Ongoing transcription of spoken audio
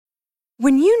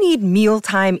When you need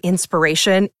mealtime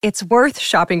inspiration, it's worth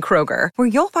shopping Kroger, where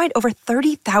you'll find over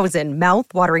 30,000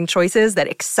 mouth-watering choices that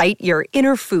excite your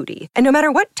inner foodie. And no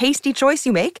matter what tasty choice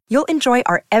you make, you'll enjoy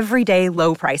our everyday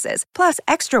low prices, plus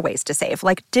extra ways to save,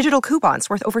 like digital coupons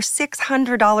worth over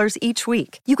 $600 each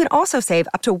week. You can also save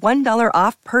up to $1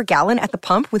 off per gallon at the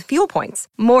pump with fuel points.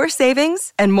 More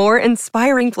savings and more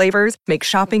inspiring flavors make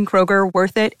shopping Kroger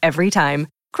worth it every time.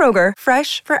 Kroger,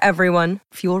 fresh for everyone.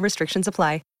 Fuel restrictions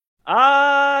apply.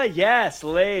 Yes,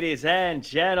 ladies and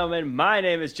gentlemen, my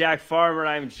name is Jack Farmer, and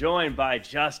I'm joined by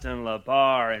Justin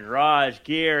LaBar and Raj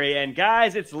Geary. And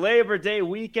guys, it's Labor Day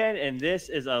weekend, and this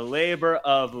is a labor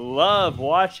of love,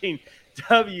 watching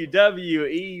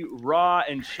WWE Raw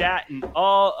and chatting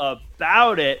all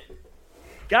about it.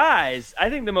 Guys,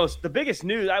 I think the biggest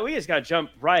news, we just got to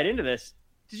jump right into this.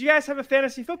 Did you guys have a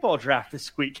fantasy football draft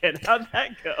this weekend? How'd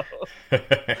that go?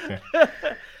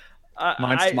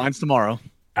 Mine's tomorrow.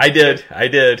 I did.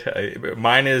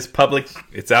 Mine is public.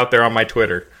 It's out there on my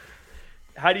Twitter.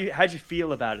 How'd you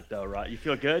feel about it though, Rod? You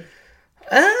feel good?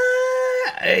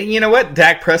 You know what?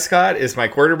 Dak Prescott is my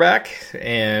quarterback,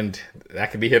 and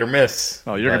that could be hit or miss.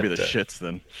 Oh, you're gonna be the shits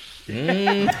then.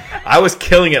 I was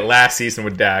killing it last season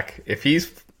with Dak. If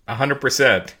he's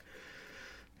 100%,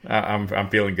 I'm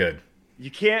feeling good.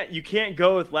 You can't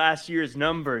go with last year's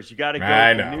numbers. You got to go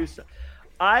with the new stuff.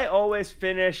 I always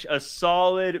finish a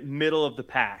solid middle of the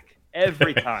pack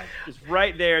every time, just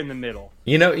right there in the middle.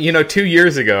 You know, 2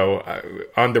 years ago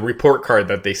on the report card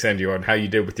that they send you on how you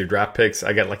did with your draft picks,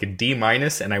 I got like a D-, and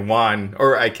I won,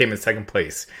 or I came in second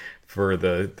place for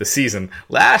the season.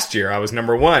 Last year, I was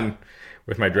number one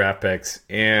with my draft picks,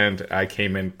 and I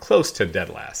came in close to dead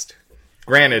last.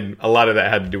 Granted, a lot of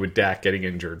that had to do with Dak getting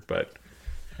injured, but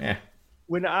yeah.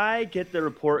 When I get the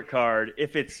report card,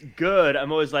 if it's good,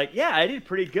 I'm always like, yeah, I did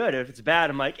pretty good. If it's bad,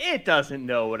 I'm like, it doesn't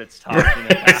know what it's talking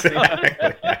about.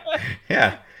 Exactly.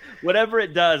 Yeah. Whatever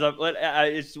it does,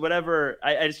 it's whatever.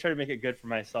 I just try to make it good for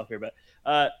myself here.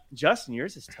 But Justin,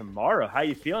 yours is tomorrow. How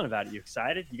you feeling about it? You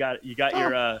excited? You got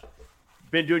your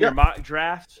been doing your mock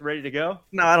drafts ready to go?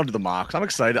 No, I don't do the mocks. I'm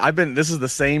excited. This is the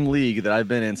same league that I've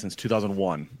been in since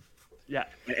 2001. Yeah.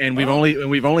 And we've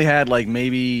only had like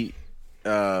maybe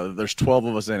there's 12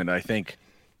 of us in it. I think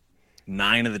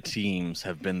 9 of the teams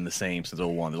have been the same since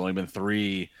 01. There's only been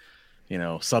 3,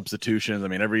 substitutions. I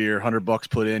mean, every year $100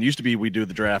 put in. Used to be we do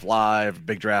the draft live,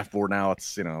 big draft board. Now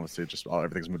it's just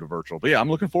everything's moved to virtual. But yeah, I'm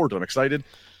looking forward to it. I'm excited.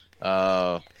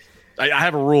 I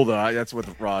have a rule though. That's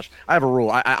with Raj. I have a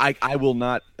rule. I will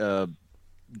not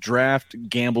draft,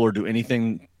 gamble, or do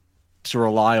anything to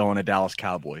rely on a Dallas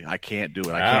Cowboy. I can't do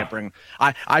it. I can't bring.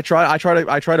 I try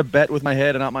to bet with my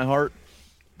head and not my heart.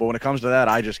 But when it comes to that,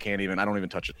 I just can't even. I don't even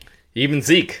touch it. Even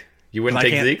Zeke, you wouldn't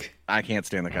take Zeke? I can't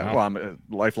stand the Cowboys. Well, I'm a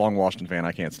lifelong Washington fan.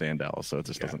 I can't stand Dallas, so it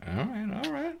just doesn't.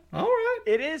 All right.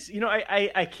 It is.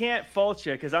 I can't fault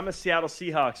you because I'm a Seattle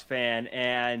Seahawks fan,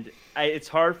 and it's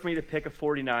hard for me to pick a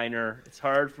 49er. It's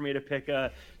hard for me to pick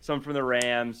some from the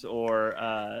Rams or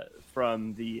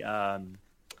from the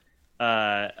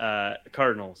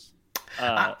Cardinals.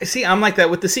 See, I'm like that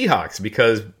with the Seahawks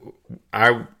because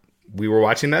we were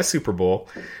watching that Super Bowl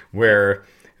where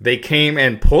they came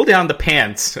and pulled down the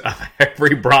pants of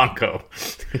every Bronco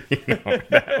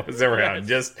that was around.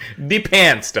 Just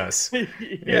de-pantsed us.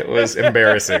 It was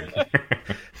embarrassing.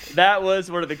 That was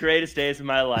one of the greatest days of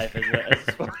my life. It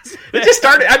just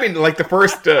started. I mean, like the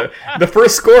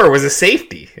first score was a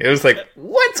safety. It was like,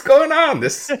 what's going on?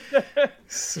 This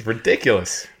is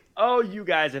ridiculous. Oh, you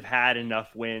guys have had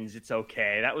enough wins. It's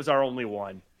okay. That was our only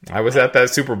one. I was at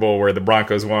that Super Bowl where the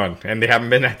Broncos won, and they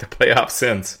haven't been at the playoffs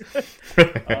since.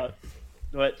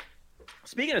 But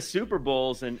speaking of Super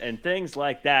Bowls and things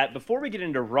like that, before we get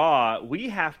into Raw, we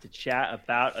have to chat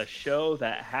about a show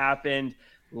that happened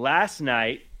last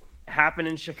night, happened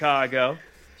in Chicago,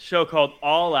 a show called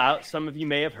All Out. Some of you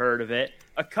may have heard of it.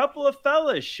 A couple of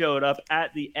fellas showed up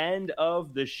at the end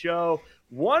of the show.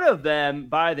 One of them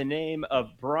by the name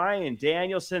of Bryan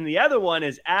Danielson. The other one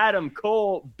is Adam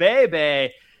Cole,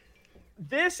 Bebe.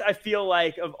 This, I feel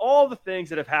like, of all the things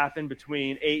that have happened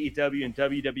between AEW and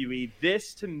WWE,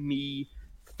 this to me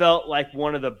felt like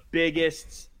one of the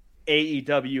biggest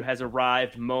AEW has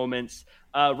arrived moments.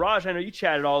 Raj, I know you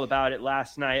chatted all about it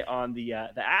last night on the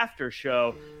after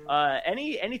show.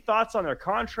 Any thoughts on their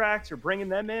contracts or bringing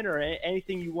them in, or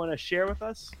anything you want to share with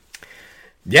us?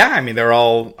 Yeah, I mean, they're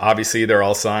all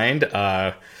signed.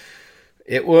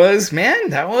 It was,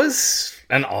 that was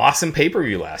an awesome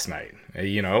pay-per-view last night.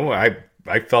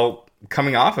 I felt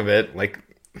coming off of it like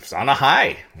it was on a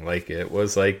high. Like it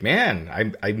was like, man,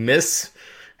 I miss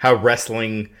how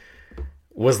wrestling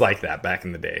was like that back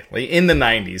in the day, like in the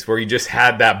 90s, where you just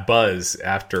had that buzz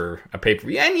after a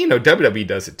pay-per-view. And WWE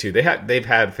does it too. They've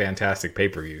had fantastic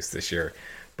pay-per-views this year,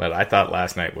 but I thought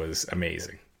last night was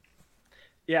amazing.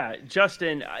 Yeah,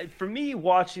 Justin, for me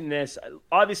watching this,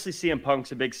 obviously CM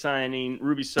Punk's a big signing.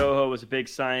 Ruby Soho was a big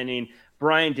signing.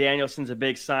 Bryan Danielson's a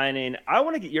big signing. I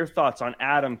want to get your thoughts on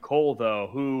Adam Cole, though,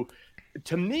 who,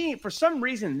 to me, for some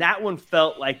reason, that one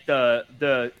felt like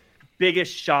the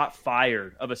biggest shot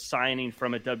fired of a signing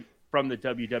from the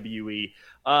WWE.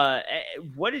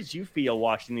 What did you feel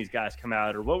watching these guys come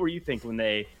out, or what were you thinking when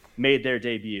they made their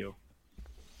debut?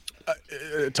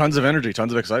 Tons of energy,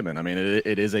 tons of excitement. I mean,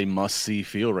 it is a must-see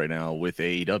feel right now with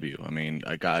AEW. I mean,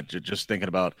 I got just thinking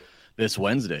about this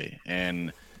Wednesday,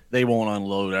 and they won't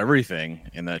unload everything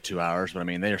in that 2 hours, but I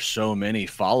mean, there's so many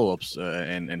follow-ups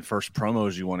and first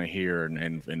promos you want to hear,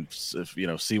 and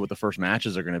see what the first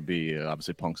matches are going to be.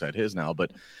 Obviously, Punk's had his now,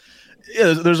 but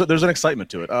yeah, there's an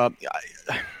excitement to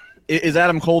it. Is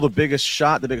Adam Cole the biggest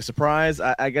shot, the biggest surprise?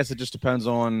 I guess it just depends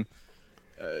on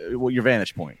your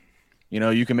vantage point.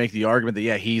 You can make the argument that,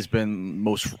 yeah, he's been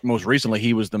most recently,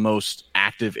 he was the most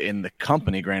active in the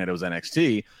company. Granted, it was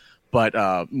NXT, but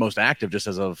most active just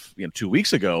as of 2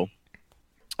 weeks ago.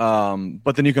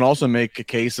 But then you can also make a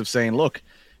case of saying, look,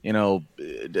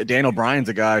 Daniel Bryan's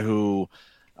a guy who,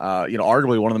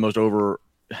 arguably one of the most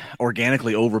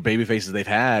organically over baby faces they've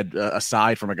had,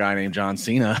 aside from a guy named John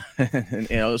Cena.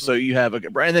 And, so you have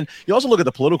Bryan. Then you also look at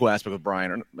the political aspect of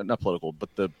Bryan, or not political,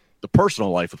 but the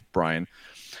personal life of Bryan.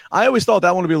 I always thought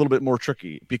that one would be a little bit more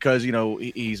tricky because,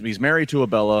 he's married to a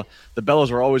Bella. The Bellas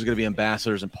are always going to be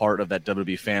ambassadors and part of that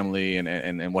WWE family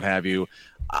and what have you.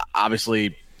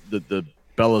 Obviously, the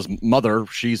Bella's mother,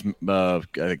 she's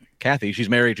Kathy, she's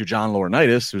married to John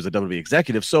Laurinaitis, who's a WWE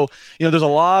executive. So, there's a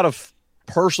lot of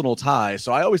personal ties.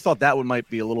 So I always thought that one might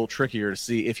be a little trickier to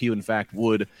see if he, in fact,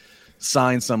 would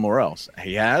sign somewhere else.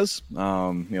 He has.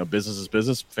 Business is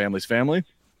business, family's family.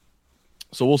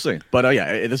 So we'll see. But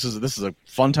this is a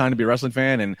fun time to be a wrestling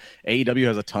fan, and AEW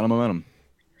has a ton of momentum.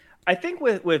 I think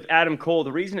with Adam Cole,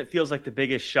 the reason it feels like the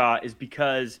biggest shot is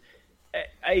because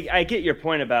I get your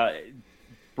point about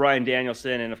Bryan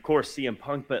Danielson and, of course, CM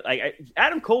Punk, but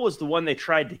Adam Cole was the one they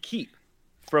tried to keep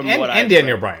from what I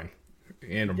Daniel Bryan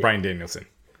and Bryan Danielson.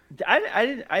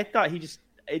 I thought he just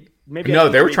maybe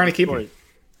they were trying to keep him.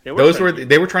 They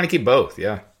were trying to keep both.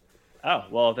 Yeah. Oh,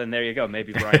 well, then there you go.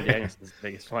 Maybe Bryan Danielson's the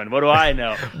biggest one. What do I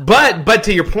know? But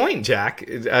to your point, Jack,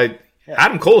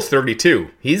 Adam Cole's 32.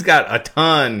 He's got a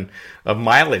ton of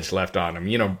mileage left on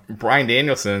him. Bryan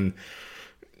Danielson,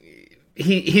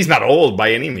 he's not old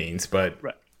by any means, but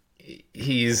right.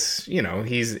 he's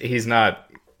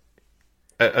not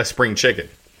a spring chicken.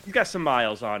 He's got some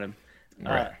miles on him.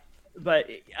 Right. But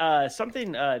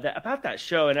something about that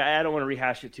show, and I don't want to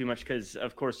rehash it too much because,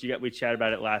 of course, we chatted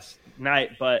about it last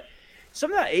night, but some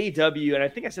of that AEW, and I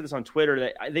think I said this on Twitter,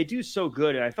 that they do so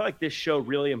good, and I felt like this show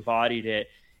really embodied it,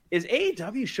 is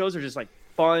AEW shows are just,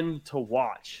 fun to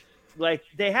watch.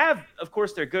 They have, of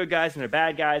course, they're good guys and they're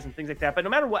bad guys and things like that, but no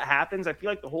matter what happens, I feel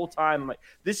like the whole time, I'm like,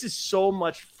 this is so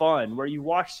much fun, where you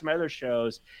watch some other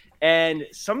shows, and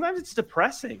sometimes it's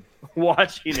depressing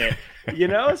watching it,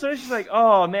 So it's just like,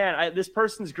 oh, man, this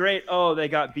person's great. Oh, they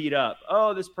got beat up.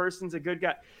 Oh, this person's a good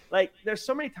guy. There's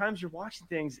so many times you're watching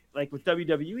things with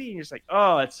WWE and you're just like,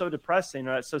 oh, it's so depressing,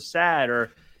 or it's so sad,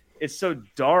 or it's so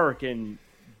dark and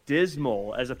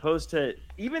dismal, as opposed to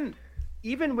even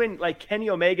when Kenny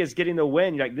Omega's getting the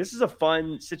win, you're like, this is a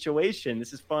fun situation.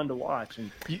 This is fun to watch.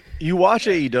 And you watch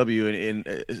AEW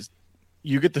and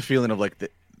you get the feeling of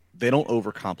they don't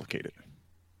overcomplicate it.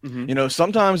 Mm-hmm.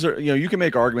 Sometimes you can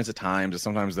make arguments at times, and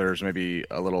sometimes there's maybe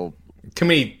a little too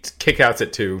many kickouts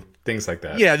at 2, things like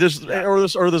that. Yeah, there's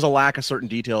a lack of certain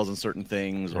details in certain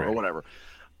things, or whatever,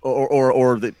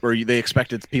 or they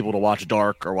expected people to watch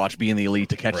Dark or watch Being the Elite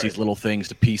to catch these little things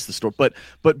to piece the story.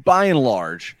 But by and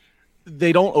large,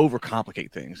 they don't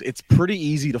overcomplicate things. It's pretty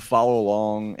easy to follow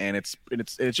along, and it's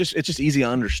just easy to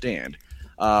understand.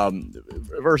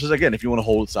 Versus, again, if you want to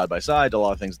hold it side by side, a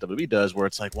lot of things WWE does where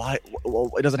it's like, why? Well,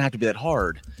 it doesn't have to be that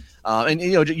hard. And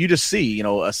you just see,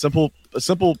 a simple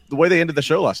the way they ended the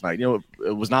show last night.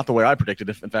 It was not the way I predicted.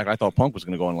 In fact, I thought Punk was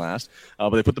going to go on last,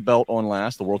 but they put the belt on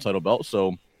last, the world title belt.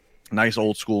 So nice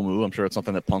old school move. I'm sure it's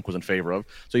something that Punk was in favor of.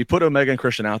 So you put Omega and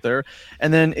Christian out there,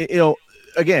 and then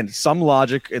again, some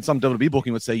logic and some WWE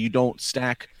booking would say you don't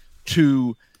stack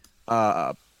 2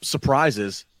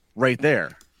 surprises right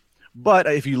there. But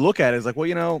if you look at it, it's like,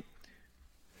 well,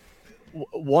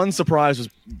 one surprise was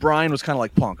Brian was kind of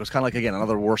like Punk. It was kind of like, again,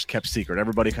 another worst kept secret.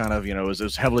 Everybody kind of, it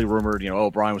was heavily rumored,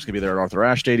 Brian was going to be there at Arthur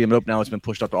Ashe Stadium. Nope, now it's been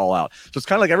pushed up to All Out. So it's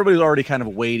kind of like everybody's already kind of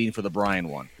waiting for the Brian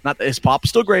one. Not his pop's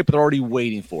still great, but they're already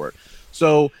waiting for it.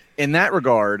 So in that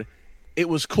regard, it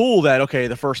was cool that, okay,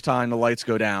 the first time the lights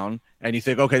go down and you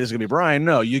think, okay, this is going to be Brian.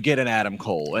 No, you get an Adam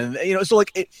Cole. And, so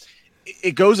like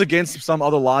it goes against some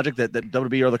other logic that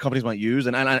WWE or other companies might use,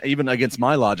 and even against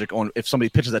my logic on if somebody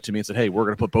pitches that to me and said, "Hey, we're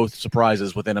going to put both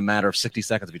surprises within a matter of 60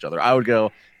 seconds of each other," I would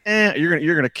go, you're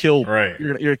going to kill, right?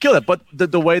 You're going to kill that." But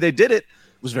the way they did it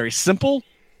was very simple,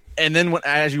 and then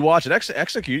as you watch it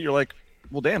execute, you're like,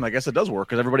 "Well, damn, I guess it does work,"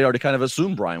 because everybody already kind of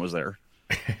assumed Brian was there.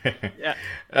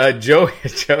 Yeah,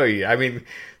 Joey. I mean,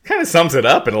 kind of sums it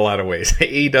up in a lot of ways.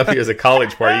 AEW is a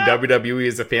college party. WWE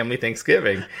is a family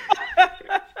Thanksgiving.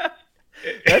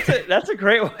 That's a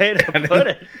great way to put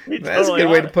it. That's a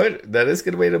good way to put it. That is a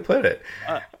good way to put it.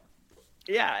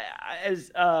 Yeah,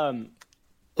 as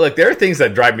look, there are things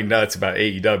that drive me nuts about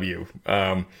AEW.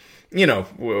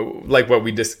 Like what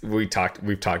we've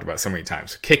talked about so many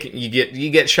times. Kicking, you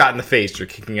get shot in the face, you're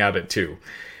kicking out at 2.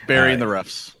 Burying the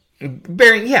refs.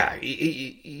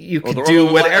 You can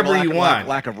do whatever you want.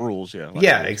 Lack of rules, yeah.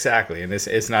 Yeah, exactly. And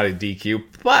it's not a DQ,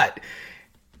 but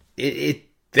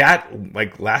that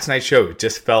like last night's show, it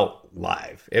just felt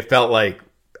live. It felt like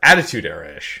Attitude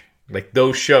Era-ish. Like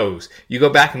those shows, you go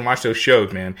back and watch those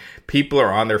shows, man. People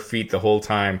are on their feet the whole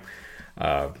time.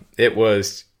 It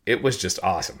was just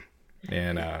awesome,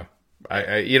 and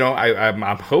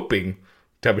I'm hoping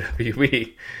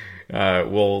WWE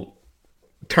will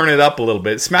turn it up a little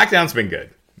bit. SmackDown's been good,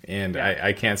 and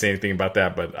I can't say anything about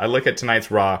that. But I look at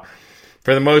tonight's Raw.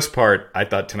 For the most part, I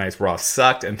thought tonight's Raw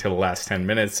sucked until the last 10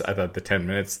 minutes. I thought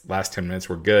the last 10 minutes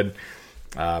were good.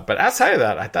 But outside of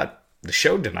that, I thought the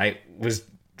show tonight was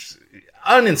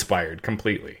uninspired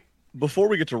completely. Before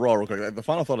we get to Raw real quick, the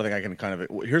final thought I think I can kind of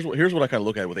here's what I kind of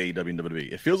look at with AEW and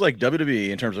WWE. It feels like WWE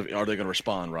in terms of, are they going to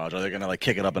respond, Raj? Are they going to like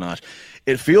kick it up a notch?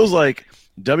 It feels like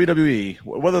WWE,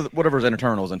 whatever is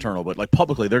internal, but like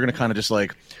publicly, they're going to kind of just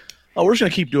like, oh, we're just going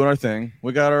to keep doing our thing.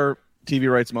 We got our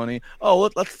TV rights money. Oh,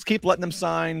 let's keep letting them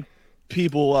sign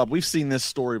people up. We've seen this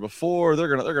story before. They're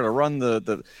gonna run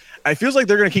the. It feels like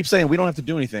they're gonna keep saying we don't have to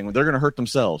do anything. They're gonna hurt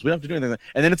themselves. We don't have to do anything.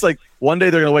 And then it's like one day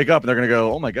they're gonna wake up and they're gonna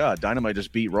go, oh my god, Dynamite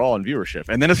just beat Raw in viewership.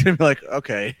 And then it's gonna be like,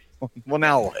 okay, well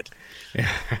now what?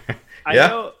 I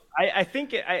know. I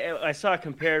think I saw it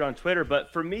compared on Twitter,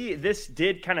 but for me, this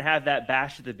did kind of have that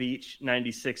Bash at the Beach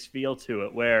 '96 feel to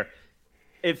it, where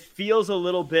it feels a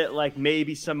little bit like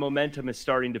maybe some momentum is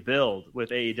starting to build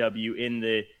with AEW in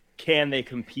the can they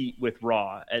compete with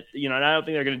Raw? And I don't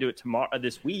think they're going to do it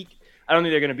this week. I don't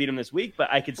think they're going to beat them this week, but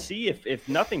I could see if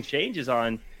nothing changes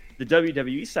on the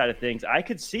WWE side of things, I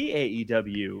could see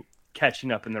AEW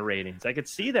catching up in the ratings. I could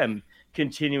see them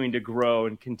continuing to grow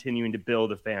and continuing to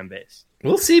build a fan base.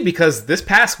 We'll see, because this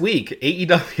past week,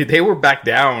 AEW, they were back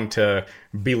down to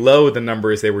below the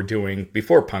numbers they were doing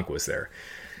before Punk was there.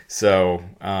 So,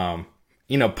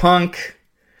 Punk,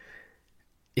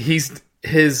 his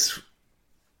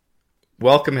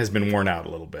welcome has been worn out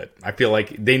a little bit. I feel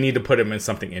like they need to put him in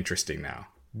something interesting now.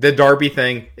 The Darby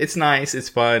thing, it's nice, it's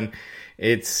fun,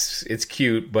 it's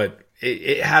cute, but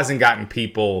it hasn't gotten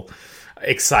people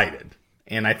excited.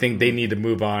 And I think they need to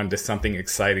move on to something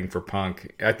exciting for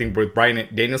Punk. I think with Bryan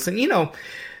Danielson,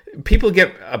 people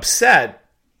get upset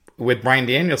with Bryan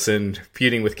Danielson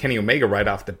feuding with Kenny Omega right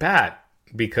off the bat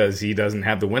because he doesn't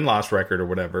have the win-loss record or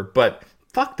whatever. But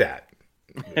fuck that.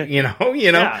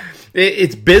 Yeah.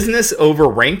 It's business over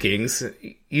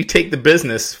rankings. You take the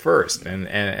business first,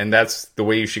 and that's the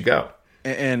way you should go.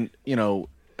 And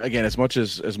again, as much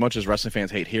as wrestling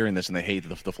fans hate hearing this and they hate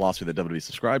the philosophy that WWE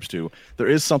subscribes to, there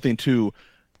is something to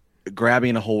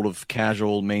grabbing a hold of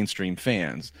casual mainstream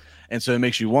fans. And so it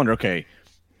makes you wonder, okay,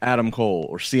 Adam Cole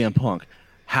or CM Punk,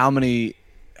 how many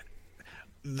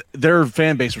their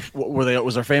fan base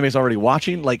was their fan base already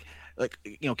watching? Like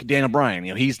Daniel Bryan,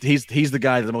 he's the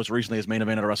guy that most recently has main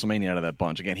evented at WrestleMania out of that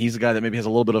bunch. Again, he's the guy that maybe has a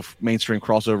little bit of mainstream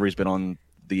crossover. He's been on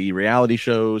the reality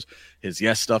shows. His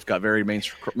Yes stuff got very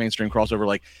mainstream crossover.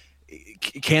 Like,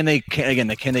 can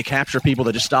they capture people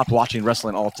that just stopped watching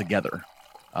wrestling altogether?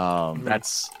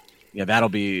 That'll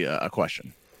be a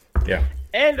question. Yeah.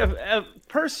 And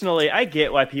personally, I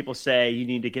get why people say you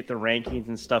need to get the rankings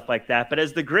and stuff like that. But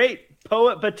as the great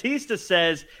poet Batista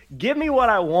says, give me what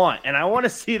I want, and I want to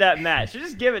see that match. So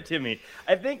just give it to me.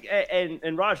 I think,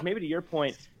 and Raj, maybe to your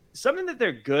point, something that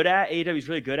they're good at, AEW is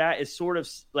really good at, is sort of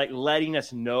like letting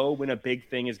us know when a big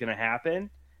thing is going to happen.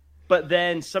 But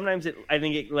then sometimes I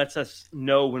think it lets us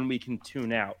know when we can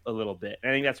tune out a little bit.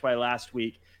 And I think that's why last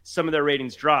week some of their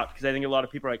ratings dropped, because I think a lot of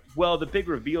people are like, well, the big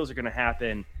reveals are going to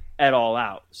happen at All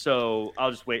Out, so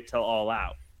I'll just wait till All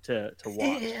Out to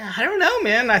watch. Yeah, I don't know,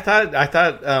 man. I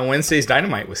thought Wednesday's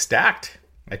Dynamite was stacked.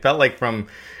 I felt like from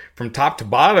top to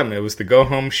bottom, it was the go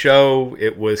home show.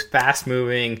 It was fast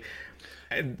moving.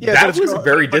 Yeah, that was a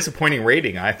very disappointing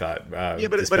rating, I thought. But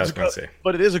it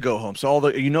is a go home. So all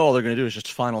they're going to do is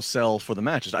just final sell for the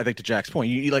matches. I think to Jack's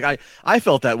point, I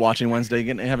felt that watching Wednesday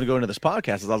and having to go into this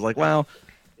podcast. I was like, well,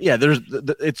 yeah,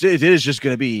 it is just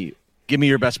going to be, give me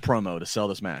your best promo to sell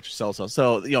this match. Sell.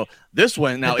 So this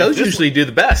one now. Those usually do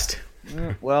the best.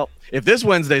 Well, if this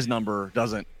Wednesday's number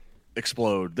doesn't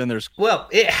explode, then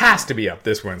it has to be up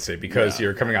this Wednesday because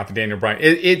you're coming off the Daniel Bryan.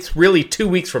 It's really 2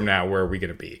 weeks from now. Where are we going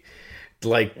to be?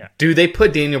 Do they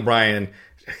put Daniel Bryan?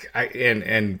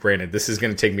 And granted, this is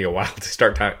going to take me a while to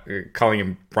start calling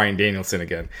him Bryan Danielson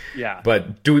again. Yeah.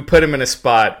 But do we put him in a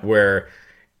spot where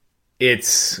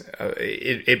it's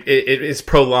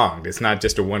prolonged? It's not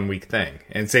just a 1 week thing,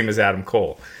 and same as Adam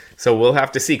Cole. So we'll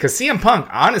have to see. Because CM Punk,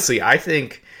 honestly, I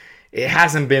think it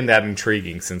hasn't been that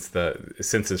intriguing since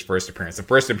his first appearance.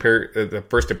 The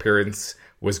first appearance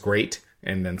was great,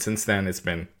 and then since then it's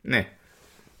been meh.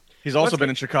 He's also been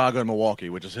in Chicago and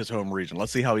Milwaukee, which is his home region.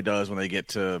 Let's see how he does when they get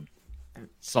to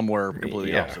somewhere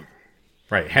completely opposite.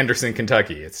 Right, Henderson,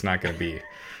 Kentucky. It's not going to be.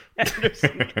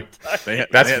 Henderson, Kentucky.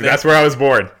 That's where I was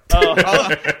born. Oh,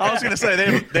 I was going to say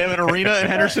they have an arena in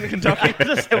Henderson, Kentucky. I was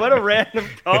just say, what a random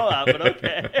call out, but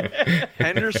okay.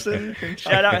 Henderson, Kentucky.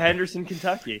 Shout out Henderson,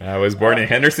 Kentucky. I was born in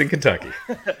Henderson, Kentucky.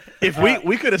 If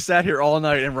we could have sat here all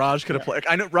night and Raj could have played.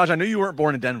 I knew you weren't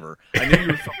born in Denver. I knew you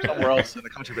were from somewhere else in the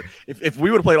country. But if we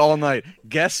would have played all night,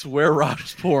 guess where Raj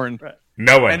was born? Right.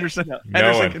 No one. Henderson,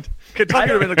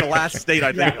 Kentucky would have been like the last state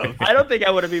I think of. I don't think I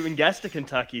would have even guessed a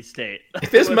Kentucky state.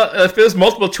 If it was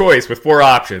multiple choice with 4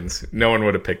 options, no one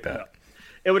would have picked that.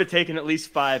 It would have taken at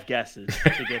least 5 guesses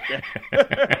to get there.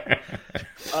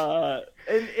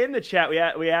 In the chat,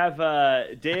 we have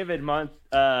David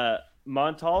Montalvo.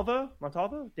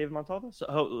 David Montalvo.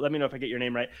 So let me know if I get your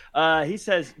name right. He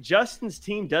says Justin's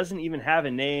team doesn't even have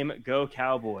a name. Go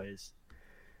Cowboys.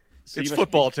 So it's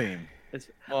football team.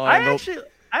 I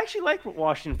actually like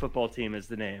Washington football team as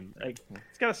the name. Like,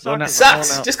 it's got a soccer.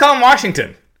 Sucks. Just call him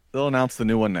Washington. They'll announce the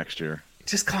new one next year.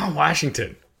 Just call him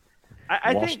Washington.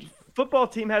 I think football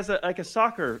team has a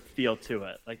soccer feel to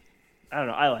it. Like, I don't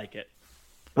know. I like it.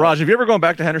 Raj, have you ever gone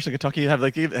back to Henderson, Kentucky? Have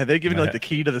they given you the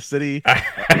key to the city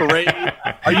parade?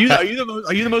 Are you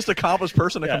the most accomplished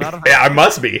person to come out of? Yeah, I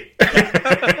must be.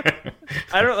 I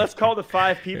don't know. Let's call the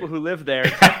 5 people who live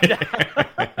there.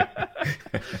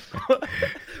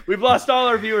 We've lost all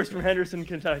our viewers from Henderson,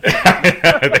 Kentucky.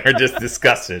 They're just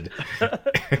disgusted.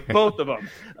 Both of them.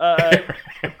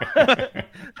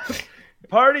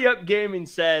 Party Up Gaming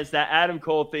says that Adam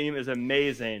Cole theme is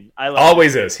amazing. I love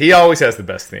always is. He always has the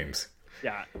best themes.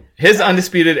 Yeah. His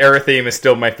Undisputed Era theme is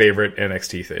still my favorite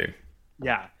NXT theme.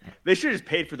 Yeah. They should have just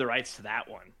paid for the rights to that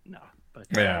one. No. But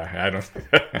yeah, I don't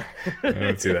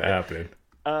see that happening.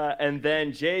 And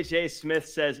then JJ Smith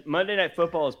says Monday Night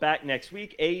Football is back next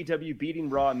week. AEW beating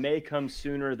Raw may come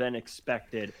sooner than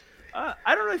expected. I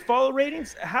don't really follow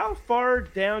ratings. How far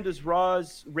down does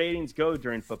Raw's ratings go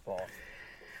during football?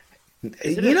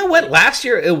 You know what? Last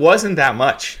year it wasn't that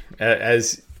much.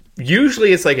 As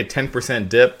usually it's like a 10%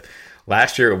 dip.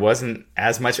 Last year it wasn't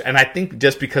as much, and I think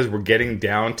just because we're getting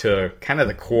down to kind of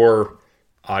the core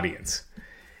audience.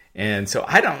 And so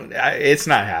it's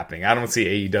not happening. I don't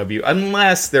see AEW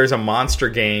unless there's a monster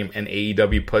game and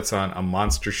AEW puts on a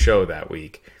monster show that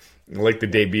week, like the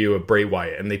debut of Bray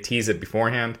Wyatt, and they tease it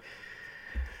beforehand.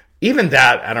 Even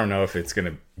that, I don't know if it's going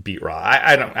to beat Raw.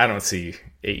 I don't see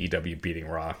AEW beating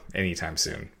Raw anytime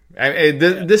soon.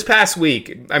 This past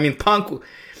week, I mean, Punk,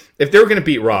 if they were going to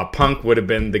beat Raw, Punk would have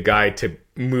been the guy to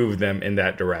move them in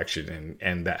that direction,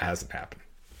 and that hasn't happened.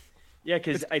 Yeah,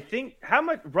 because I think how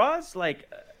much Raw's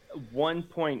like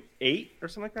 1.8 or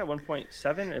something like that,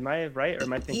 1.7. Am I right, or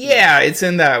am I thinking? Yeah, it's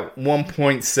in that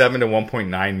 1.7 to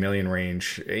 1.9 million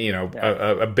range. You know,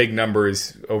 a big number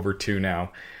is over 2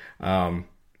 now.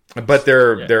 But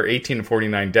their 18 to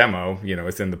 49 demo, you know,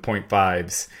 it's in the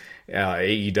 0.5s.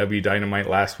 AEW Dynamite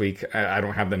last week, I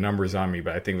don't have the numbers on me,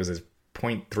 but I think it was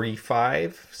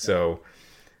 0.35. So,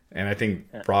 and I think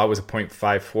Raw was a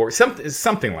 0.54,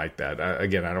 something like that.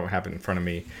 Again, I don't have it in front of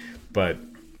me, but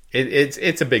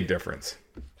it's a big difference.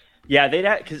 Yeah,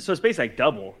 so it's basically like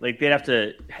double. Like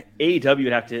AEW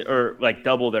would have to, or like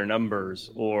double their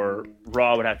numbers, or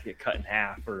Raw would have to get cut in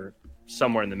half, or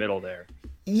somewhere in the middle there.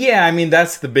 Yeah, I mean,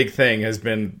 that's the big thing, has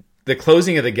been the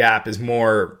closing of the gap is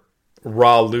more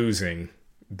Raw losing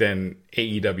than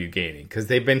AEW gaining, because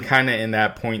they've been kind of in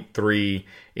that 0.3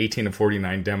 18 to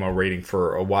 49 demo rating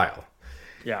for a while.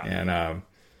 Yeah. And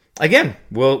again,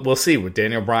 we'll see with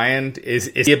Daniel Bryan.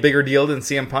 Is he a bigger deal than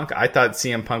CM Punk? I thought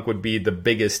CM Punk would be the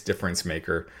biggest difference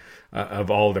maker of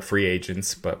all the free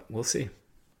agents, but we'll see.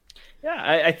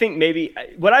 Yeah, I think maybe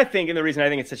what I think, and the reason I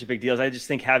think it's such a big deal is I just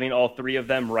think having all three of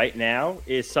them right now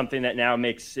is something that now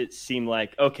makes it seem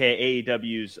like, okay,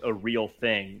 AEW's a real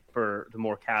thing for the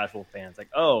more casual fans. Like,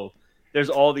 oh,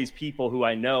 there's all these people who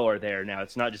I know are there now.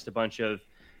 It's not just a bunch of,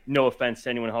 no offense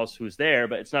to anyone else who's there,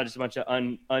 but it's not just a bunch of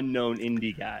unknown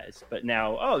indie guys. But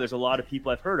now, oh, there's a lot of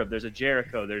people I've heard of. There's a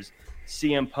Jericho, there's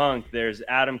CM Punk, there's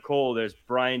Adam Cole, there's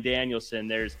Bryan Danielson,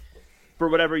 there's, for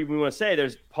whatever we want to say,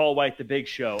 there's Paul White, The Big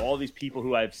Show, all these people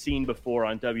who I've seen before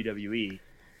on WWE,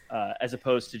 as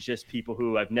opposed to just people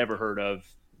who I've never heard of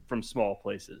from small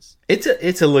places.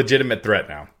 It's a legitimate threat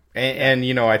now. And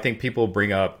you know, I think people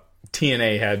bring up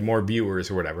TNA had more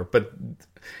viewers or whatever, but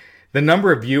the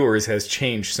number of viewers has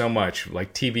changed so much,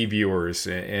 like TV viewers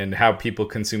and how people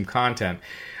consume content.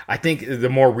 I think the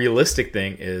more realistic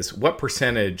thing is what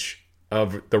percentage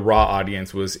of the Raw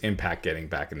audience was Impact getting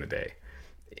back in the day?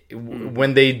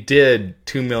 When they did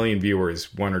 2 million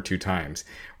viewers one or two times,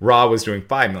 Raw was doing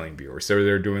 5 million viewers. So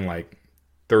they're doing like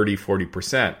 30,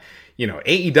 40%. You know,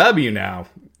 AEW now,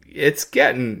 it's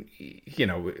getting, you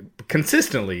know,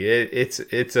 consistently,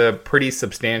 it's a pretty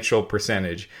substantial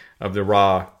percentage of the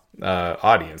Raw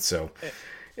audience. So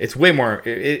it's way more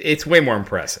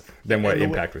impressive than what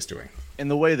Impact was doing. And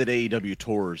the way that AEW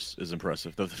tours is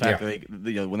impressive. The fact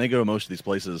that when they go to most of these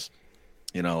places,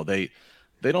 you know, they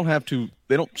don't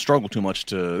struggle too much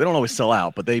they don't always sell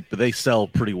out, but they sell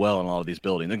pretty well in a lot of these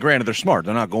buildings. And granted, they're smart.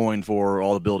 They're not going for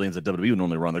all the buildings that WWE would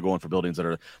normally run. They're going for buildings that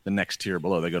are the next tier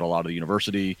below. They go to a lot of the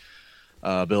university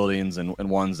buildings and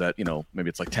ones that, you know, maybe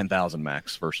it's like 10,000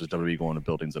 max versus WWE going to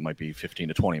buildings that might be 15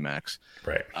 to 20 max.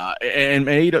 Right. And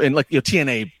like, you know,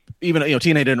 TNA, even, you know,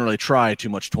 TNA didn't really try too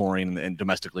much touring and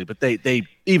domestically, but they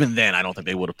even then, I don't think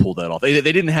they would have pulled that off. They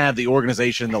didn't have the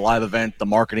organization, the live event, the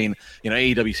marketing. You know,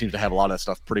 AEW seems to have a lot of that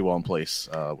stuff pretty well in place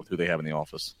with who they have in the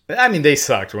office. I mean, they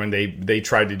sucked when they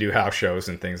tried to do house shows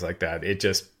and things like that.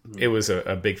 It was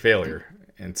a big failure.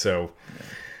 And so,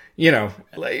 you know,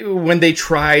 like when they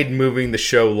tried moving the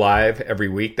show live every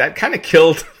week, that kind of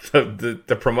killed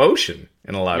the promotion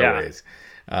in a lot of ways.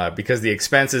 Because the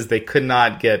expenses, they could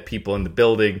not get people in the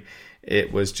building.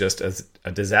 It was just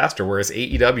a disaster. Whereas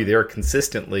AEW, they're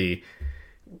consistently,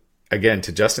 again,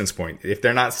 to Justin's point, if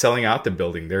they're not selling out the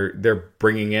building, they're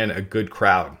bringing in a good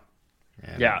crowd.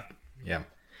 And, yeah.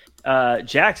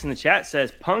 Jax in the chat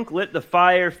says, Punk lit the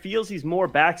fire, feels he's more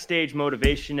backstage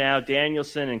motivation now.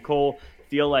 Danielson and Cole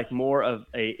feel like more of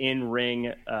a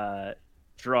in-ring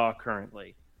draw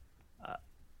currently.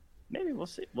 Maybe we'll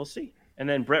see. We'll see. And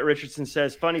then Brett Richardson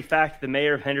says, funny fact, the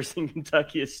mayor of Henderson,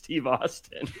 Kentucky is Steve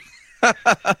Austin.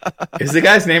 Is the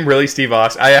guy's name really Steve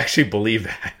Austin? I actually believe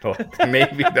that.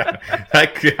 Maybe that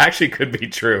actually could be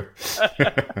true.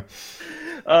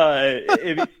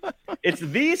 It's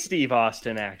the Steve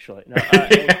Austin, actually. No,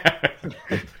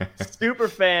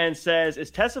 Superfan says, is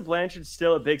Tessa Blanchard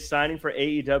still a big signing for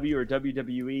AEW or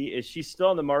WWE? Is she still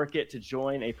on the market to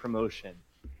join a promotion?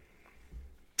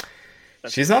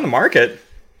 She's on the market.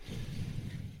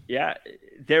 Yeah,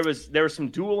 there was some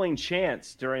dueling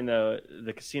chants during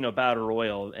the Casino Battle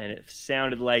Royal, and it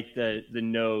sounded like the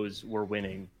no's were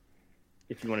winning.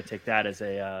 If you want to take that as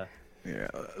a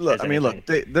look, I mean, look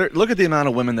at the amount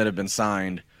of women that have been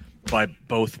signed by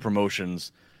both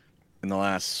promotions in the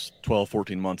last 12,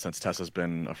 14 months since Tessa's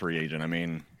been a free agent. I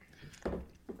mean,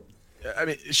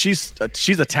 she's a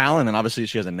talent, and obviously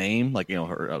she has a name, like, you know,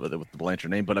 her with the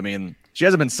Blanchard name. But I mean, she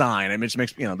hasn't been signed. I mean, it just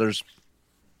makes, you know, there's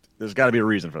got to be a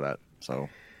reason for that. So,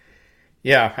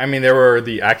 yeah, I mean, there were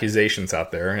the accusations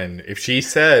out there, and if she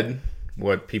said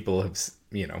what people have,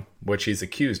 you know, what she's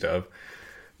accused of,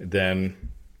 then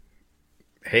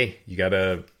hey, you got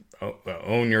to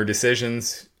own your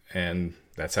decisions, and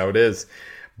that's how it is.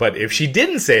 But if she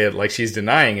didn't say it, like she's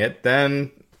denying it,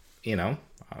 then, you know,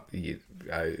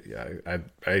 I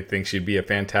think she'd be a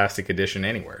fantastic addition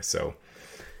anywhere. So,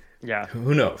 yeah,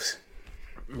 who knows?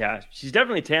 Yeah, she's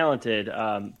definitely talented,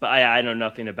 but I know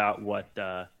nothing about what.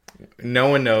 No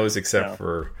one knows except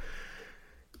for,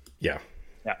 yeah.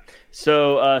 Yeah.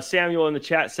 So Samuel in the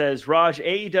chat says, Raj,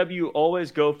 AEW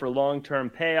always go for long-term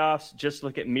payoffs. Just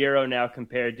look at Miro now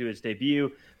compared to his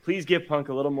debut. Please give Punk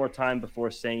a little more time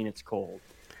before saying it's cold.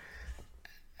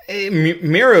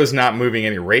 Miro's not moving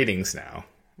any ratings now.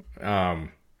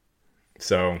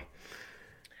 So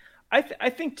I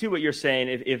think too what you're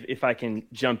saying, if I can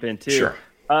jump in too. Sure.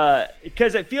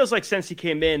 Because it feels like since he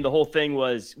came in, the whole thing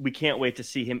was we can't wait to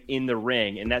see him in the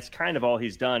ring, and that's kind of all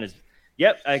he's done is,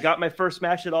 yep, I got my first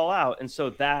match at All Out, and so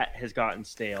that has gotten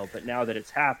stale. But now that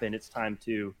it's happened, it's time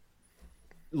to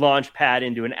launch pad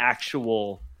into an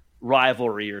actual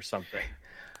rivalry or something.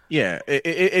 Yeah,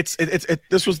 it's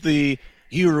this was the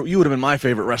you would have been my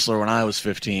favorite wrestler when I was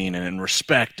 15, and in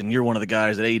respect, and you're one of the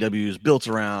guys that AEW is built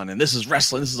around, and this is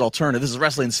wrestling, this is alternative, this is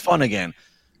wrestling's fun again.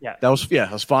 Yeah, that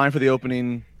was fine for the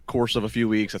opening course of a few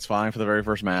weeks. That's fine for the very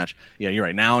first match. Yeah, you're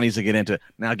right. Now it needs to get into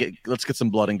let's get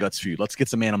some blood and guts feud. Let's get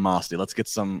some animosity. Let's get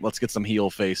some heel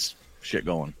face shit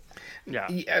going. Yeah.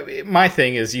 My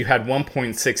thing is you had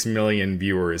 1.6 million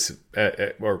viewers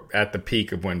at the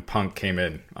peak of when Punk came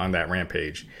in on that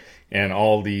Rampage, and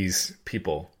all these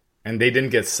people, and they didn't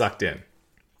get sucked in.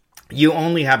 You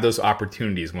only have those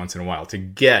opportunities once in a while to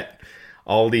get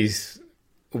all these,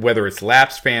 whether it's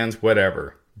lapsed fans,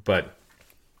 whatever, but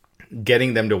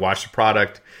getting them to watch the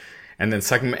product and then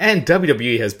sucking them. And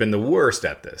WWE has been the worst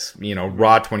at this.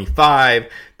 Raw 25,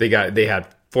 they had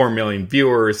 4 million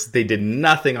viewers. They did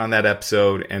nothing on that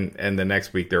episode, and the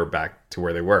next week they were back to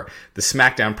where they were. The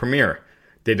SmackDown premiere,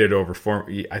 they did over 4.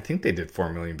 I think they did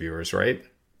 4 million viewers, right?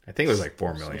 I think it was like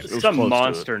 4 million. It's a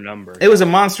monster number. It was a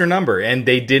monster number, and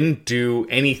they didn't do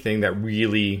anything that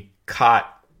really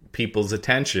caught people's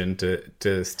attention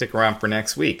to stick around for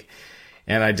next week.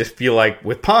 And I just feel like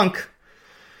with Punk,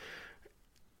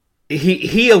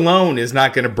 he alone is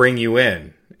not going to bring you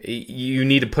in. You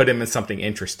need to put him in something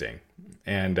interesting.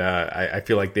 And I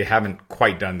feel like they haven't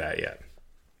quite done that yet.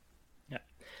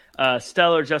 Yeah.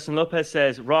 Stellar Justin Lopez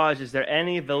says, Raj, is there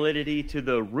any validity to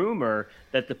the rumor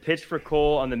that the pitch for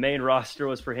Cole on the main roster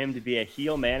was for him to be a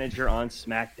heel manager on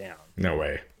SmackDown? No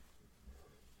way.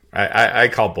 I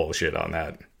call bullshit on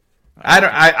that.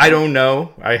 I don't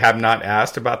know. I have not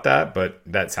asked about that, but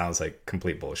that sounds like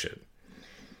complete bullshit.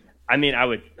 I mean, I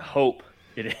would hope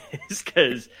it is,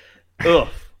 because,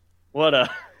 what a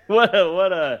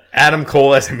Adam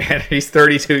Cole as a man. He's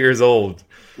 32 years old.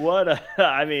 Yeah.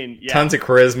 Tons of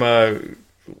charisma,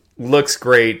 looks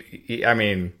great. I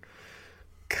mean,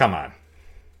 come on.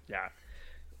 Yeah.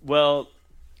 Well,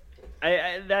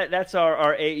 that's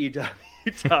our AEW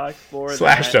talk for /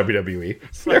 WWE.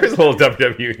 There's a little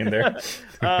WWE in there.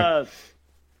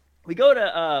 We go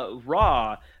to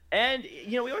Raw, and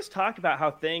we always talk about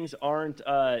how things aren't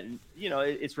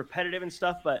it's repetitive and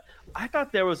stuff, but I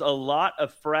thought there was a lot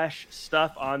of fresh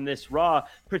stuff on this Raw,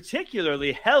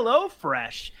 particularly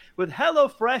HelloFresh. With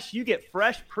HelloFresh, you get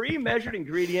fresh, pre-measured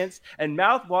ingredients and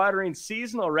mouth-watering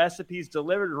seasonal recipes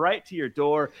delivered right to your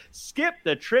door. Skip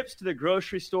the trips to the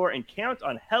grocery store and count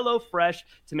on HelloFresh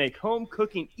to make home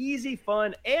cooking easy,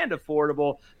 fun, and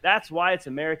affordable. That's why it's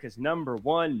America's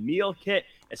 #1 meal kit.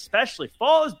 Especially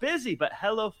fall is busy, but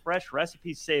HelloFresh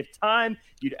recipes save time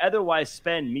you'd otherwise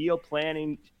spend meal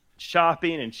planning,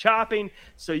 shopping, and chopping,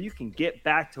 so you can get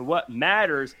back to what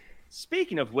matters.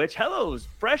 Speaking of which,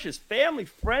 HelloFresh's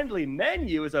family-friendly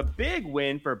menu is a big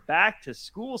win for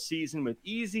back-to-school season with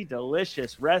easy,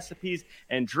 delicious recipes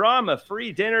and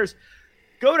drama-free dinners.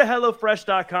 Go to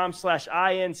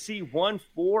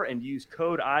HelloFresh.com/INC14 and use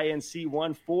code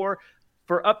INC14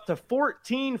 for up to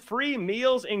 14 free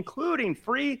meals, including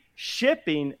free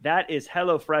shipping. That is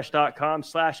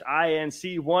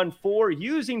HelloFresh.com/INC14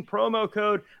 using promo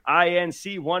code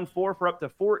INC14 for up to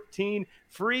 14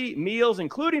 free meals,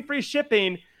 including free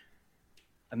shipping.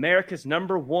 America's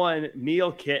 #1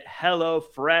 meal kit,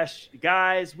 HelloFresh.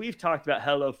 Guys, we've talked about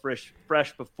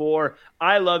HelloFresh before.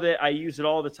 I love it. I use it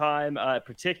all the time,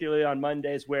 particularly on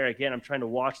Mondays where, again, I'm trying to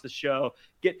watch the show,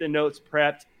 get the notes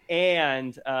prepped,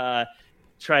 and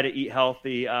try to eat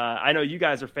healthy. I know you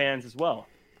guys are fans as well.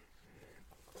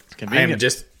 It's convenient.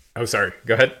 Sorry.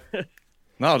 Go ahead.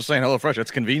 No, I was just saying HelloFresh.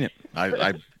 It's convenient.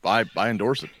 I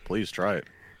endorse it. Please try it.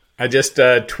 I just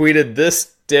tweeted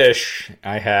this dish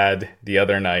I had the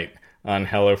other night on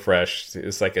HelloFresh.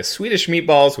 It's like a Swedish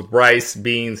meatballs with rice,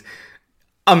 beans.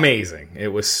 Amazing. It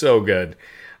was so good.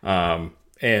 And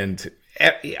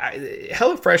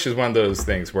HelloFresh is one of those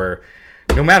things where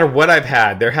no matter what I've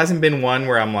had, there hasn't been one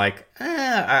where I'm like,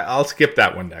 I'll skip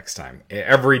that one next time.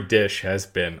 Every dish has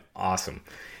been awesome.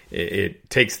 It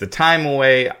takes the time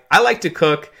away. I like to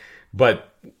cook, but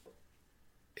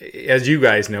as you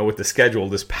guys know, with the schedule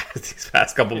these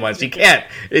past couple of months, you can't.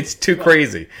 It's too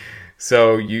crazy.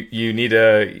 So you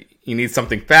need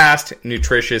something fast,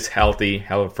 nutritious, healthy.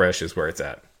 HelloFresh is where it's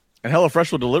at. And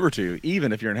HelloFresh will deliver to you,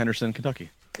 even if you're in Henderson, Kentucky.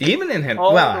 Even in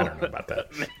Henderson. Well, I don't know about that.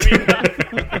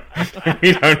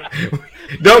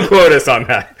 Don't quote us on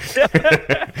that.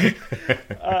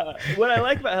 What I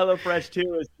like about HelloFresh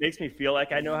too is it makes me feel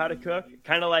like I know how to cook.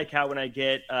 Kind of like how when I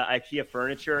get IKEA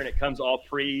furniture and it comes all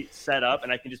pre-set up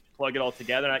and I can just plug it all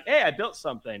together. And hey, I built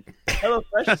something.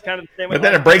 HelloFresh is kind of the same way. But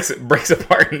then it breaks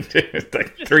apart in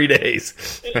like 3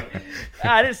 days.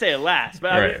 I didn't say it lasts,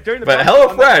 but Right. I mean, during the But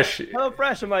podcast,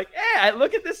 HelloFresh, I'm like, hey,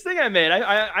 look at this thing I made.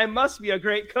 I must be a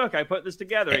great cook. I put this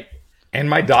together. and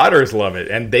my daughters love it,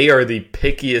 and they are the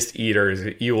pickiest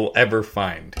eaters you will ever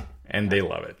find, and they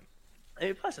love it.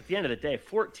 And plus, at the end of the day,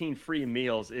 14 free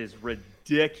meals is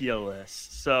ridiculous.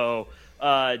 So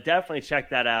definitely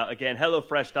check that out. Again,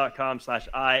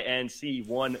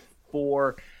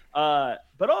 HelloFresh.com/INC14.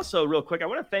 But also, real quick, I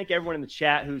want to thank everyone in the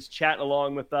chat who's chatting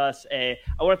along with us. I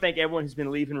want to thank everyone who's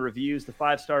been leaving reviews, the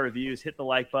 5-star reviews. Hit the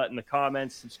like button, the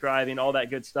comments, subscribing, all that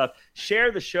good stuff.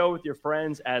 Share the show with your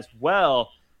friends as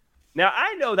well. Now,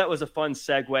 I know that was a fun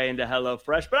segue into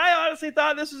HelloFresh, but I honestly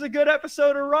thought this was a good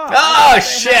episode of Raw. Oh,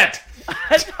 shit!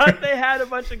 I thought they had a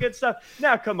bunch of good stuff.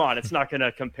 Now, come on, it's not going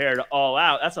to compare to All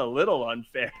Out. That's a little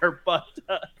unfair, but...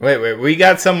 Wait, we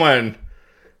got someone...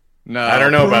 No, I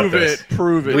don't know about this.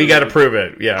 Prove it. We got to prove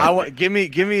it. Yeah. Give me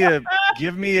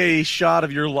a shot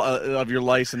of your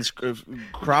license.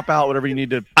 Crop out whatever you need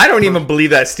to. I don't even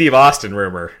believe that Steve Austin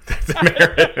rumor.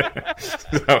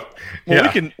 So, Well,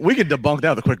 we can debunk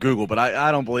that with a quick Google, but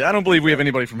I don't believe we have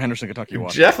anybody from Henderson, Kentucky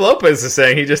watching. Jeff Lopez is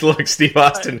saying he just looks Steve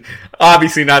Austin.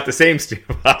 Obviously not the same Steve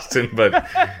Austin, but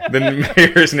the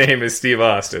mayor's name is Steve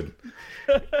Austin.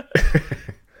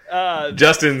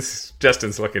 Justin's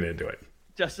looking into it.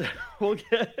 Justin, we'll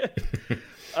get...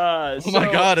 Oh my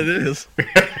God, it is.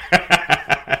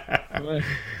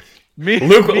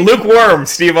 Lukewarm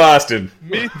Steve Austin.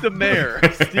 Meet the mayor.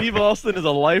 Steve Austin is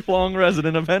a lifelong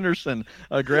resident of Henderson,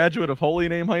 a graduate of Holy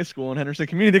Name High School and Henderson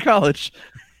Community College.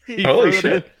 Holy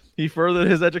shit. He furthered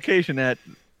his education at...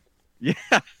 Yeah.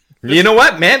 You know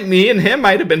what, man? Me and him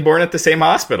might have been born at the same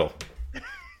hospital.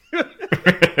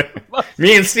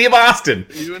 Me and Steve Austin.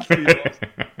 You and Steve Austin.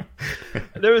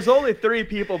 There was only 3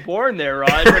 people born there,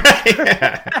 Rod.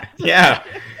 Yeah.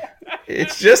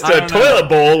 It's just a toilet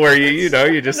bowl where you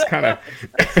just kind of...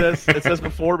 It says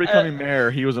before becoming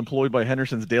mayor, he was employed by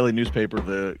Henderson's daily newspaper,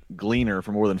 The Gleaner,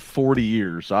 for more than 40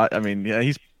 years. So I mean, yeah,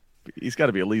 he's got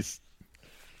to be at least...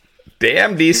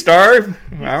 Damn, D-Star.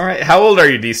 All right. How old are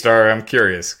you, D-Star? I'm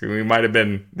curious. We might have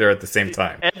been there at the same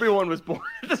time. Everyone was born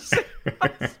at the same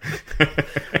time.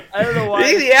 I don't know why.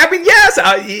 I mean, yes,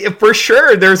 for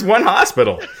sure. There's one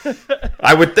hospital.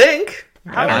 I would think.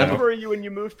 How old were you when you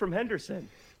moved from Henderson?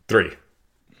 3.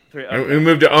 3. Okay. We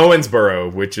moved to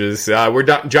Owensboro, which is where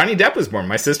Johnny Depp was born.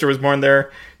 My sister was born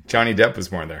there. Johnny Depp was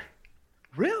born there.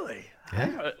 Really?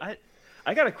 Yeah.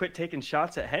 I got to quit taking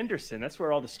shots at Henderson. That's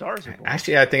where all the stars are born.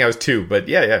 Actually, I think I was 2, but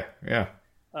yeah.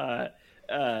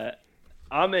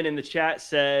 Amin in the chat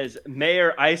says,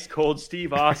 Mayor Ice Cold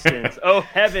Steve Austin's. Oh,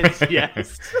 heavens,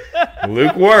 yes.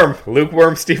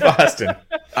 Lukewarm Steve Austin.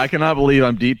 I cannot believe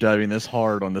I'm deep diving this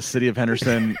hard on the City of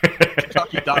Henderson,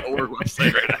 Kentucky.org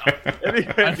website right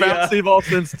now. I found Steve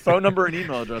Austin's phone number and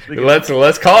email address.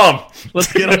 Let's call him.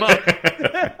 Let's get him up.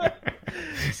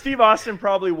 Steve Austin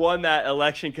probably won that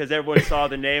election because everyone saw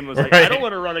the name and was like, Right. I don't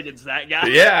want to run against that guy.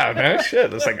 Yeah, no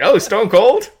shit. It's like, oh, Stone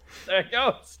Cold? There it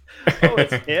goes. Oh,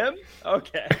 it's him?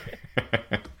 Okay.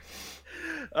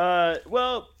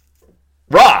 Well,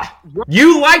 Raw.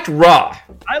 You liked Raw.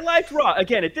 I liked Raw.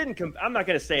 Again, it didn't I'm not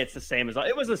going to say it's the same as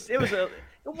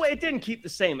it didn't keep the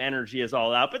same energy as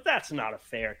All Out, but that's not a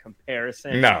fair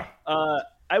comparison. No.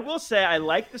 I will say I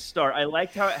liked the start. I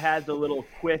liked how it had the little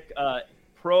quick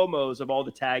promos of all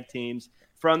the tag teams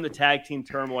from the Tag Team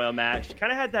Turmoil match.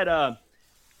 Kind of had that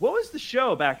what was the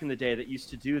show back in the day that used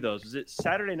to do those? Was it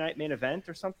Saturday Night Main Event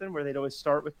or something where they'd always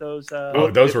start with those?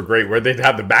 Those were great. Where they'd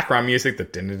have the background music.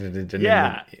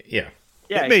 Yeah.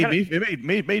 It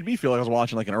made me feel like I was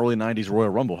watching like an early '90s Royal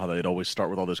Rumble. How they'd always start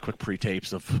with all those quick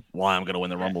pre-tapes of why I'm going to win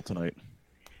the Rumble tonight.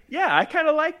 Yeah, I kind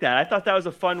of like that. I thought that was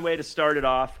a fun way to start it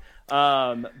off.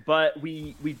 But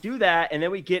we do that, and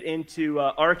then we get into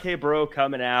RK Bro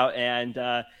coming out,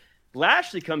 and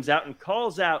Lashley comes out and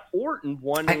calls out Orton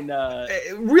wanting.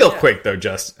 Quick though,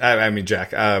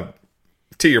 Jack. To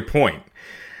your point,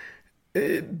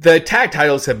 the tag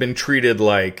titles have been treated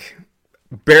like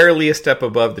barely a step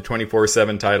above the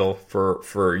 24/7 title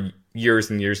for years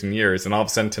and years and years, and all of a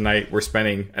sudden tonight we're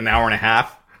spending an hour and a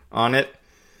half on it.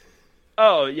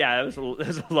 Oh yeah, there's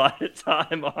a lot of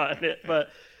time on it, but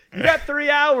you got 3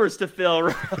 hours to fill,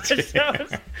 Raj.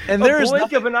 And there's a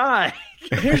blink of an eye.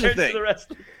 Here's the thing. The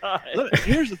rest of the time.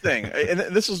 Here's the thing, and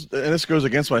this goes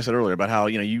against what I said earlier about how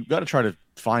you got to try to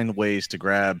find ways to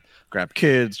grab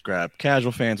kids, grab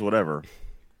casual fans, whatever.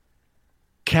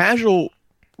 casual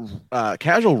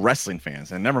wrestling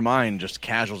fans, and never mind just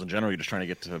casuals in general, you're just trying to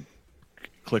get to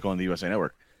click on the USA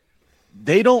Network,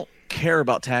 they don't care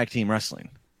about tag team wrestling.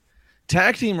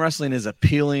 Tag team wrestling is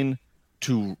appealing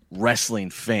to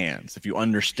wrestling fans if you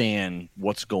understand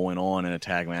what's going on in a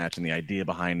tag match and the idea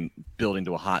behind building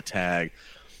to a hot tag.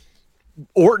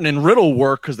 Orton and Riddle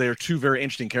work because they are two very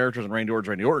interesting characters, and Randy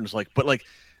Orton's but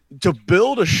to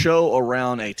build a show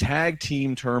around a tag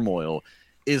team turmoil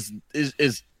is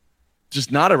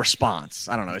just not a response.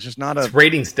 I don't know. It's just not It's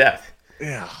ratings death.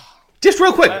 Yeah. Just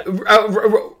real quick,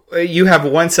 you have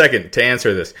 1 second to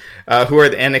answer this. Who are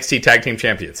the NXT Tag Team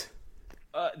Champions?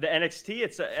 The NXT,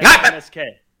 it's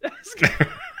MSK.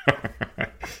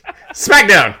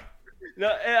 SmackDown. No,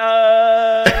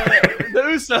 the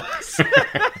Usos.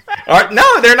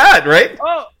 No, they're not, right?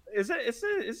 Oh, is it? It's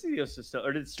the Usos still,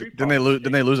 or did Street? Didn't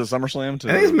they lose at SummerSlam to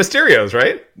I think it's Mysterios,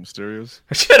 right? Mysterios?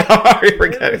 Shit, I'm already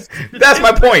forgetting. That's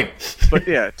my point. But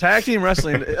yeah, tag team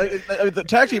wrestling. The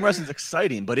tag team wrestling is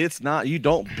exciting, but it's not. You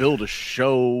don't build a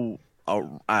show.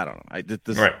 I don't know.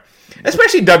 Right.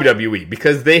 Especially WWE,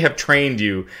 because they have trained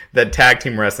you that tag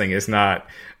team wrestling is not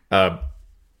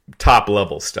top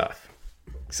level stuff.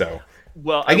 So,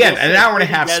 well, again, an hour and a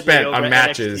half spent on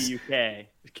matches. NXT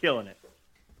UK, killing it.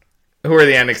 Who are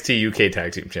the NXT UK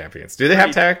Tag Team Champions? Do they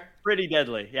have tag? Pretty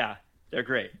deadly. Yeah, they're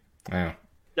great. Oh.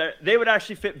 They would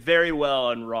actually fit very well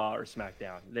on Raw or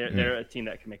SmackDown. They're a team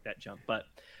that can make that jump. But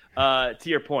to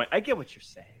your point, I get what you're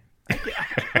saying.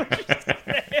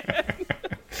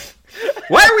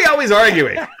 Why are we always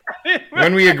arguing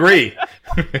when we agree?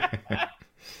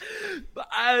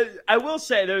 I will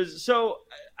say there was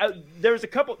a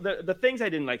couple the things I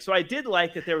didn't like. So I did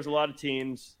like that there was a lot of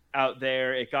teams out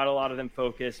there. It got a lot of them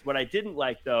focused. What I didn't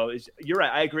like though is, you're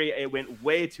right, I agree, it went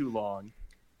way too long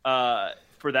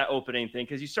for that opening thing,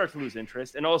 because you start to lose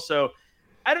interest. And also,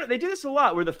 they do this a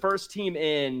lot where the first team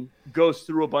in goes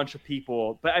through a bunch of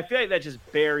people, but I feel like that just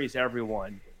buries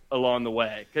everyone along the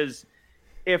way. Because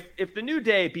if the New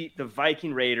Day beat the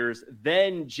Viking Raiders,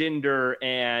 then Jinder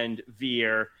and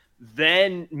Veer,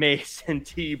 then Mace and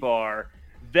T-Bar,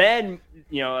 then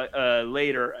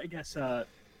later, I guess,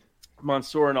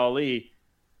 Mansoor and Ali,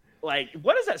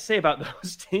 what does that say about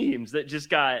those teams that just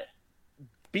got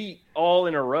beat all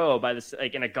in a row by this,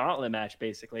 in a gauntlet match?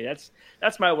 Basically,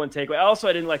 that's my one takeaway. Also,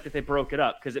 I didn't like that they broke it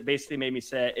up, because it basically made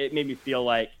me feel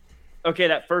like, okay,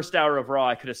 that first hour of Raw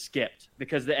I could have skipped,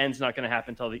 because the end's not going to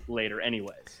happen until later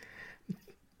anyways.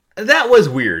 That was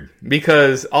weird,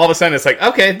 because all of a sudden it's like,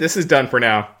 okay, this is done for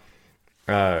now.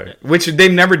 Which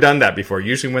they've never done that before.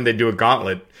 Usually when they do a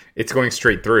gauntlet, it's going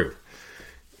straight through.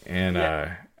 And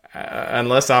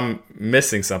unless I'm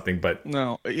missing something, but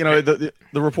no, the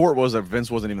report was that Vince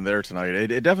wasn't even there tonight.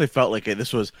 It definitely felt like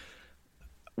this was,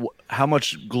 how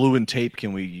much glue and tape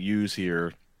can we use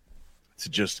here to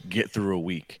just get through a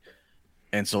week?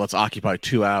 And so let's occupy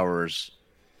 2 hours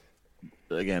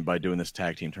again by doing this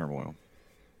tag team turmoil.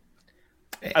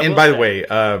 And by the way,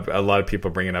 a lot of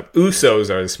people bringing up Usos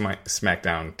are the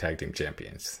SmackDown Tag Team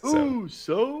Champions.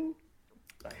 So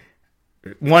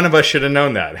one of us should have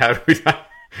known that. How do we not?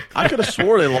 I could have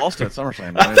swore they lost at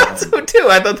SummerSlam. I thought so too.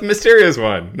 I thought the Mysterios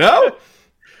won. No?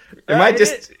 Am I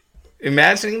just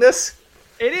imagining this?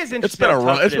 It is interesting. It's been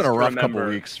a rough couple of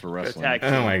weeks for wrestling.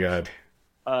 Oh my god.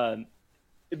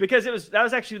 Because that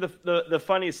was actually the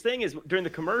funniest thing is during the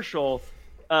commercial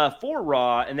for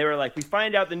Raw, and they were like, we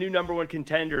find out the new number one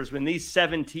contenders when these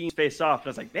 7 teams face off. And I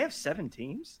was like, they have 7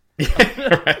 teams?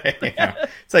 Right, yeah.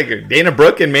 It's like Dana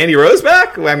Brooke and Mandy Rose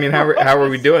back? I mean, how are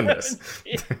we doing this?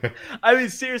 I mean,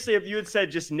 seriously, if you had said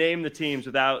just name the teams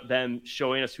without them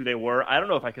showing us who they were, I don't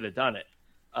know if I could have done it.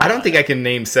 I don't think I can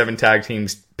name 7 tag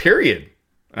teams, period,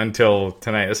 until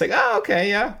tonight. It's like, oh, okay,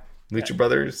 yeah. Lucha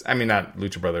Brothers. I mean, not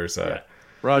Lucha Brothers.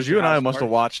 Raj, you and I must have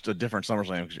watched a different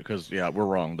SummerSlam, because, we're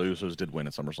wrong. The Usos did win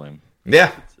at SummerSlam.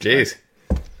 Yeah, jeez.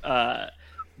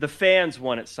 The fans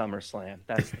won at SummerSlam.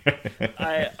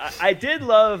 I did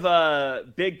love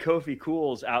Big Kofi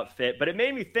Cool's outfit, but it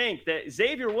made me think that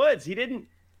Xavier Woods, he didn't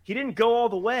go all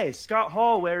the way. Scott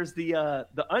Hall wears the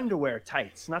underwear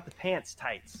tights, not the pants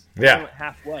tights. Yeah, he went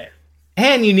halfway.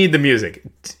 And you need the music.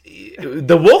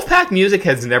 The Wolfpack music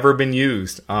has never been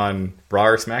used on Raw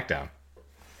or SmackDown.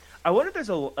 I wonder if there's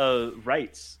a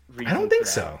rights reason. I don't think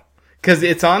so, because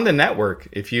it's on the network.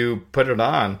 If you put it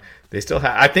on, they still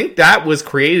have. I think that was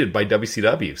created by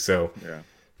WCW, so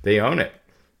they own it.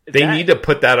 They need to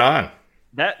put that on.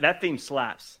 That theme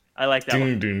slaps. I like that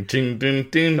one. Don't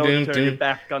turn your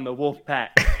back on the Wolfpack.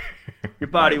 Your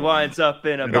body winds up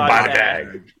in a body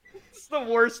bag. It's the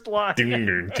worst line.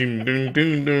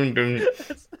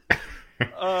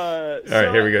 All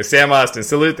right, here we go. Sam Austin,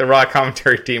 salute the Raw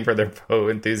commentary team for their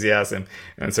enthusiasm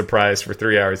and surprise for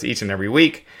 3 hours each and every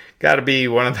week. Got to be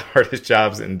one of the hardest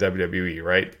jobs in WWE,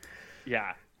 right?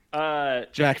 Yeah.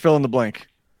 Jack, fill in the blank.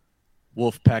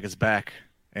 Wolfpack is back,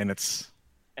 and it's...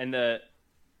 And the...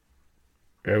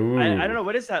 Ooh. I don't know,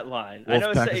 what is that line? I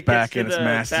know Wolfpack is back, and it's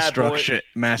mass destruction.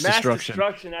 Mass destruction.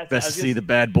 Best to see the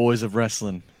bad boys of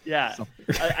wrestling. Yeah. So.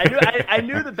 I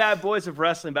knew the bad boys of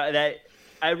wrestling, but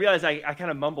I realized I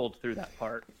kind of mumbled through that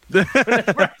part.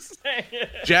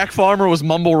 Jack Farmer was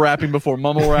mumble rapping before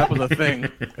mumble rap was a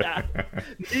thing. Yeah.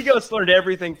 Egos learned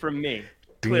everything from me,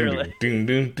 clearly.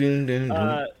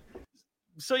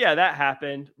 So yeah, that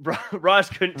happened. Ross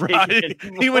couldn't take it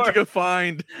anymore. He went to go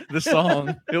find the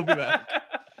song. He'll be back.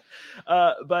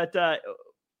 But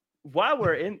while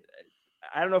we're in,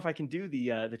 I don't know if I can do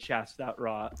the chats without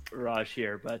Raj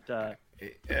here, but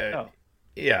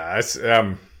yeah, it's,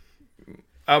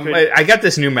 I got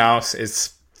this new mouse.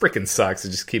 It's freaking sucks.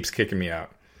 It just keeps kicking me out.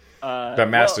 But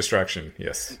mass destruction,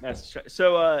 yes.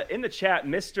 So in the chat,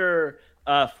 Mr.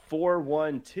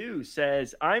 412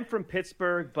 says, I'm from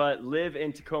Pittsburgh, but live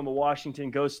in Tacoma,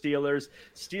 Washington. Go Steelers.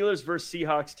 Steelers versus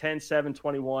Seahawks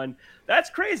 10-7-21.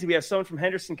 That's crazy. We have someone from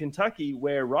Henderson, Kentucky,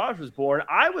 where Raj was born.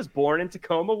 I was born in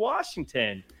Tacoma,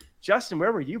 Washington. Justin,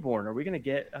 where were you born? Are we going to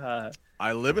get...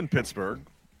 I live in Pittsburgh,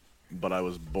 but I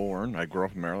grew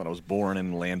up in Maryland. I was born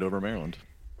in Landover, Maryland.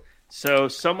 So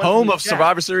someone home of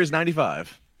Survivor Series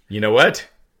 95. You know what?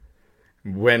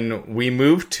 When we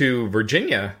moved to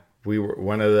Virginia, we were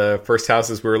one of the first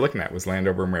houses we were looking at was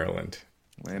Landover, Maryland.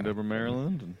 Landover,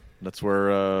 Maryland, and that's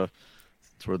where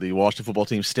the Washington football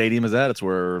team stadium is at. That's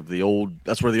where the old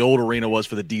arena was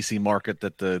for the DC market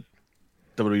that the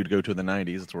WWE would go to in the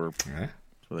 90s. That's where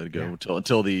they'd go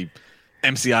until the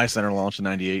MCI Center launched in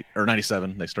 98 or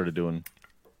 97. They started doing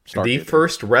the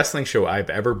first wrestling show I've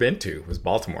ever been to was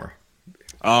Baltimore.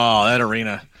 Oh, that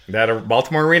arena. That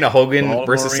Baltimore Arena, Hogan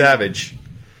versus Savage.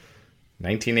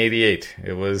 1988.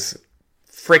 It was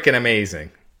freaking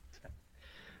amazing.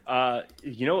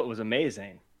 You know what was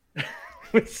amazing?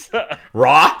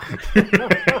 Raw?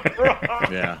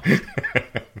 Yeah.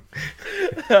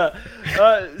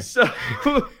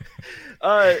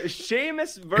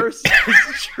 Sheamus versus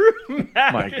Drew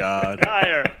McIntyre. My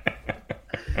God.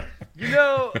 You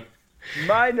know,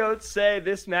 my notes say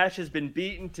this match has been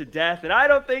beaten to death, and I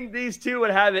don't think these two would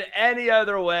have it any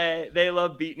other way. They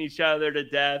love beating each other to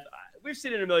death. We've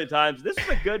seen it a million times. This was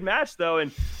a good match, though,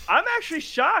 and I'm actually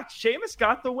shocked. Sheamus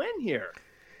got the win here.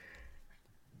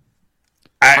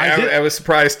 I was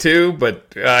surprised, too,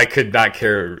 but I could not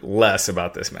care less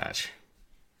about this match.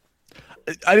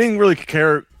 I didn't really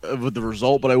care with the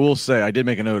result, but I will say I did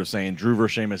make a note of saying Drew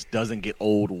versus Sheamus doesn't get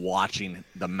old watching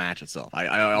the match itself.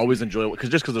 I always enjoy it because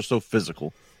they're so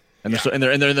physical, and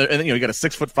they're you got a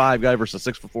 6'5" guy versus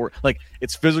a 6'4". Like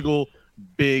it's physical,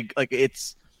 big. Like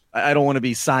it's. I don't want to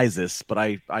be sizist, but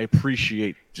I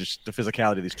appreciate just the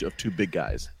physicality of these two big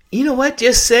guys. You know what?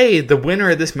 Just say the winner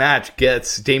of this match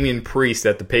gets Damian Priest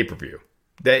at the pay-per-view.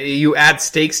 That you add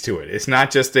stakes to it. It's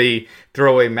not just a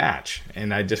throwaway match.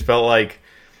 And I just felt like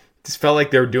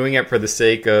they were doing it for the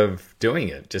sake of doing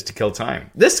it, just to kill time.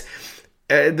 This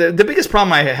the biggest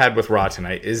problem I had with Raw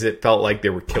tonight is it felt like they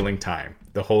were killing time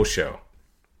the whole show.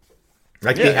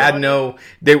 Like they had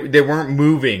they weren't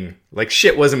moving. Like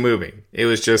shit wasn't moving. It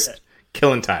was just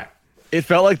killing time. It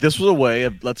felt like this was a way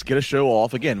of let's get a show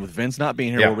off again with Vince not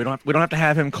being here. Yeah. Where we don't have to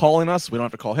have him calling us. We don't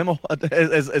have to call him.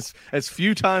 As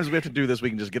few times we have to do this, we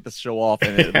can just get this show off,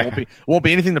 and it won't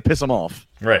be anything to piss him off.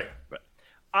 Right.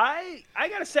 I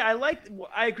gotta say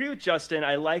I agree with Justin.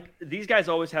 I like these guys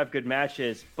always have good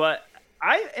matches, but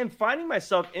I am finding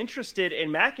myself interested in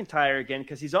McIntyre again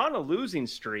because he's on a losing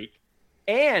streak,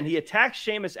 and he attacked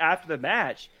Sheamus after the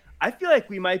match. I feel like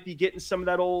we might be getting some of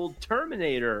that old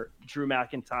Terminator Drew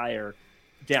McIntyre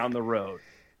down the road.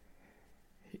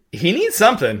 He needs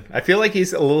something. I feel like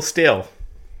he's a little stale.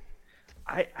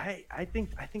 I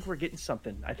think we're getting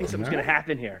something. I think something's going to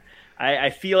happen here. I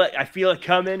feel it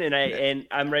coming, and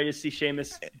I'm ready to see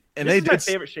Sheamus. And this is my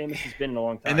favorite Sheamus has been in a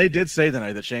long time. And they did say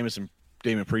tonight that Sheamus and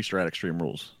Damian Priest are at Extreme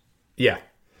Rules. Yeah,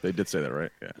 they did say that,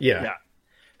 right? Yeah.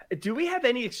 Do we have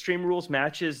any Extreme Rules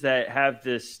matches that have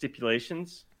the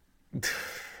stipulations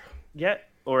yet,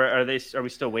 or are we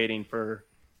still waiting for?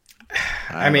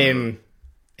 I mean,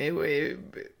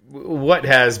 what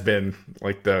has been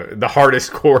like the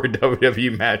hardest core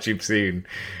WWE match you've seen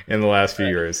in the last few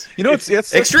years? You know, it's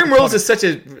Extreme Rules is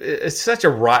such a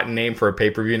rotten name for a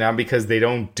pay-per-view now because they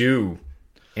don't do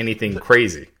anything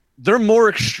crazy. They're more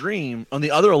extreme on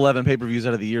the other 11 pay-per-views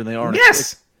out of the year than they are.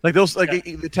 Yes. Like those,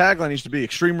 the tagline used to be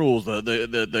 "Extreme Rules,"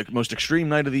 the most extreme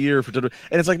night of the year for. And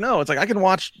it's like, no, it's like I can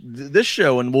watch this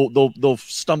show and they'll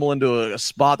stumble into a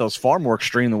spot that was far more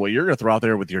extreme than what you're going to throw out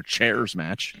there with your chairs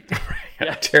match.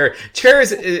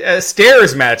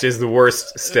 Stairs match is the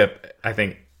worst step I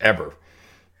think ever.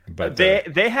 But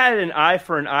they had an eye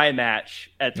for an eye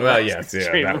match at the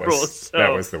Extreme Rules.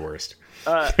 That was the worst.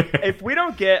 If we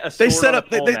don't get a they set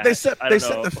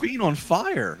the Fiend on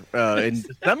fire in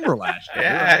December last year.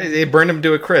 Yeah, they burned him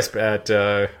to a crisp at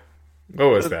what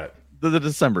was that? The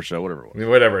December show,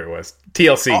 whatever it was.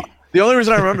 TLC. The only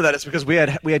reason I remember that is because we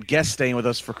had guests staying with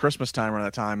us for Christmas time around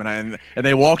that time, and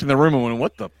they walked in the room and went,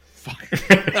 "What the fuck?"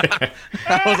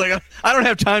 I was like, I don't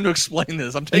have time to explain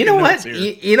this. I'm taking notes here.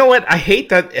 You know what? I hate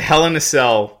that Hell in a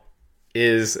Cell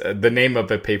is the name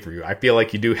of a pay-per-view. I feel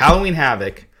like you do Halloween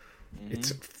Havoc.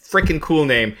 It's a freaking cool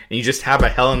name, and you just have a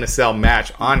Hell in a Cell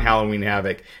match on Halloween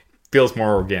Havoc. Feels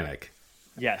more organic.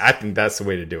 Yes. I think that's the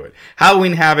way to do it.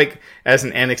 Halloween Havoc as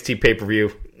an NXT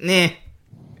pay-per-view,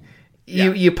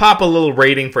 You pop a little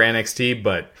rating for NXT,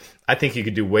 but I think you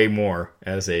could do way more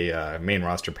as a main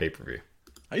roster pay-per-view.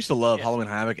 I used to love Halloween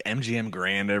Havoc, MGM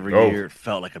Grand every year. It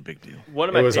felt like a big deal. One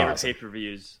of my favorite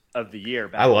pay-per-views of the year.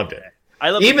 I loved it.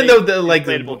 Even though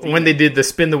when they did the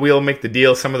spin the wheel, make the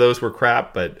deal, some of those were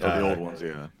crap, but the old ones,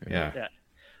 yeah.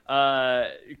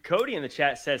 Cody in the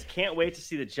chat says, "Can't wait to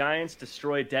see the Giants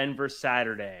destroy Denver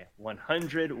Saturday.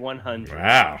 100-100."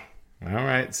 Wow. All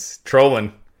right, it's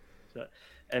trolling.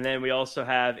 And then we also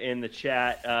have in the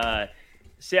chat,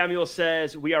 Samuel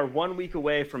says, "We are 1 week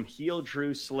away from heel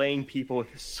Drew slaying people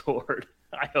with his sword."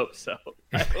 I hope so.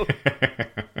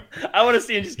 I want to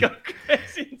see him just go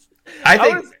crazy. I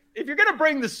think. If you're going to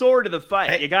bring the sword to the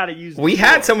fight, you got to use the sword.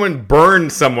 Had someone burn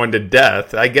someone to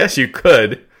death. I guess you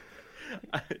could.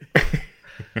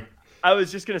 I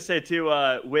was just going to say, too,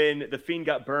 when The Fiend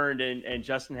got burned and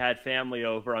Justin had family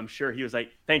over, I'm sure he was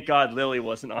like, thank God Lily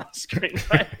wasn't on screen.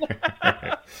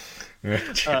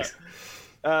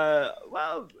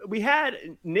 Well, we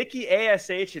had Nikki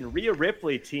ASH and Rhea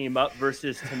Ripley team up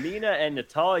versus Tamina and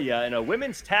Natalya in a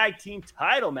women's tag team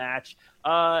title match.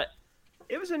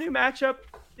 It was a new matchup.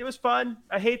 It was fun.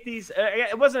 I hate these.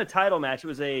 It wasn't a title match. It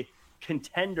was a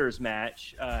contenders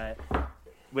match,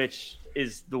 which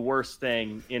is the worst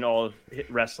thing in all of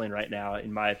wrestling right now,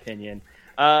 in my opinion.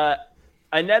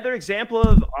 Another example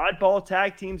of oddball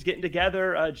tag teams getting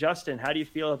together. Justin, how do you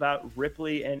feel about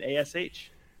Ripley and ASH?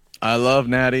 I love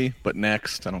Natty, but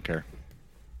next, I don't care.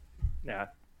 Yeah.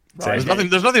 There's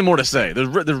nothing more to say. There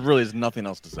really is nothing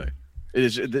else to say.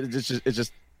 It's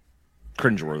just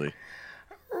cringeworthy.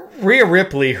 Rhea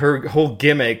Ripley, her whole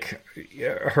gimmick,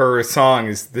 her song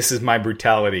is "This Is My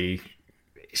Brutality."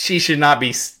 She should not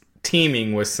be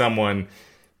teaming with someone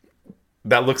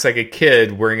that looks like a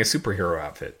kid wearing a superhero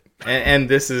outfit. And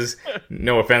this is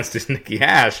no offense to Nikki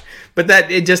Ash, but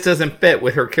that it just doesn't fit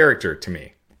with her character to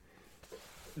me.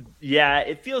 Yeah,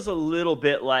 it feels a little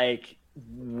bit like,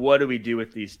 what do we do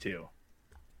with these two?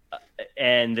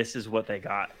 And this is what they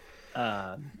got.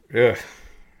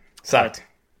 Sucked.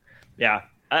 Yeah.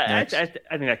 I think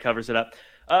that covers it up.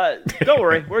 Don't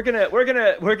worry, we're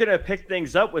gonna pick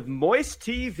things up with Moist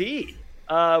TV.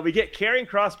 We get Karrion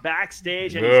Kross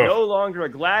backstage, and he's no longer a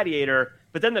gladiator.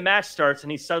 But then the match starts,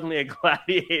 and he's suddenly a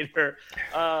gladiator.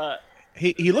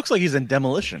 He looks like he's in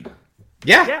Demolition.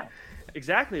 Yeah,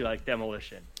 exactly like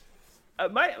Demolition.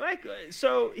 Mike,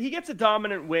 so he gets a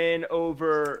dominant win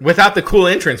over without the cool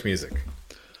entrance music.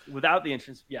 Without the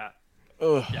entrance, yeah.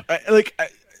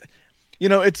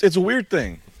 It's a weird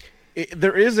thing.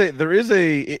 There is a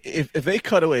if they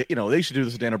cut away, they should do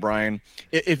this with Dan O'Brien.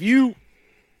 If you're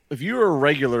a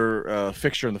regular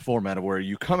fixture in the format of where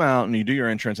you come out and you do your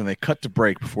entrance and they cut to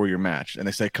break before your match and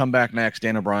they say come back next,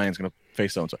 Dan O'Brien's going to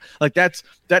face so and so. Like that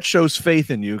shows faith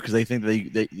in you because they think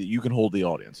that you can hold the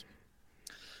audience.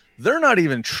 They're not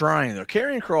even trying though.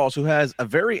 Karrion Kross, who has a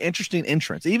very interesting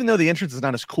entrance, even though the entrance is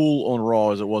not as cool on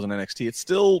Raw as it was in NXT, it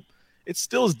still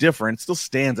is different. It still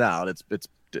stands out. It's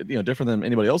different than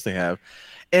anybody else they have.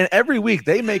 And every week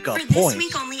they make a point. This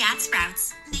week only at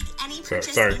Sprouts. Make any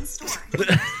purchase in store.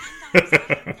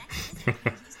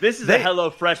 This is a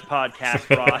HelloFresh podcast,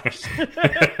 Raj.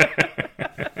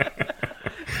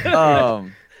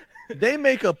 They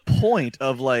make a point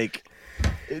of like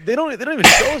they don't even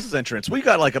show us his entrance. We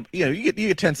got like you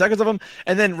get 10 seconds of them,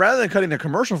 and then rather than cutting the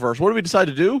commercial first, what do we decide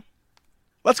to do?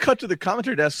 Let's cut to the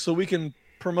commentary desk so we can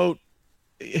promote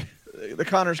the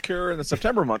Connor's Cure in the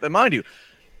September month. And mind you,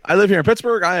 I live here in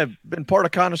Pittsburgh. I have been part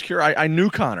of Connor's Cure. I knew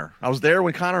Connor. I was there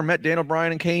when Connor met Dan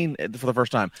O'Brien and Kane for the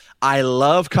first time. I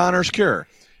love Connor's Cure.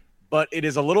 but it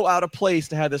is a little out of place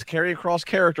to have this Karrion Kross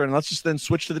character. And let's just then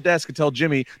switch to the desk and tell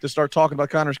Jimmy to start talking about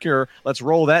Connor's cure. Let's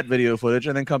roll that video footage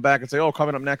and then come back and say, oh,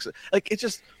 coming up next. Like, it's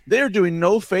just, they're doing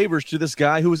no favors to this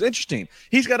guy who is interesting.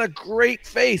 He's got a great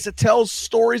face. It tells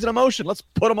stories and emotion. Let's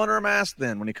put him under a mask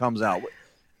then when he comes out.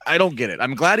 I don't get it.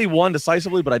 I'm glad he won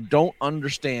decisively, but I don't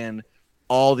understand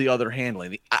all the other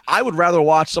handling. I would rather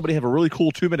watch somebody have a really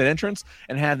cool 2-minute entrance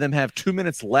and have them have 2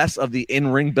 minutes less of the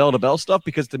in-ring bell-to-bell stuff,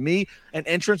 because to me, an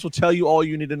entrance will tell you all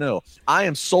you need to know. I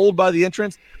am sold by the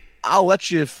entrance. I'll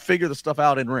let you figure the stuff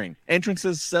out in ring.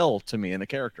 Entrances sell to me in a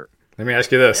character. Let me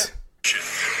ask you this.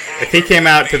 If he came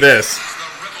out to this...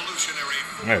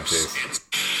 Oh, jeez.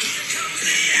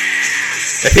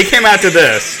 If he came out to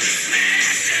this...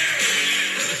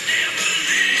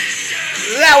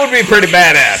 That would be pretty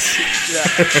badass. Yeah.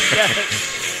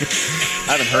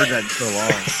 I haven't heard that in so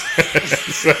long.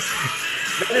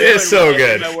 It's so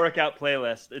good. My workout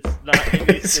playlist. It's not. It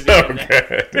needs to be So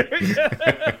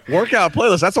good. Workout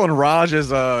playlist. That's on Raj's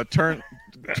turn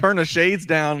the shades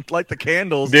down, light the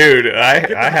candles. Dude,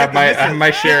 I have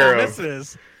my share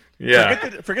of.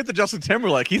 Yeah. Forget the Justin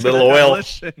Timberlake. He's little oil,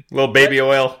 little baby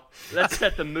oil. Let's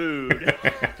set the mood.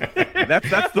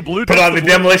 That's the blue. Put on the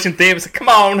demolition theme. Say, come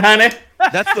on, honey.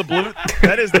 That's the blue.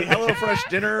 That is the HelloFresh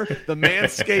dinner, the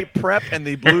Manscaped prep, and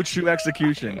the Blue Chew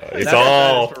execution. It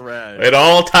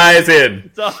all ties in.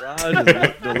 Raj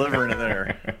is delivering it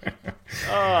there.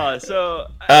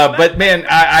 But man,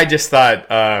 I just thought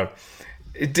Karrion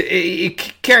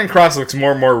Kross looks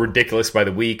more and more ridiculous by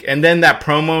the week, and then that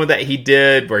promo that he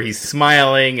did where he's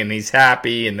smiling and he's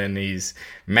happy and then he's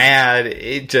mad.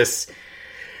 It just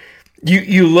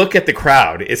you look at the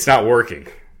crowd, it's not working.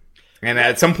 And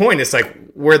at some point, it's like,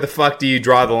 where the fuck do you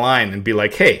draw the line and be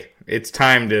like, hey, it's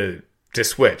time to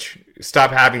switch.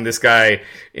 Stop having this guy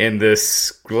in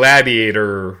this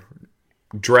gladiator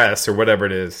dress or whatever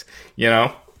it is, you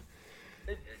know?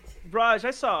 Raj,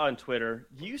 I saw on Twitter,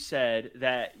 you said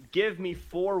that give me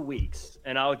 4 weeks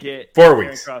and I'll get 4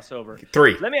 weeks. Karrion Kross over.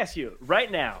 3. Let me ask you,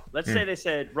 right now, let's say they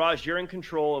said, Raj, you're in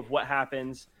control of what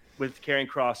happens with Karrion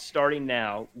Kross starting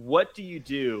now. What do you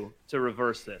do to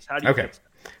reverse this? How do you fix it?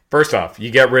 First off, you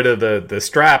get rid of the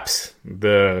straps,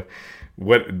 the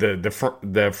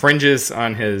fringes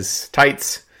on his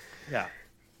tights. Yeah.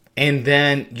 And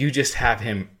then you just have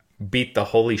him beat the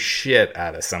holy shit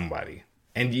out of somebody.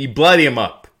 And you bloody him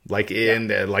up. Like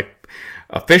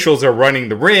officials are running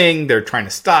the ring, they're trying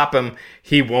to stop him,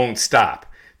 he won't stop.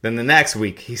 Then the next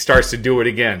week he starts to do it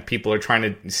again. People are trying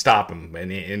to stop him,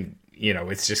 and you know,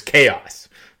 it's just chaos.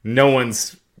 No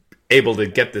one's able to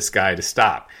get this guy to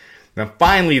stop. Then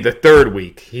finally the third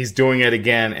week he's doing it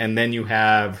again, and then you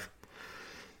have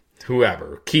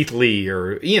whoever, Keith Lee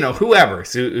or whoever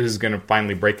who's going to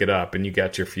finally break it up, and you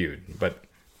got your feud. But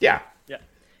yeah,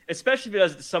 especially if it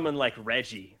does someone like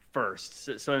Reggie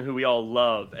first, someone who we all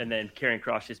love, and then Karrion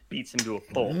Kross just beats him to a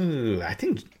pulp. Ooh, I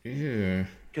think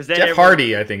because Jeff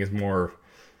Hardy, I think, is more.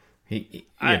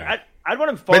 I'd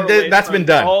want him far away that's from been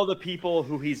done. All the people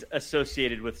who he's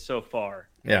associated with so far.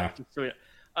 Yeah. So,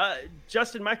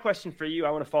 Justin, my question for you,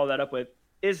 I want to follow that up with: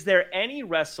 is there any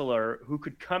wrestler who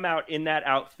could come out in that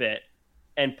outfit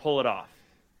and pull it off,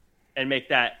 and make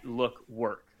that look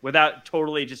work without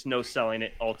totally just no selling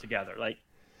it altogether? Like,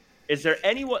 is there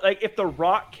anyone, like, if The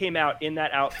Rock came out in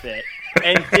that outfit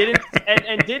and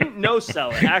didn't no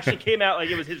sell it, actually came out like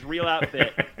it was his real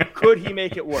outfit, could he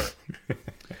make it work?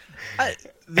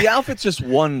 The outfit's just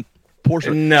one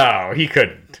portion. No, he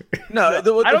couldn't. No, I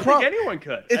don't think anyone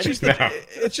could. It's just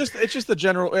the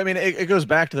general. I mean, it goes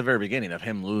back to the very beginning of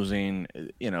him losing,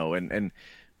 and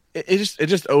it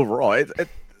just overall,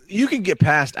 you can get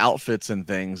past outfits and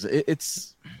things.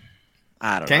 It's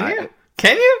I don't know.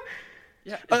 Can you?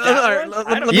 Yeah,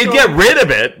 you get rid of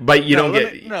it, but you don't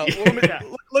get.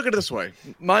 Look at it this way.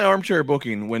 My armchair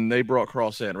booking when they brought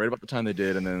Kross in, right about the time they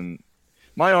did, and then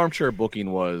my armchair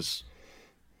booking was,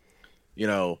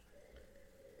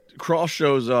 Kross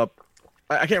shows up.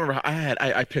 I can't remember.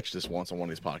 I pitched this once on one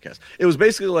of these podcasts. It was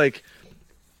basically like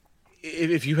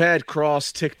if you had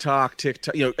Kross TikTok,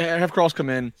 have Kross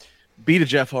come in, beat a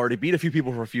Jeff Hardy, beat a few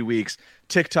people for a few weeks,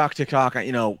 TikTok,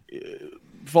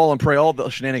 fall and pray, all the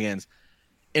shenanigans.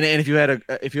 And if you had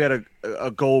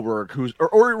a Goldberg who's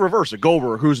or reverse a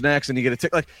Goldberg who's next, and you get a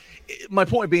tick, like, my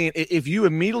point being, if you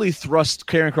immediately thrust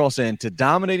Karrion Kross into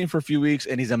dominating for a few weeks,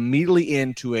 and he's immediately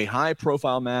into a high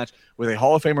profile match with a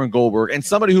Hall of Famer in Goldberg, and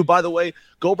somebody who, by the way,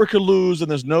 Goldberg could lose, and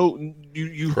there's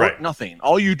you hurt nothing.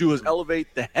 All you do is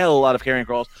elevate the hell out of Karrion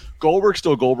Kross. Goldberg's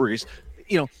still Goldberg. He's,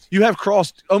 you have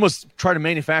Kross almost try to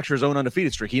manufacture his own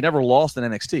undefeated streak. He never lost in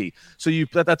NXT, so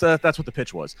that's what the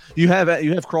pitch was. You have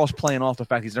Kross playing off the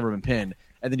fact he's never been pinned,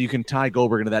 and then you can tie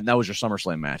Goldberg into that. And that was your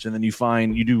SummerSlam match, and then you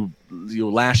do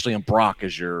Lashley and Brock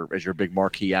as your big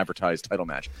marquee advertised title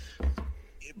match.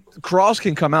 Cross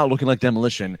can come out looking like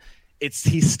Demolition.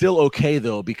 He's still okay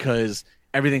though because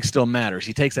everything still matters.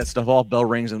 He takes that stuff off, bell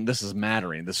rings, and this is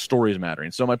mattering. The story is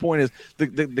mattering. So my point is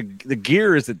the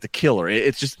gear is the killer.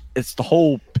 It's the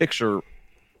whole picture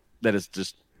that has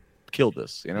just killed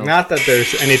this. Not that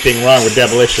there's anything wrong with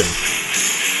Demolition.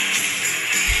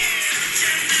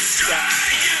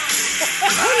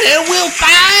 They will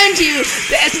find you.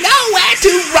 There's nowhere to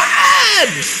run.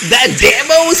 The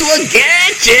demos will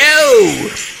get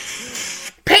you.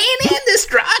 Pain and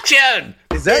destruction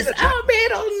is our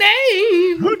middle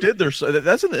name. Who did their?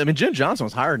 Jim Johnson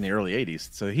was hired in the early '80s,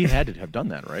 so he had to have done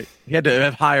that, right? He had to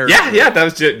have hired. Yeah,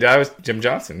 that was Jim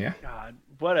Johnson. Yeah. God,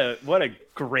 what a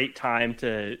great time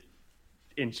to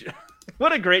enjoy.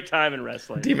 What a great time in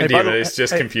wrestling. Diva is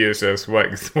just confused as what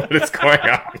is going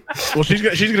on. Well, she's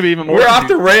gonna be even more. We're off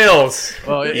the rails.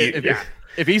 Well,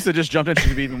 if Issa just jumped in, she's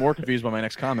gonna be even more confused by my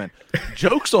next comment.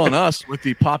 Joke's on us with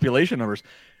the population numbers.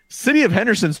 City of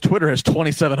Henderson's Twitter has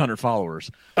 2,700 followers.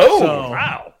 Oh, so,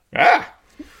 wow! Ah.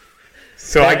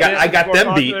 So I got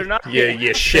them beat. You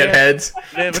shitheads.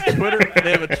 They have a Twitter.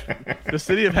 The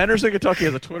City of Henderson, Kentucky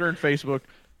has a Twitter and Facebook.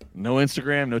 No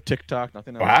Instagram, no TikTok,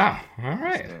 nothing else. Wow! All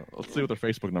right. So let's see what their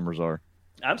Facebook numbers are.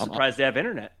 I'm surprised they have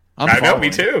internet. I know, me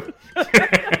too.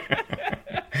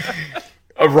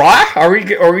 Raw? Are we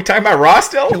talking about Raw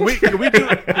still? Can we do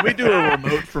a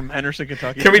remote from Henderson,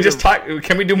 Kentucky? Can we just talk?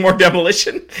 Can we do more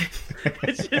Demolition?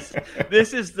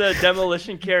 This is the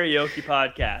Demolition Karaoke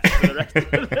podcast for the rest of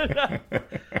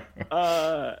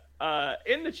the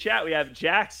in the chat we have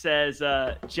Jack says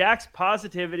Jack's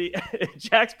positive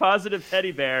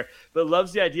teddy bear, but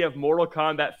loves the idea of Mortal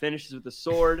Kombat finishes with the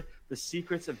sword. The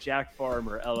secrets of Jack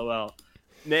Farmer. LOL.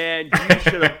 Man,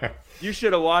 you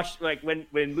should have watched like when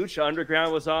Lucha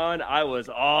Underground was on. I was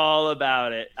all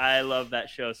about it. I love that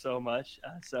show so much.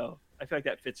 So I feel like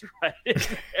that fits right in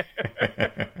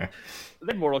there.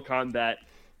 Then Mortal Kombat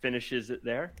finishes it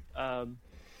there.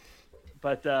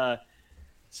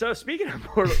 So speaking of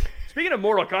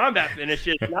Mortal Kombat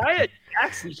finishes, Nia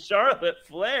Jax and Charlotte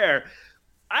Flair.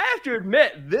 I have to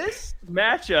admit, this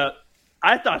matchup,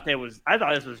 I thought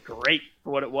this was great for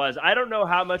what it was. I don't know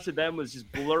how much of them was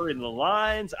just blurring the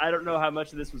lines. I don't know how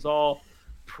much of this was all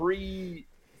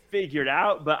pre-figured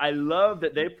out, but I love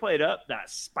that they played up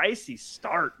that spicy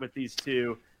start with these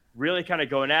two really kind of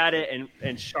going at it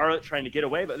and Charlotte trying to get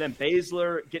away, but then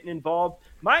Baszler getting involved.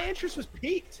 My interest was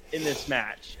piqued in this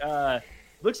match.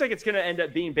 Looks like it's going to end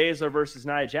up being Baszler versus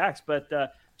Nia Jax, but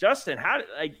Justin,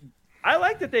 I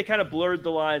like that they kind of blurred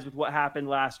the lines with what happened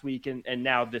last week and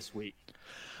now this week.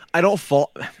 I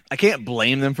can't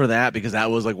blame them for that because that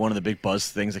was like one of the big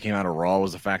buzz things that came out of Raw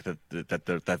was the fact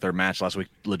that their match last week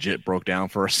legit broke down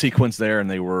for a sequence there and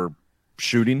they were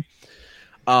shooting.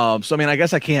 So I mean, I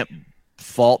guess I can't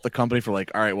fault the company for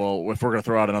like, all right, well, if we're going to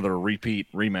throw out another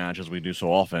rematch as we do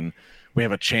so often, we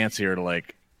have a chance here to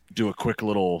like do a quick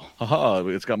little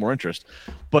it's got more interest.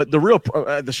 But the real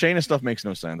the Shayna stuff makes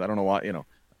no sense. I don't know why, I don't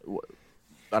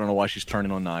know why she's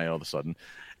turning on Nia all of a sudden.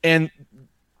 And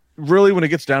really, when it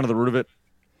gets down to the root of it,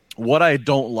 what I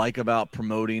don't like about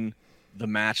promoting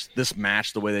this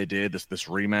match the way they did, this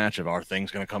rematch of our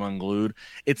thing's going to come unglued,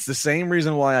 it's the same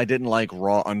reason why I didn't like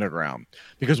Raw Underground.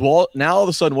 Because now all of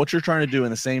a sudden what you're trying to do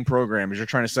in the same program is you're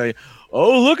trying to say,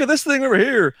 oh, look at this thing over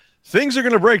here. Things are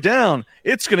going to break down.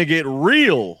 It's going to get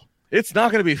real. It's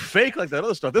not going to be fake like that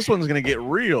other stuff. This one's going to get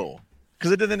real.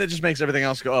 Because then it just makes everything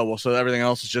else go, oh, well, so everything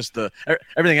else is just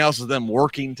everything else is them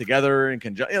working together in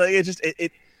conjunction.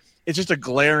 It's just a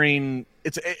glaring.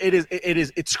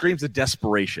 It screams of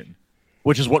desperation,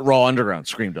 which is what Raw Underground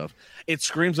screamed of. It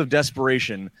screams of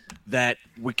desperation that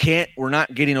we're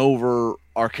not getting over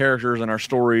our characters and our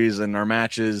stories and our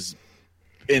matches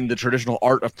in the traditional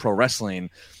art of pro wrestling.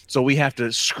 So we have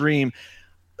to scream,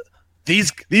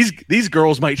 these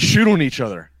girls might shoot on each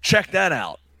other. Check that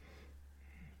out.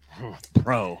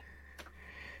 Bro.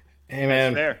 Hey,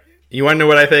 man. You want to know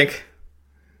what I think?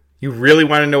 You really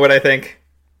want to know what I think?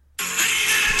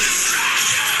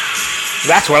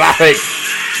 That's what I think.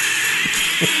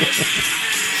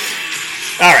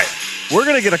 All right. We're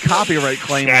going to get a copyright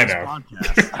claim on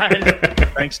this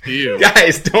podcast. Thanks to you.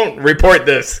 Guys, don't report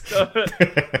this.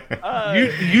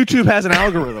 YouTube has an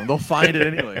algorithm. They'll find it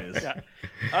anyways.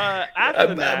 After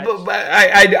the match.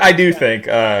 I do think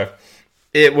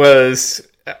it was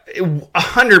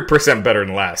 100% better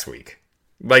than last week.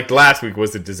 Like, last week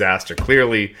was a disaster.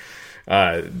 Clearly,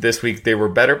 this week they were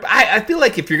better. But I feel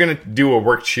like if you're going to do a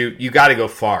work shoot, you got to go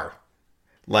far.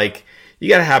 Like, you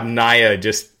got to have Nia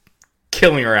just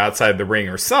killing her outside the ring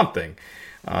or something.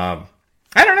 I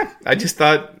don't know. I just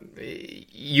thought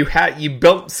you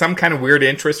built some kind of weird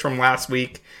interest from last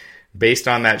week based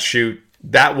on that shoot.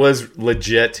 That was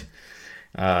legit.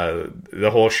 The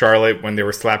whole Charlotte, when they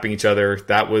were slapping each other,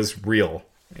 that was real.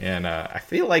 And I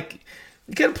feel like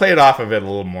you could have played off of it a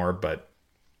little more, but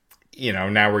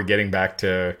now we're getting back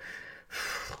to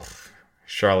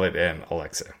Charlotte and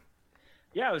Alexa.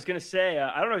 Yeah, I was going to say,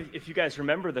 I don't know if you guys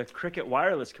remember the Cricket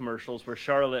Wireless commercials where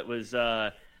Charlotte was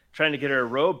trying to get her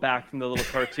robe back from the little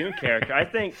cartoon character. I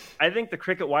think the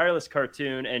Cricket Wireless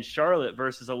cartoon and Charlotte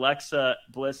versus Alexa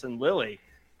Bliss and Lily,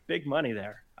 big money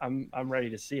there. I'm ready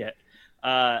to see it.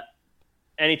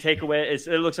 Any takeaway?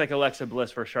 It looks like Alexa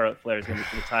Bliss for Charlotte Flair is going to be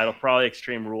for the title. Probably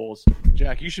Extreme Rules.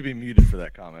 Jack, you should be muted for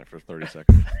that comment for 30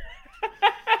 seconds.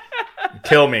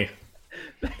 Kill me.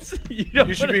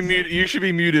 You should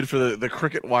be muted for the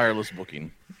Cricket Wireless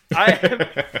booking.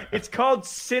 It's called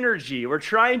synergy. We're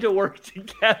trying to work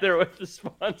together with the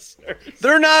sponsors.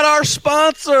 They're not our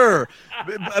sponsor.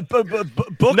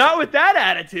 Not with that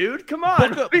attitude. Come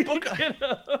on.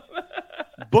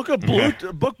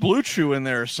 Book Blue Chew in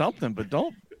there or something, but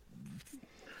don't.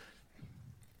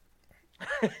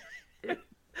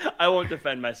 I won't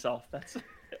defend myself. That's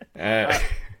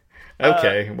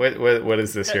okay. What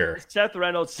is this here? Seth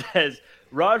Reynolds says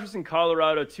Raj was in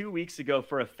Colorado 2 weeks ago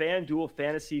for a FanDuel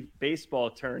fantasy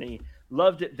baseball tourney.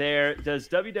 Loved it there. Does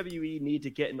WWE need to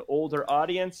get an older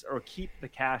audience or keep the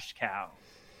cash cow?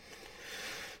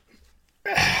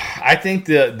 I think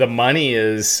the money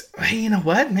is, you know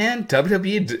what, man?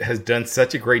 WWE has done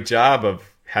such a great job of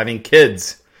having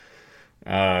kids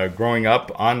growing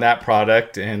up on that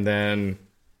product. And then,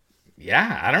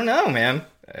 I don't know, man.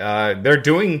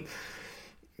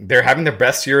 They're having their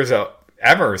best years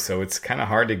ever. So it's kind of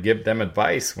hard to give them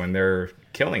advice when they're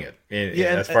killing it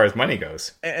as far as money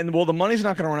goes. And the money's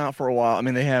not going to run out for a while. I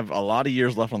mean, they have a lot of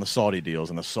years left on the Saudi deals,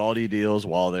 and the Saudi deals,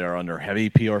 while they are under heavy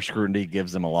PR scrutiny,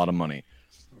 gives them a lot of money.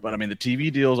 But I mean, the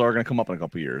TV deals are going to come up in a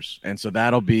couple of years, and so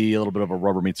that'll be a little bit of a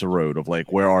rubber meets the road of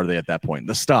like, where are they at that point?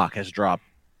 The stock has dropped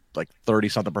like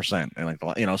 30-something%,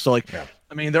 and so I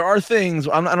mean, there are things.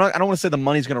 I don't want to say the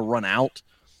money's going to run out,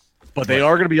 but they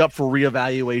are going to be up for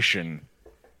reevaluation.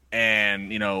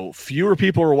 And fewer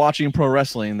people are watching pro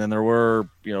wrestling than there were,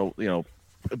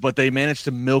 but they managed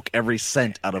to milk every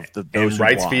cent out of those. And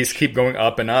rights fees keep going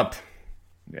up and up.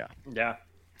 Yeah.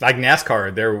 Like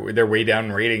NASCAR, they're way down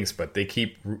in ratings, but they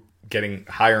keep getting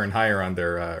higher and higher on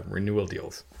their renewal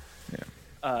deals.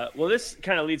 Yeah. Well, this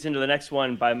kind of leads into the next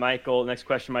one by Michael. Next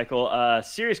question, Michael.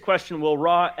 Serious question: will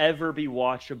Raw ever be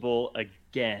watchable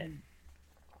again?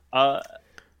 No.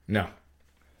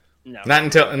 No.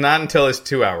 Not until it's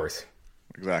 2 hours.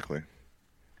 Exactly.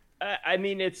 I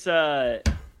mean, it's Jack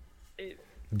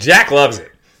loves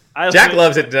it. Jack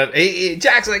loves it.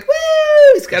 Jack's like, woo!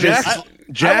 He's got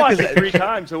Jack I watch it 3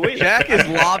 times a week. Jack is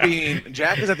lobbying.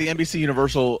 Jack is at the NBC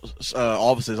Universal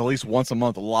offices at least once a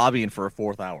month, lobbying for a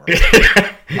 4th hour.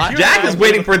 Jack is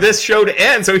waiting for this show to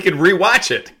end so he can rewatch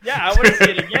it. Yeah, I want to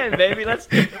see it again, baby. Let's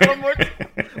do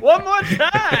it one more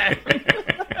time.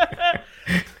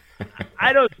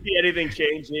 I don't see anything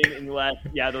changing unless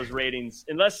those ratings,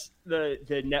 unless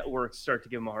the networks start to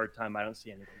give them a hard time. I don't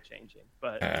see anything changing.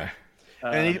 But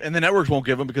and the networks won't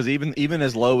give them, because even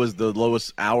as low as the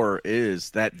lowest hour is,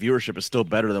 that viewership is still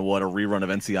better than what a rerun of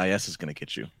NCIS is going to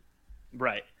get you.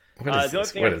 Right. The only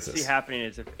thing I can see happening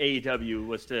is if AEW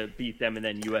was to beat them and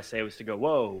then USA was to go,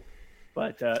 whoa.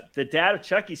 But the dad of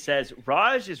Chucky says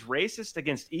Raj is racist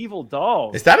against evil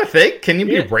dolls. Is that a thing? Can you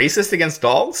be racist against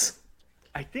dolls?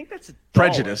 I think that's a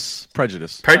prejudice.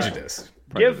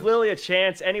 Give Lily a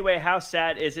chance. Anyway, how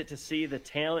sad is it to see the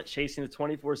talent chasing the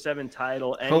 24/7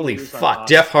 title? Holy fuck.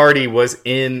 Jeff Hardy was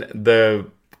in the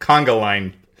conga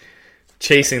line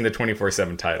chasing the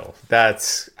 24/7 title.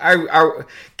 That's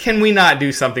can we not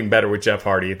do something better with Jeff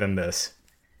Hardy than this?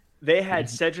 They had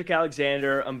Cedric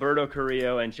Alexander, Humberto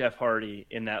Carrillo, and Jeff Hardy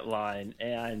in that line,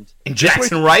 and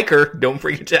Jackson Riker. Don't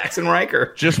forget Jackson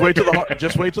Riker. Just wait till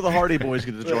the Hardy Boys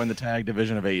get to join the tag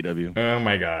division of AEW. Oh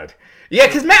my god, yeah,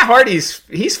 because Matt Hardy's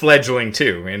fledgling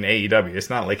too in AEW.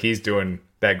 It's not like he's doing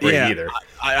that great either.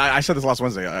 I said this last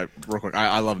Wednesday. Real quick,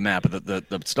 I love Matt, but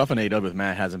the stuff in AEW with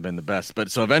Matt hasn't been the best. But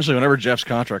so eventually, whenever Jeff's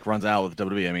contract runs out with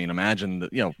WWE, I mean, imagine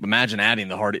adding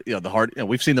the Hardy.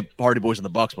 We've seen the Hardy Boys and the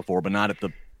Bucks before, but not at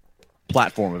the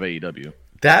platform of AEW.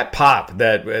 That pop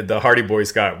that the Hardy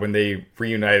Boys got when they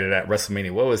reunited at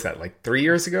WrestleMania, what was that, like 3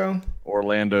 years ago?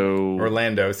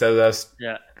 Orlando. So that's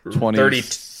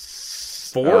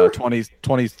 34?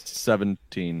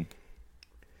 2017.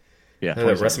 Yeah.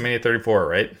 WrestleMania 34,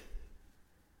 right?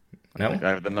 No, I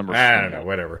have the number. I don't know,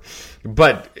 whatever.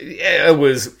 But it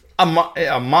was a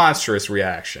monstrous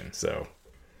reaction. So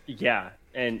yeah,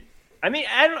 and I mean,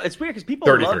 I don't know. It's weird because people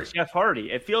 33. love Jeff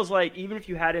Hardy. It feels like even if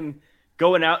you had him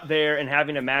going out there and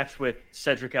having a match with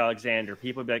Cedric Alexander,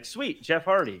 people would be like, "Sweet, Jeff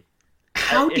Hardy."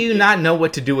 How do you not know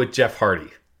what to do with Jeff Hardy?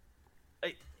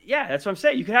 Yeah, that's what I'm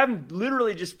saying. You could have him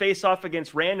literally just face off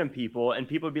against random people, and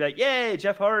people would be like, "Yay,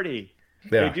 Jeff Hardy!"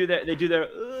 Yeah. They do that. They do their,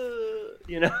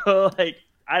 like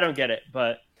I don't get it,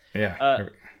 but yeah.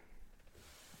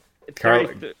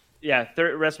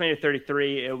 WrestleMania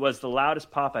 33. It was the loudest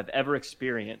pop I've ever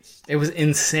experienced. It was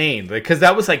insane because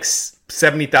that was like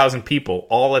 70,000 people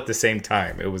all at the same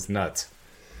time. It was nuts.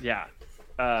 Yeah.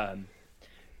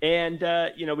 And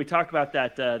we talked about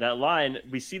that line.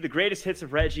 We see the greatest hits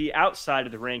of Reggie outside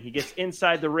of the ring. He gets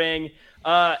inside the ring.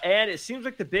 And it seems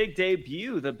like the big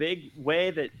debut, the big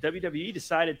way that WWE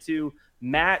decided to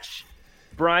match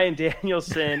Bryan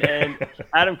Danielson and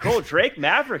Adam Cole. Drake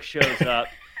Maverick shows up,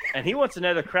 and he wants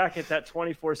another crack at that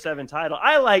 24/7 title.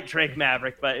 I like Drake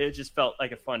Maverick, but it just felt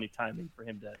like a funny timing for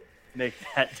him to make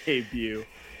that debut.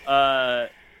 I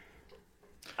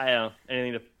don't know.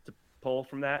 Anything to pull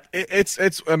from that?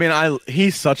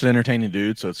 He's such an entertaining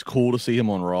dude, so it's cool to see him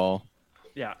on Raw.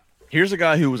 Yeah. Here's a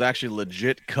guy who was actually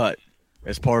legit cut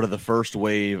as part of the first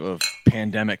wave of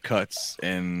pandemic cuts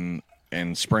in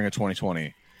spring of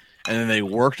 2020. And then they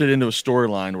worked it into a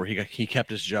storyline where he kept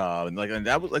his job, and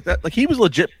that was like that. Like he was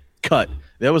legit cut.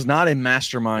 That was not a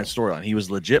mastermind storyline. He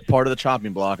was legit part of the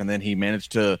chopping block, and then he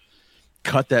managed to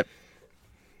cut that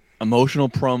emotional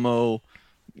promo,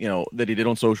 that he did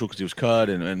on social because he was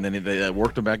cut, and then they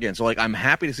worked him back in. So I'm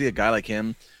happy to see a guy like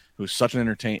him who's such an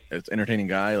entertaining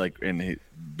guy, and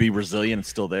be resilient and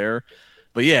still there.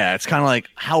 But yeah, it's kind of like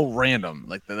how random.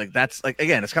 That's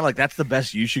again, it's kind of like that's the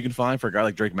best use you can find for a guy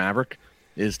like Drake Maverick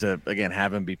is to again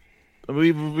have him be.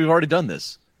 We've already done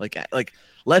this. Like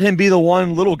let him be the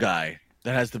one little guy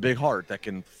that has the big heart that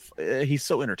can. He's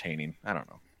so entertaining. I don't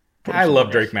know. I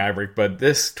love Drake Maverick, but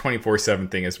this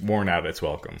 24/7 thing is worn out its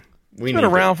welcome. It's been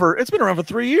around for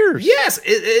 3 years. Yes,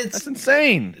 that's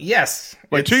insane. Yes,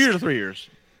 wait, 2 years or 3 years?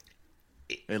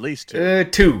 At least 2.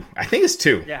 2. I think it's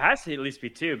 2. Yeah, it has to at least be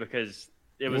 2 because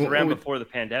it was around before the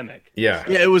pandemic. Yeah,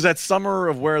 it was that summer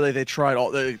of where they tried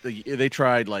all they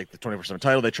tried like the 24/7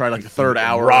 title. They tried like the third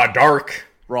hour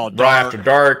Raw After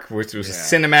Dark, which was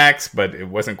Cinemax, but it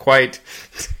wasn't quite.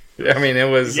 I mean, it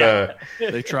was.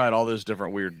 They tried all those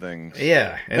different weird things.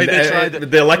 Yeah, and they tried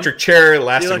the electric chair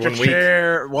lasted 1 week. The electric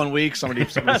chair 1 week. Somebody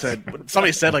said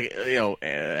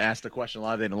asked a question a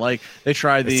lot they didn't like. They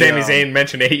tried the Sami Zayn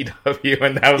mentioned AEW,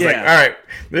 and I was like, all right,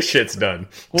 this shit's done.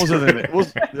 What was the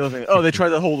other thing? Oh, they tried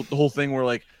the whole thing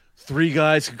where 3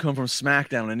 guys can come from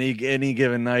SmackDown any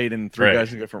given night, and 3 guys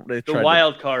can go from the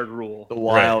wild card rule. The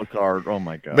wild card. Oh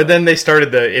my god! But then they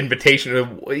started the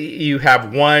invitation. You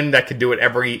have one that could do it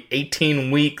every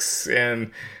 18 weeks, and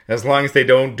as long as they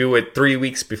don't do it 3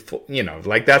 weeks before,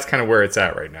 that's kind of where it's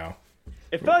at right now.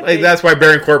 It felt like that's why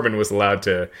Baron Corbin was allowed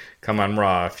to come on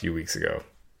Raw a few weeks ago.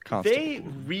 They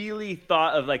really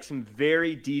thought of some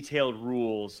very detailed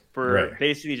rules for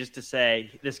basically just to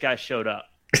say this guy showed up.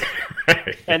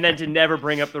 And then to never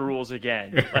bring up the rules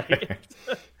again.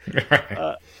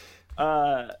 Mr.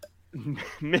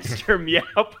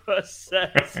 Meowpa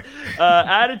says,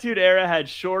 Attitude Era had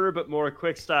shorter but more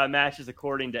quick style matches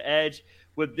according to Edge.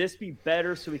 Would this be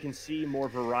better so we can see more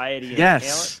variety in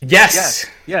talent?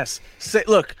 Yes.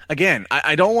 Look, again,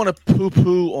 I don't want to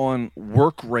poo-poo on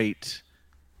work rate.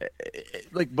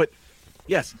 But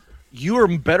yes, you are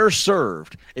better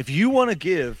served if you want to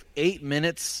give 8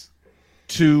 minutes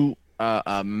to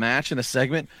a match in a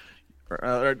segment.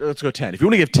 Let's go 10. If you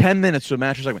want to give 10 minutes to a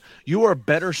match or segment, you are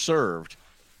better served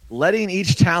letting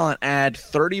each talent add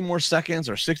 30 more seconds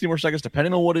or 60 more seconds,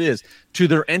 depending on what it is, to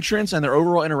their entrance and their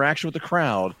overall interaction with the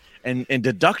crowd, and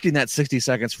deducting that 60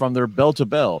 seconds from their bell to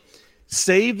bell.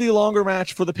 Save the longer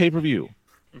match for the pay-per-view.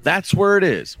 That's where it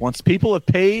is. Once people have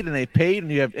paid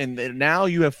and now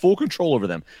you have full control over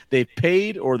them. They've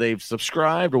paid or they've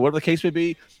subscribed or whatever the case may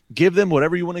be. Give them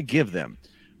whatever you want to give them.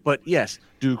 But yes,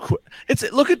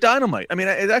 look at Dynamite. I mean,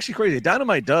 it's actually crazy.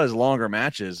 Dynamite does longer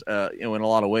matches, in a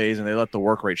lot of ways, and they let the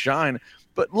work rate shine.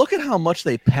 But look at how much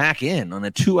they pack in on a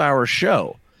 2-hour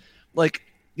show.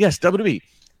 Yes, WWE.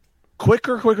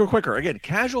 Quicker. Again,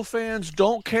 casual fans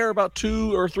don't care about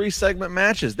 2 or 3 segment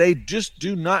matches. They just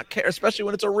do not care, especially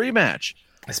when it's a rematch.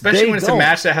 Especially when it's a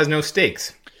match that has no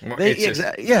stakes.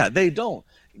 They don't.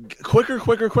 Quicker.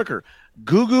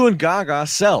 Gugu and Gaga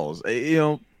sells.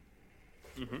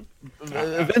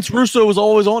 Vince Russo was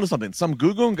always on to something. Some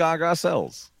Gugu and Gaga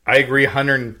sells. I agree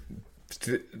 110%.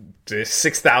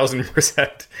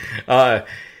 6,000%.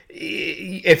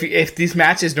 If these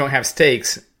matches don't have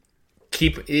stakes,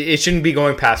 it shouldn't be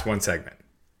going past one segment.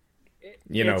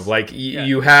 You've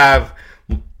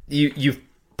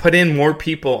put in more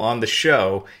people on the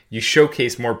show, you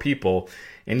showcase more people,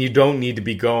 and you don't need to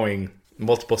be going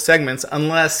multiple segments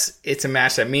unless it's a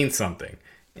match that means something.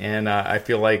 And I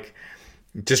feel like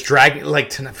just dragging,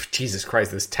 Jesus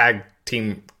Christ, this tag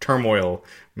team turmoil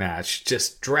match,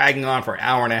 just dragging on for an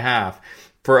hour and a half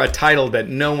for a title that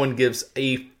no one gives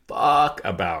a fuck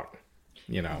about,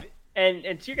 And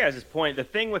to your guys' point, the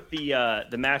thing with the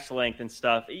match length and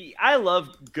stuff, I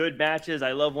love good matches.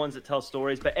 I love ones that tell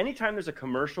stories. But anytime there's a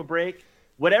commercial break,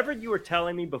 whatever you were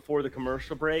telling me before the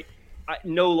commercial break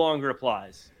no longer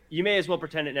applies. You may as well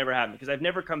pretend it never happened, because I've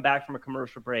never come back from a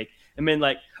commercial break and been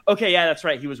like, okay, yeah, that's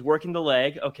right. He was working the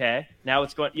leg. Okay, now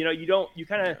it's going.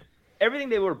 Everything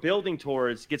they were building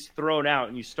towards gets thrown out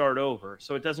and you start over.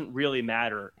 So it doesn't really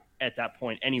matter at that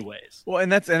point anyways. Well, and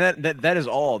that is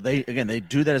all. They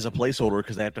do that as a placeholder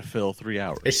because they have to fill 3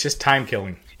 hours. It's just time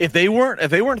killing. If they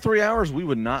weren't 3 hours, we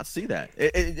would not see that.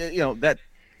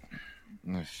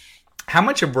 How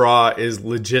much of Raw is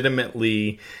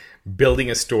legitimately building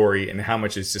a story and how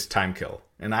much is just time kill?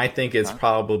 And I think it's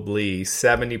probably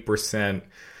 70%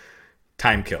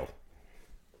 time kill.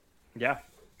 Yeah.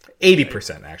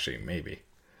 80% actually, maybe.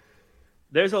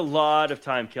 There's a lot of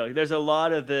time killing. There's a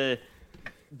lot of they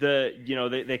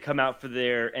come out for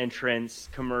their entrance,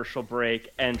 commercial break,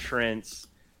 entrance,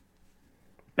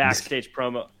 backstage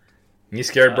promo. You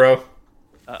scared, bro?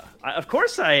 Of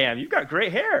course I am. You've got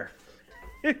great hair.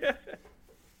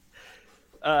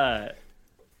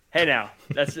 Hey now,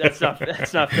 that's not fair.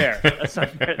 That's not fair.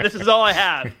 This is all I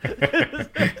have.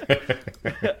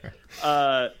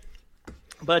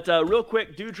 But real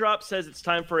quick, Dewdrop says it's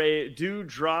time for a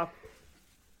Dewdrop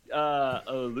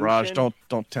illusion. Raj, don't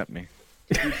tempt me.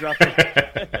 Dewdrop.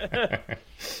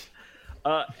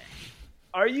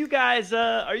 Are you guys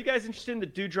interested in the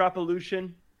Dewdrop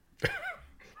illusion?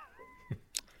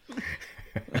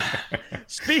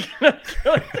 Speaking of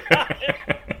killing time.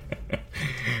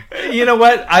 You know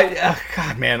what?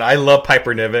 God, man, I love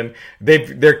Piper Niven.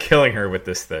 They're killing her with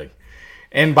this thing,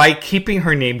 and by keeping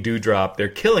her name Dewdrop, they're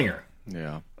killing her.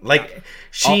 Yeah, like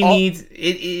she needs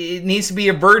it needs to be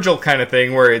a Virgil kind of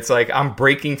thing where it's like I'm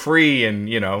breaking free, and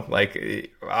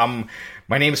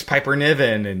my name is Piper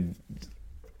Niven, and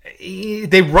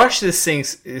they rush this thing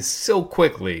so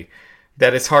quickly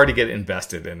that it's hard to get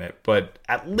invested in it. But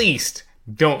at least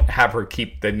don't have her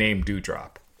keep the name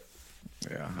Dewdrop.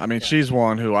 Yeah, I mean, she's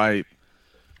one who I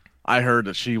heard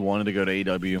that she wanted to go to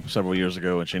AEW several years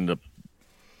ago, and she ended up,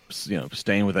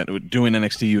 staying with that, doing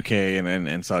NXT UK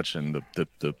and such, and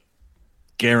the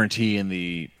guarantee and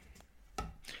the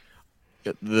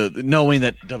knowing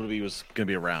that WWE was going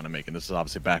to be around and making this is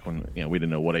obviously back when we didn't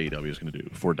know what AEW was going to do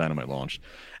before Dynamite launched,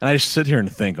 and I just sit here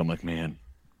and think, I'm like, man,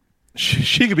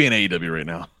 she could be in AEW right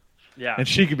now, yeah, and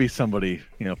she could be somebody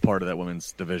part of that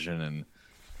women's division and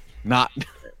not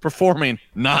performing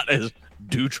not as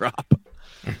Dewdrop.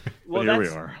 Well, here we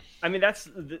are. I mean, that's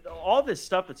all this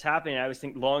stuff that's happening. I always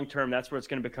think long term, that's where it's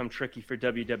going to become tricky for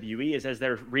WWE is as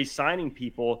they're re-signing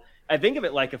people. I think of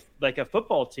it like a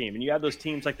football team, and you have those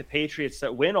teams like the Patriots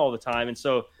that win all the time, and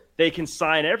so they can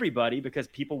sign everybody because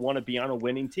people want to be on a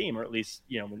winning team, or at least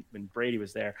when Brady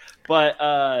was there.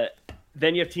 But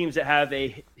then you have teams that have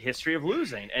a history of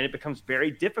losing, and it becomes very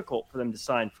difficult for them to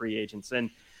sign free agents. And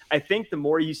I think the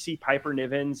more you see Piper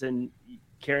Nivens and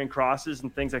carrying crosses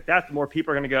and things like that, the more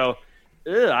people are going to go,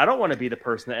 I don't want to be the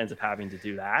person that ends up having to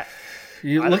do that.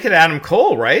 You look at Adam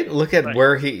Cole, right? Look at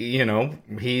where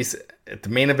he's at the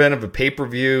main event of a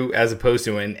pay-per-view as opposed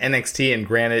to an NXT. And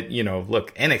granted,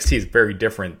 look, NXT is very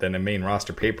different than a main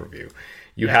roster pay-per-view.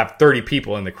 You have 30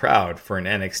 people in the crowd for an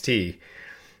NXT.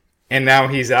 And now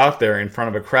he's out there in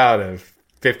front of a crowd of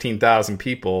 15,000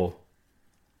 people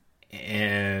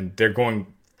and they're going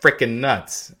freaking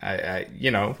nuts. I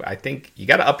think you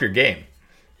got to up your game.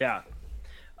 Yeah.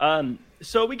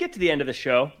 So we get to the end of the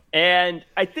show, and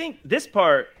I think this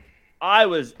part, I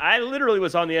literally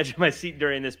was on the edge of my seat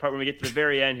during this part when we get to the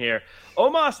very end here.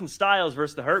 Omos and Styles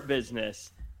versus the Hurt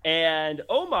Business, and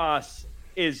Omos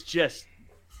is just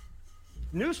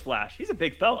newsflash. He's a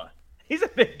big fella. He's a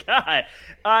big guy.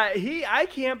 I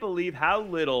can't believe how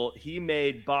little he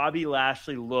made Bobby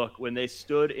Lashley look when they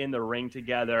stood in the ring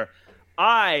together.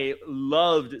 I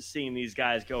loved seeing these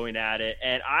guys going at it,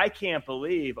 and I can't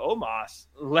believe Omos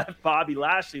left Bobby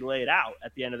Lashley laid out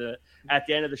at the end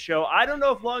of the show. I don't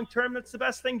know if long term that's the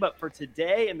best thing, but for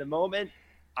today in the moment,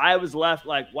 I was left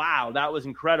like, wow, that was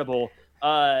incredible.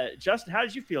 Justin, how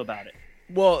did you feel about it?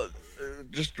 Well,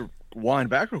 just wind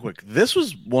back real quick. This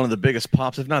was one of the biggest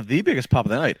pops, if not the biggest pop of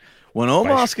the night. When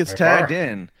Omos gets tagged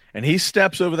in and he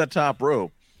steps over that top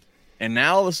rope, and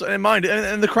now all of a sudden,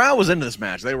 and the crowd was into this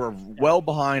match. They were well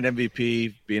behind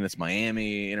MVP, being it's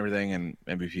Miami and everything, and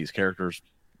MVP's characters.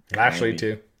 Lashley Miami,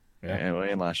 too. Yeah,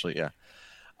 and Lashley, yeah.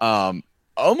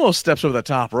 Almost steps over the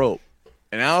top rope,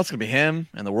 and now it's gonna be him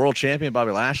and the world champion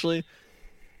Bobby Lashley.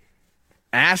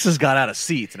 Asses got out of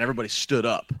seats, and everybody stood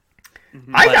up.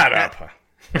 I got up.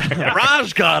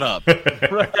 Raj got up.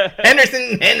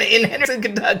 Henderson in Henderson,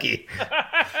 Kentucky.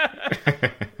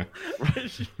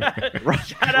 Raj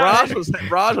was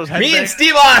headbanging. Me and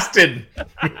Steve Austin.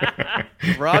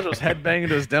 Raj was headbanging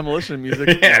to his Demolition music,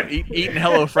 eating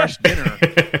HelloFresh dinner.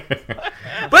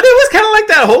 But it was kind of like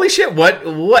that. Holy shit!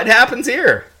 What happens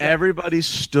here? Everybody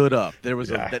stood up. There was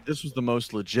this was the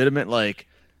most legitimate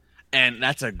and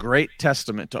that's a great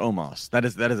testament to Omos. That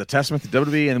is a testament to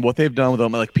WWE and what they've done with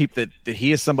him. Like, that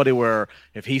he is somebody where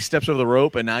if he steps over the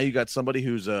rope, and now you got somebody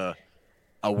who's a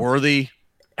worthy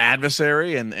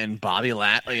adversary, and Bobby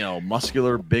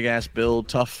muscular, big ass build,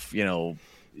 tough,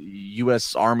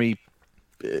 U.S. Army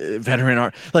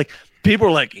veteran, people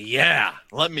are like, yeah,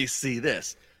 let me see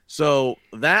this. So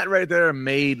that right there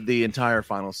made the entire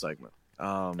final segment.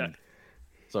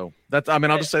 So that's, I'll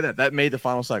just say that made the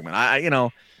final segment.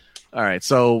 All right,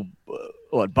 so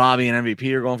Bobby and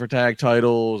MVP are going for tag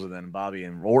titles, and then Bobby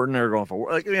and Orton are going for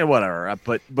whatever.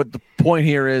 But the point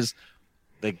here is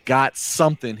they got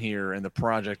something here in the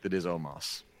project that is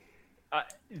Omos.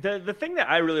 The thing that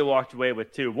I really walked away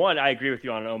with too. One, I agree with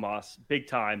you on Omos, big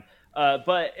time.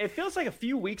 But it feels like a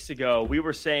few weeks ago we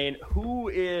were saying who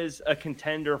is a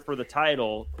contender for the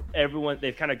title.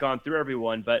 They've kind of gone through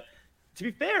everyone, but to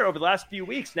be fair, over the last few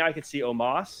weeks, now I could see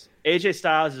Omos. AJ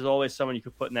Styles is always someone you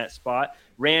could put in that spot.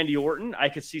 Randy Orton, I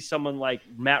could see someone like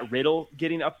Matt Riddle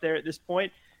getting up there at this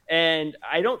point. And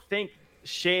I don't think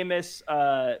Sheamus,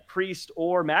 Priest,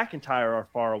 or McIntyre are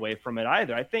far away from it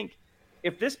either. I think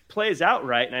if this plays out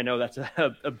right, and I know that's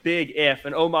a big if,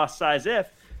 an Omos size if,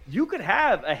 you could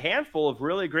have a handful of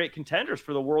really great contenders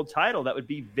for the world title. That would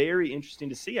be very interesting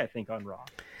to see, I think, on Raw.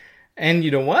 And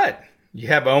you know what? You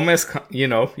have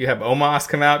Omos,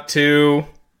 come out too.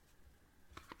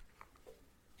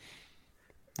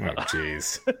 Oh,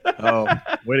 jeez. Oh,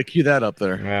 way to cue that up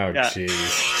there. Oh, jeez.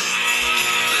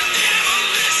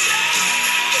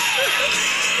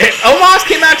 Omos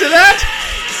came out to that?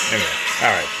 Anyway,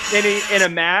 all right. In a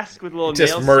mask with a little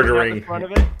just nails murdering out the front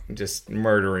of it. Just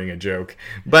murdering a joke.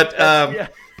 But I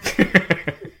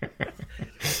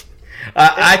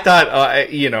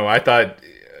thought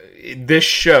this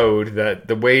showed that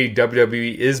the way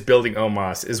WWE is building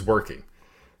Omos is working,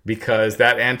 because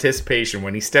that anticipation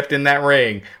when he stepped in that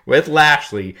ring with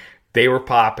Lashley, they were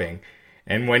popping,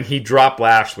 and when he dropped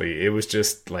Lashley, it was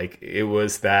just it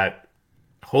was that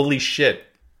holy shit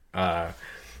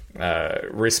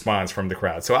response from the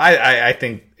crowd. So I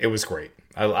think it was great.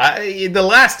 The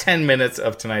last 10 minutes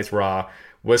of tonight's Raw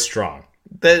was strong.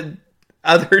 The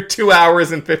other 2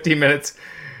 hours and 50 minutes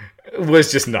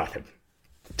was just nothing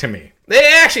to me.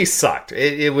 It actually sucked.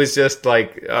 It was just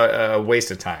a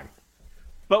waste of time.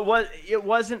 But it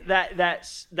wasn't that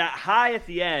high at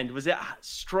the end. Was it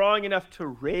strong enough to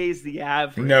raise the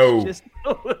average? No. Just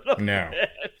a little bit.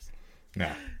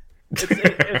 No.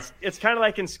 It's kind of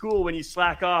like in school when you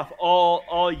slack off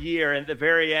all year, and at the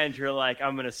very end you're like,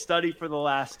 I'm going to study for the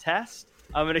last test.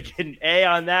 I'm going to get an A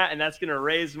on that, and that's going to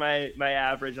raise my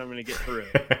average. I'm going to get through.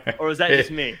 Or was that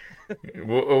just me?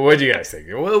 What do you guys think?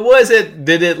 Was it?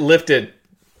 Did it lift it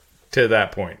to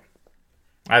that point?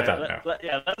 I thought no. Let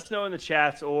us know in the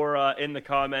chats or in the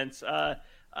comments. I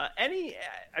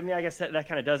guess that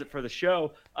kind of does it for the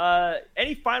show.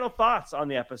 Any final thoughts on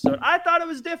the episode? I thought it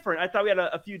was different. I thought we had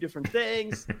a few different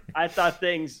things. I thought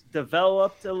things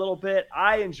developed a little bit.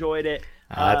 I enjoyed it.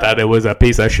 I thought it was a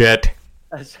piece of shit.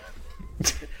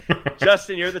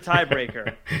 Justin, you're the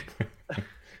tiebreaker.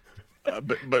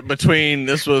 But between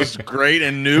this was great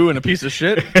and new and a piece of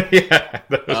shit. Yeah,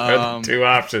 those are the two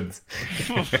options.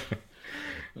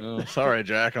 Oh, sorry,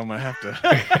 Jack. I'm gonna have to.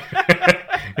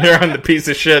 You're on the piece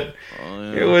of shit. Oh,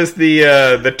 yeah. It was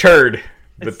the turd.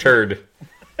 The turd.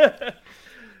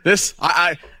 This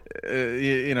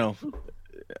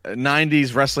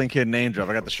 90s wrestling kid name drop.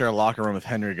 I got to share a locker room with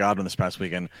Henry Godwin this past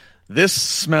weekend. This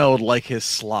smelled like his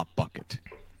slop bucket.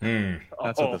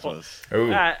 That's what this was.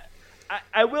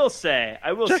 I will say.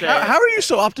 Jack, how are you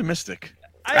so optimistic?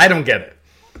 I don't get it.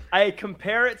 I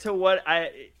compare it to what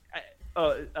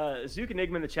Zook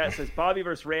Enigma in the chat says Bobby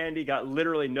versus Randy got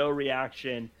literally no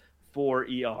reaction for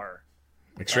ER.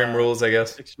 Extreme Rules, I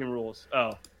guess. Extreme Rules.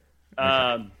 Oh.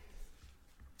 Okay.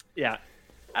 Yeah.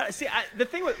 The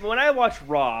thing when I watch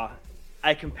Raw,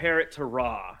 I compare it to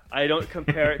Raw. I don't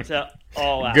compare it to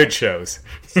All Out. Good shows.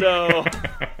 So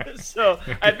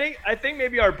I think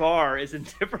maybe our bar is in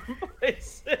different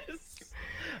places.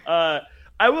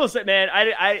 I will say, man,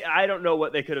 I don't know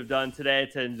what they could have done today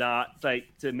to not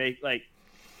to make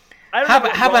I don't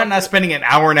know how about not spending an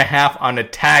hour and a half on a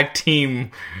tag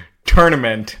team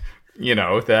tournament?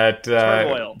 That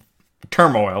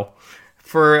turmoil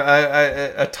for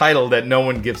a title that no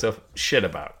one gives a shit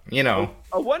about.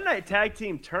 A one-night tag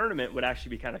team tournament would actually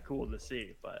be kind of cool to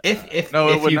see. But if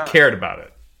you cared about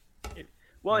it.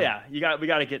 Well, yeah, we got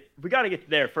to get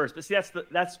there first. But see,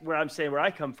 that's where I'm saying where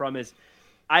I come from is,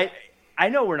 I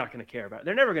know we're not going to care about it.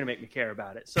 They're never going to make me care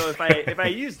about it. So if I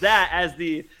use that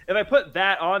if I put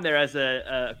that on there as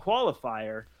a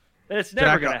qualifier, then it's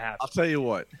never going to happen. I'll tell you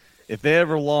what. If they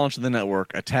ever launch the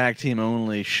network a tag team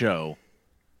only show,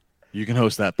 you can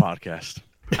host that podcast.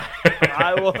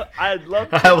 I'd love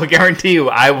to. I will guarantee you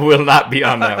I will not be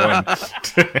on that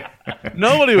one.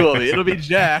 Nobody will be. It'll be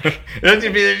Jack. It'll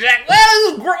be Jack. Well,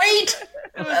 it was great.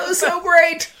 It was so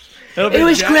great. It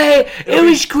was great. It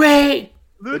was great.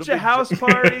 Lucha House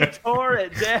Party tore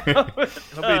it down.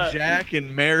 It'll be Jack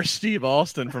and Mayor Steve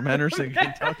Austin from Henderson,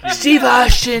 Kentucky. Steve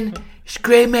Austin. He's a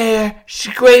great mayor.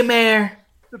 She's a great mayor.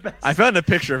 I found a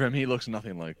picture of him. He looks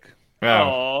nothing like.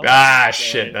 Oh.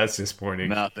 Shit. That's disappointing.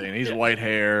 Nothing. He's white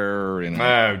hair.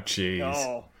 Oh, jeez.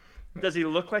 Oh. Does he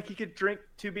look like he could drink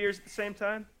 2 beers at the same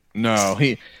time? No,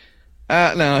 he's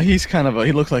kind of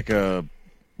he looks like a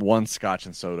one scotch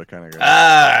and soda kind of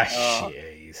guy.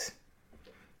 Jeez.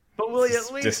 But will he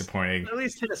at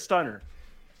least hit a stunner?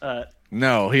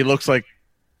 No, he looks like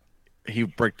he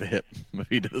break the hip if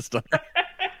he did a stunner.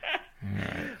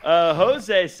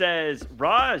 Jose says,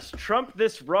 Raj, trump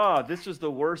this Raw. This was the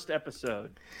worst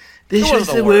episode. This was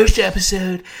the worst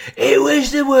episode. It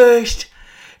was the worst.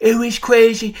 It was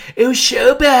crazy. It was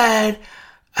so bad.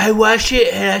 I watched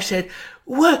it and I said,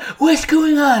 what's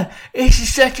going on? This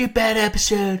is such a bad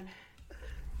episode.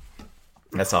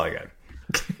 That's all I got.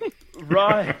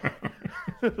 Raw.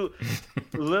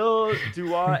 Lil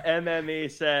Duat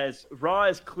MME says, Raw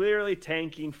is clearly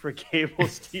tanking for Gable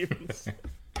Stevens.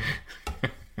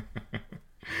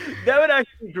 That would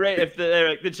actually be great if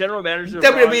the general manager of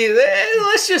WWE,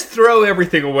 let's just throw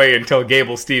everything away until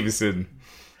Gable Stevenson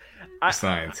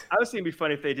signs. I was thinking it'd be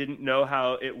funny if they didn't know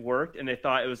how it worked and they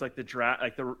thought it was like the draft,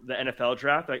 like the NFL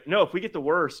draft. Like, no, if we get the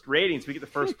worst ratings, we get the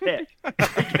first pick.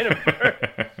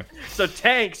 So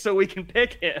tank so we can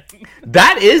pick him.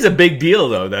 That is a big deal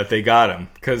though that they got him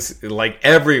because like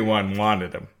everyone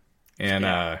wanted him,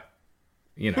 and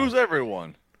who's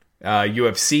everyone?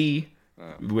 UFC.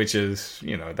 Which is,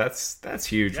 that's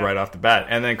huge right off the bat.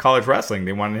 And then college wrestling,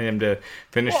 they wanted him to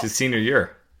finish his senior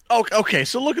year. Okay,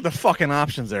 so look at the fucking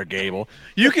options there, Gable.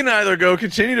 You can either go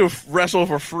continue to wrestle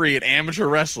for free at amateur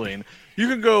wrestling. You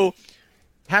can go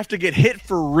have to get hit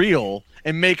for real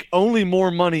and make only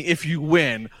more money if you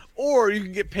win. Or you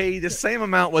can get paid the same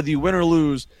amount whether you win or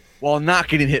lose while not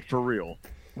getting hit for real.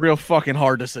 Real fucking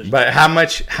hard decision. But how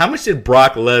much did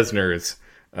Brock Lesnar's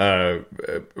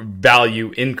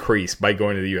value increase by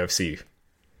going to the UFC?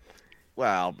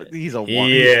 Wow, but he's a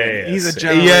he's a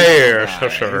generational guy.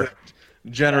 Sure.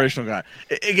 Generational guy.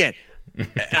 Again,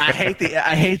 I hate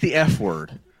the F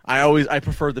word. I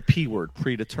prefer the P word,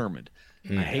 predetermined.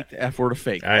 I hate the F word of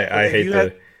fake.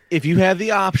 If you have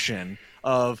the option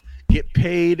of get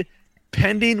paid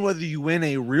pending whether you win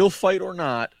a real fight or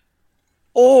not,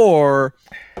 or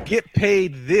get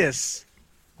paid this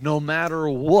no matter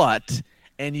what,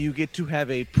 and you get to have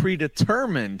a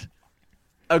predetermined,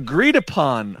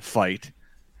 agreed-upon fight,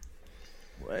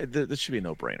 this should be a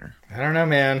no-brainer. I don't know,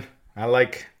 man. I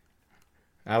like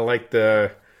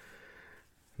the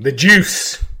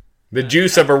juice. The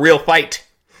juice of a real fight.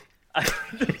 I've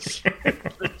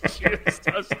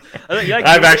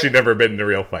actually never been in a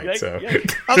real fight, so.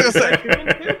 I was going to say,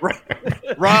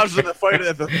 Rob's in the fight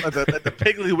at the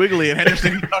Piggly Wiggly in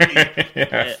Henderson,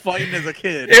 Kentucky, fighting as a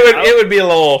kid. It would be a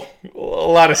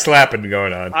lot of slapping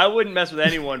going on. I wouldn't mess with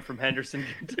anyone from Henderson,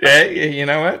 Kentucky. Yeah, you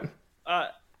know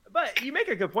what? But you make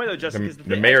a good point, though, Justin.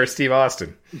 The mayor, Steve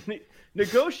Austin.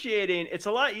 Negotiating, it's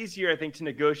a lot easier, I think, to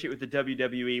negotiate with the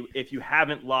WWE if you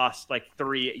haven't lost like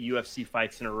 3 UFC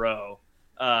fights in a row.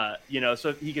 So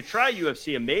if he could try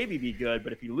UFC and maybe be good,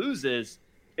 but if he loses,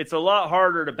 it's a lot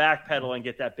harder to backpedal and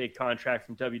get that big contract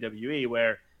from WWE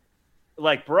where,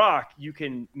 like Brock, you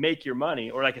can make your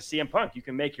money, or like a CM Punk, you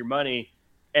can make your money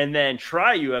and then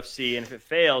try UFC, and if it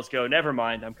fails, go, never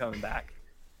mind, I'm coming back.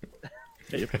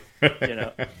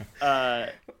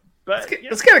 But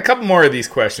let's get a couple more of these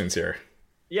questions here.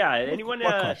 Yeah, anyone?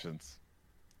 What questions?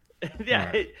 Yeah.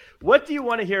 Right. What do you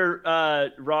want to hear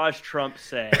Raj Trump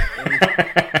say?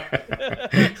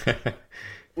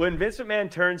 When Vince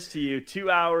McMahon turns to you 2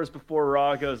 hours before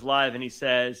Raw goes live and he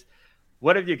says,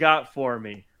 "What have you got for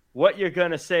me? What you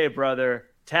gonna say, brother?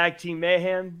 Tag Team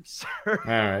Mayhem, sir?" All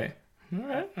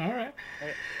right.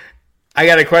 I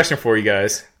got a question for you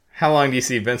guys. How long do you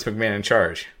see Vince McMahon in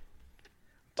charge?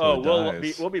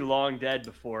 We'll be long dead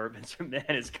before Vince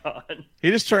McMahon is gone.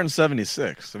 He just turned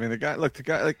 76. I mean, the guy,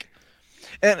 like,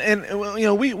 and you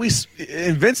know,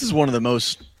 and Vince is one of the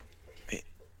most.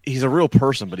 He's a real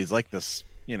person, but he's like this.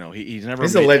 You know, he's never.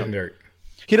 He's a legendary.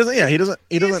 He doesn't. Yeah, he doesn't.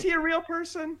 Is he a real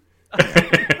person?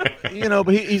 You know,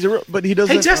 but he's a real. But he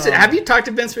doesn't. Hey, Justin, have you talked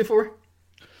to Vince before?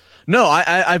 No,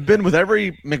 I've been with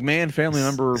every McMahon family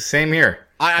member. Same here.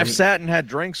 I've sat and had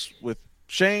drinks with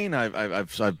Shane.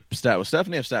 I've sat with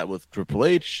Stephanie. I've sat with Triple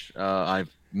H. I've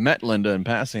met Linda in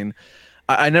passing.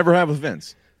 I never have with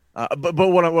Vince. But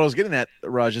what I was getting at,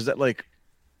 Raj, is that, like,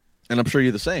 and I'm sure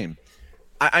you're the same.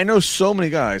 I know so many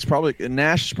guys. Probably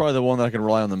Nash is probably the one that I can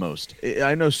rely on the most.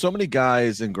 I know so many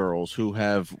guys and girls who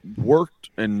have worked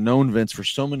and known Vince for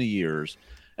so many years,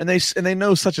 and they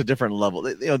know such a different level.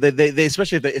 They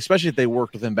especially if they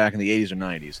worked with him back in the 80s or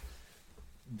 90s.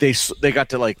 They got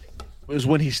to, like, it was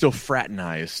when he still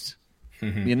fraternized.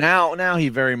 Mm-hmm. You know, now he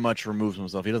very much removes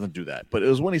himself. He doesn't do that. But it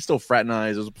was when he still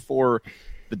fraternized. It was before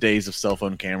the days of cell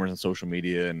phone cameras and social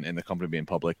media and the company being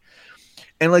public.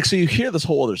 And, like, so you hear this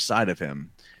whole other side of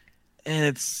him, and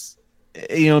it's,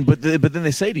 you know, but then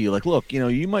they say to you, like, look, you know,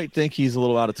 you might think he's a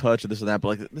little out of touch or this and that,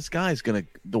 but, like, this guy's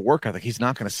the work ethic, he's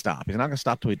not going to stop. He's not going to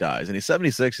stop till he dies. And he's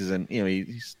 76, and, you know,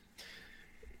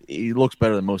 he looks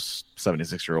better than most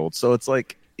 76-year-olds. So it's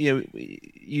like, you know,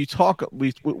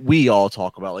 we all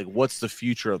talk about, like, what's the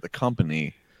future of the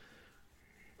company.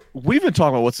 We've been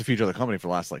talking about what's the future of the company for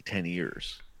the last, like, 10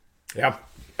 years. Yeah.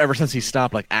 Ever since he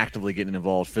stopped, like, actively getting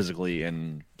involved physically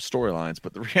in storylines.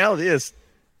 But the reality is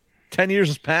 10 years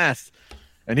has passed,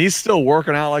 and he's still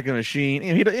working out like a machine.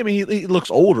 You know, he looks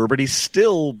older, but he's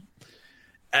still,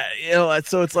 you know,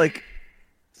 so it's like,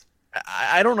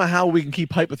 I don't know how we can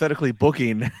keep hypothetically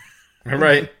booking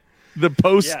right the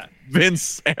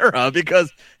post-Vince era,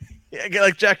 because,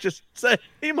 like Jack just said,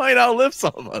 he might outlive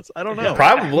some of us. I don't know.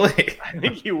 Probably. I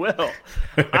think he will.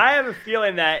 I have a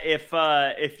feeling that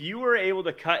if you were able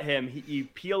to cut him, you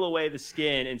peel away the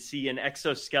skin and see an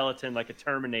exoskeleton like a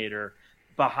Terminator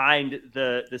behind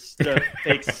the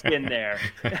fake skin there.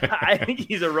 I think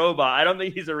he's a robot. I don't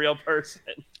think he's a real person.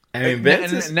 I mean,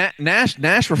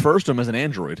 Nash refers to him as an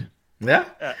android. Yeah.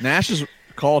 Nash has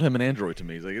called him an android to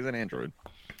me. He's like, he's an android.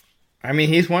 I mean,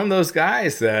 he's one of those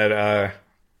guys that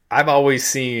I've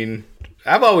always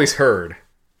heard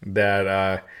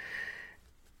that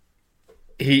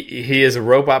he is a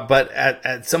robot, but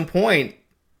at some point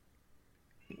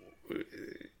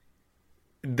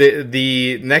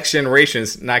the next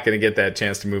generation's not going to get that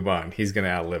chance to move on. He's going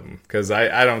to outlive him, because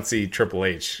I don't see Triple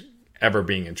H ever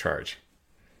being in charge.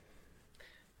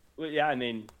 Well, yeah, I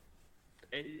mean,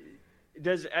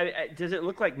 does it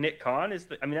look like Nick Khan is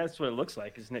I mean, that's what it looks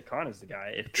like. Is Nick Khan is the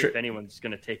guy if anyone's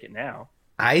going to take it now?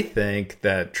 I think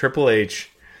that Triple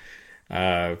H,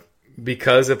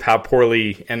 because of how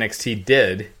poorly NXT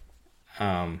did,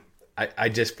 I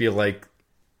just feel like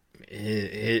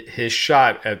his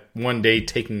shot at one day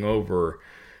taking over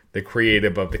the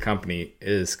creative of the company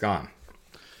is gone.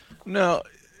 No,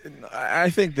 I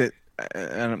think that.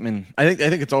 I mean, I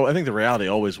think the reality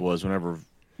always was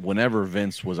whenever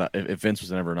Vince was, if Vince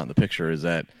was ever not in the picture, is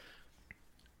that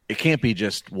it can't be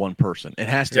just one person. It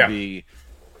has to be.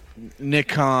 Nick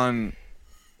Khan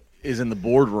is in the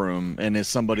boardroom and is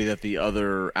somebody that the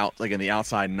other in the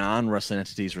outside non-wrestling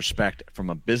entities respect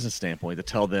from a business standpoint, to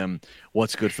tell them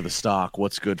what's good for the stock,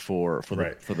 what's good for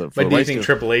the. But do you think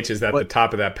Triple H is at the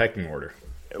top of that pecking order?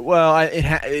 Well, it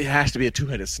has to be a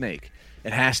two-headed snake.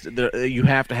 It has to. You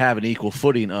have to have an equal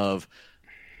footing of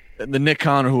the Nick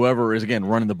Khan or whoever is, again,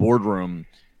 running the boardroom,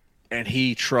 and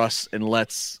he trusts and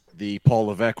lets the Paul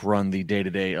Levesque run the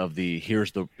day-to-day of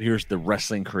here's the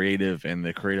wrestling creative and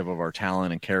the creative of our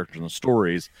talent and characters and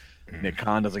stories. Mm-hmm. Nick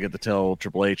Khan doesn't get to tell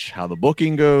Triple H how the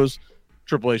booking goes.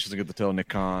 Triple H doesn't get to tell Nick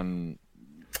Khan.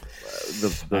 I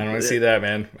don't want to see that,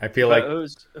 man. I feel like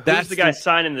who's the guy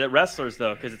signing the wrestlers,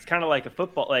 though? Because it's kind of like a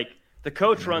football. Like, the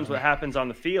coach runs what happens on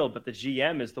the field, but the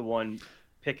GM is the one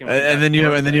picking. And then you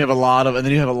have a lot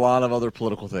of other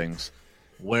political things.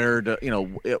 Where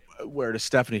does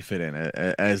Stephanie fit in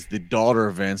as the daughter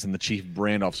of Vince and the chief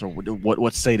brand officer?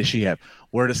 What say does she have?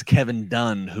 Where does Kevin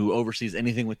Dunn, who oversees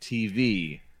anything with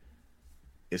TV,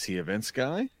 is he a Vince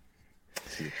guy?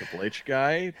 Is he a Triple H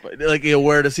guy? But like,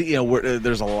 where does he?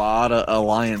 There's a lot of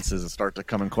alliances that start to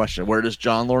come in question. Where does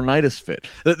John Laurinaitis fit?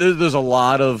 There's a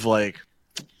lot of like.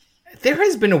 There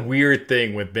has been a weird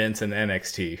thing with Vince and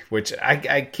NXT, which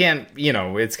I can't.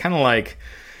 It's kind of like.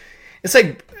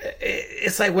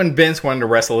 It's like when Vince wanted to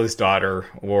wrestle his daughter,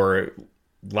 or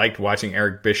liked watching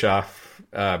Eric Bischoff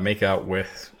make out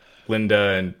with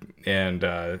Linda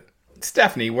and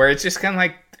Stephanie, where it's just kind of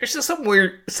like there's just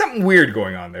something weird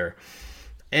going on there.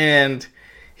 And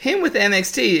him with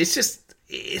NXT,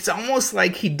 it's almost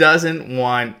like he doesn't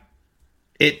want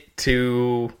it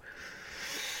to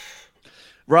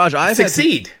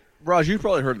succeed. Raj, you've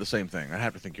probably heard the same thing. I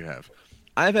have to think you have.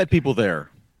 I've had people there.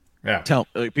 Yeah.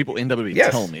 People in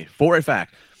WWE tell me for a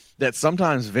fact that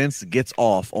sometimes Vince gets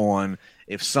off on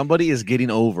if somebody is getting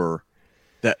over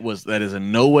that is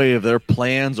in no way of their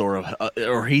plans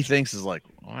or he thinks is like,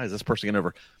 why is this person getting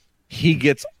over? He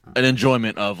gets an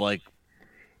enjoyment of like,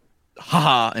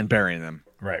 haha, and burying them.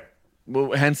 Right.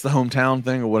 Well, hence the hometown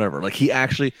thing or whatever. Like he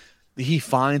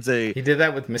finds he did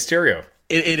that with Mysterio.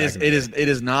 It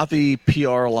is not the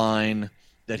PR line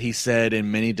that he said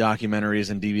in many documentaries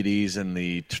and DVDs in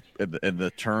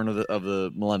the turn of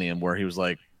the millennium, where he was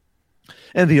like,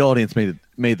 and the audience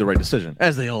made the right decision,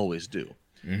 as they always do.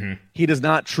 Mm-hmm. He does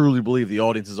not truly believe the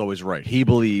audience is always right. He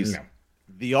believes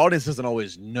the audience doesn't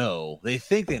always know. They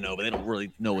think they know, but they don't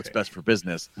really know what's best for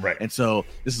business. Right. And so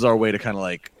this is our way to kind of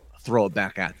like throw it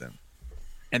back at them.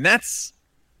 And that's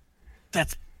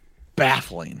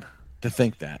baffling to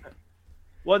think that.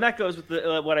 Well, and that goes with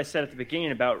what I said at the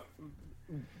beginning about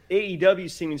AEW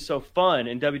seeming so fun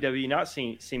and WWE not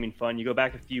seeming fun. You go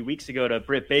back a few weeks ago to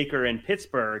Britt Baker in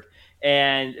Pittsburgh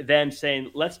and them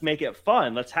saying, let's make it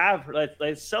fun. Let's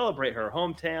celebrate her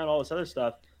hometown, all this other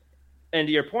stuff. And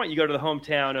to your point, you go to the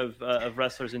hometown of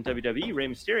wrestlers in WWE, Rey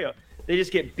Mysterio, they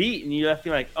just get beat and you left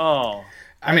feeling like, oh.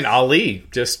 I mean, Ali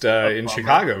just in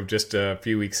Chicago just a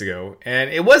few weeks ago. And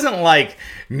it wasn't like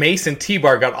Mace and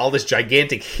T-Bar got all this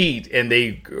gigantic heat and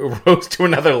they rose to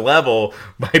another level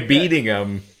by beating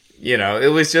them.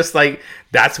 It was just like,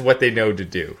 that's what they know to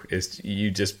do, is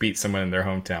you just beat someone in their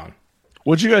hometown.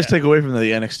 What'd you guys take away from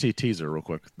the NXT teaser real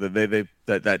quick? They're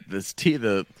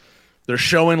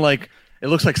showing like, it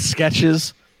looks like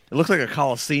sketches. It looks like a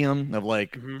coliseum of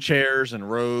like chairs and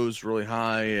rows really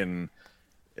high, and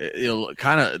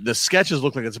kind of the sketches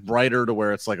look like it's brighter to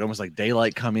where it's like almost like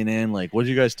daylight coming in. Like, what did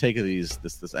you guys take of this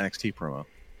NXT promo?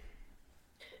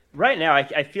 Right now,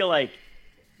 I feel like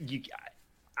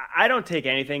I don't take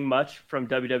anything much from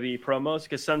WWE promos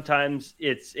because sometimes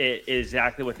it's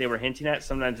exactly what they were hinting at.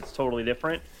 Sometimes it's totally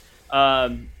different. I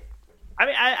mean,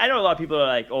 I know a lot of people are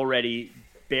like already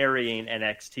burying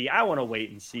NXT. I want to wait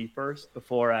and see first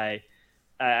before I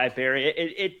bury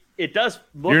it. It does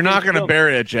look. You're not going to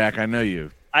bury it, Jack. I know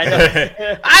you. I know.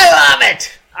 I love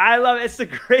it. I love it. It's the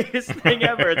greatest thing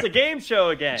ever. It's a game show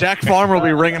again. Jack Farmer will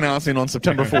be ring announcing on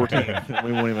September 14th.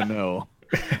 We won't even know.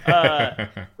 But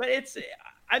it's.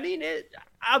 I mean,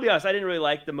 I'll be honest. I didn't really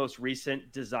like the most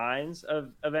recent designs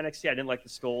of NXT. I didn't like the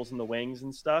skulls and the wings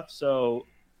and stuff. So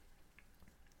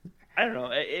I don't know.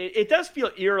 It does feel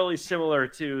eerily similar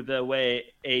to the way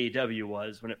AEW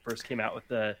was when it first came out with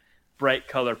the bright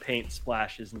color paint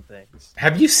splashes and things.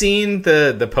 Have you seen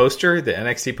the poster, the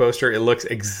NXT poster? It looks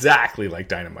exactly like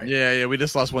Dynamite. Yeah. We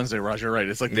just lost Wednesday, Roger. Right.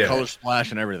 It's like the color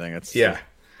splash and everything. It's You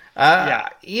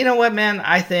know what, man?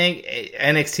 I think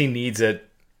NXT needs it.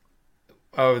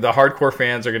 Oh, the hardcore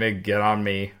fans are going to get on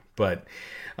me, but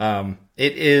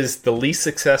it is the least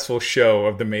successful show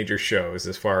of the major shows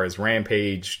as far as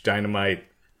Rampage, Dynamite,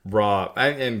 Raw,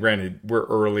 and granted, we're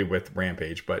early with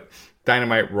Rampage, but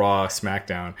Dynamite, Raw,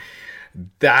 SmackDown.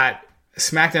 That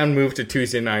SmackDown moved to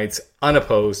Tuesday nights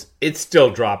unopposed. It's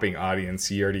still dropping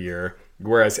audience year to year,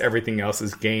 whereas everything else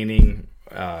is gaining.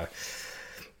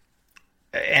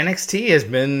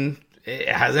 NXT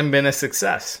hasn't been a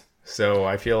success. So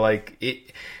I feel like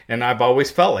it, and I've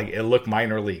always felt like it looked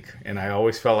minor league, and I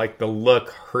always felt like the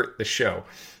look hurt the show.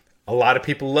 A lot of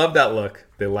people love that look.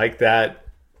 They like that,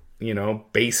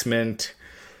 basement,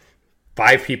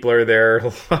 5 people are there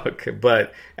look.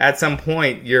 But at some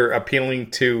point, you're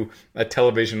appealing to a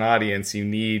television audience. You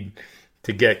need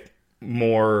to get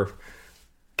more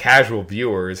casual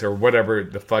viewers or whatever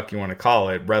the fuck you want to call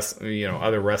it,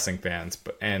 other wrestling fans.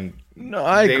 I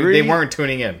agree. They weren't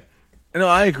tuning in. No,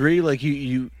 I agree. Like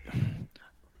you,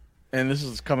 and this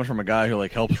is coming from a guy who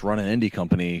like helps run an indie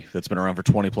company that's been around for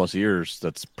 20 plus years.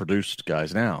 That's produced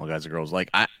guys and girls. Like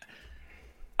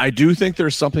I do think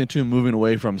there's something to moving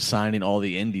away from signing all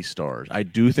the indie stars. I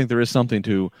do think there is something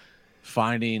to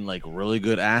finding like really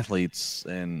good athletes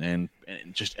and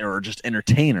just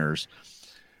entertainers.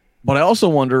 But I also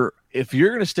wonder if you're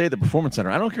going to stay at the Performance Center.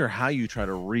 I don't care how you try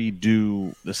to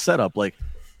redo the setup. Like,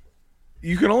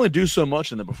 you can only do so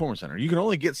much in the Performance Center. You can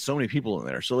only get so many people in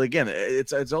there. So again,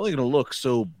 it's only going to look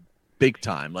so big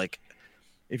time. Like,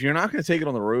 if you're not going to take it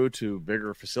on the road to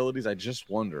bigger facilities, I just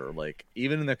wonder, like,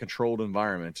 even in the controlled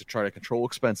environment, to try to control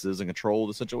expenses and control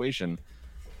the situation,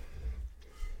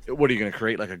 what are you going to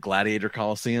create, like a gladiator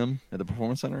coliseum at the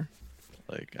Performance Center?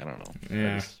 Like, I don't know.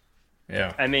 Yeah.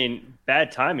 Yeah. I mean,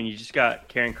 bad timing. You just got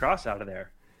Karrion Kross out of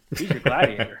there. He's your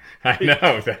gladiator. I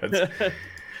know. That's...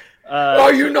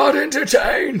 are you not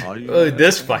entertained?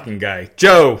 This fucking guy.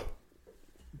 Joe.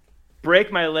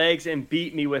 Break my legs and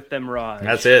beat me with them, Raj.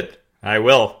 That's it. I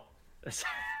will.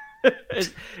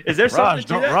 is there something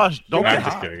to that? Raj, don't I'm get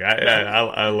just hot. kidding.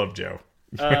 I love Joe.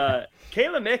 Kayla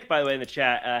Mick, by the way, in the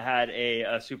chat had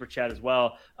a super chat as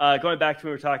well. Going back to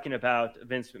when we were talking about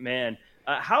Vince McMahon,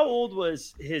 how old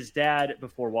was his dad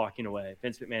before walking away?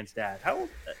 Vince McMahon's dad. How old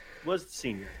was the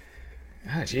senior?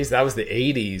 Jeez, that was the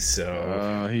 80s.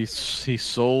 So He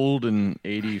sold in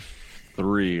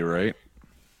 83, right?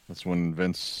 That's when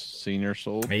Vince Sr.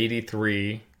 sold.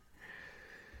 83.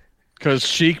 Because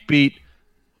Sheik beat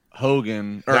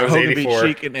Hogan, or That was Hogan 84.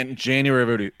 beat Sheik in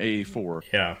January of 84.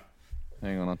 Yeah.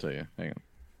 Hang on, I'll tell you. Hang on.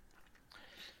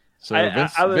 So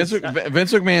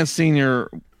Vince McMahon Sr.,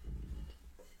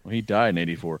 well, he died in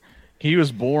 84.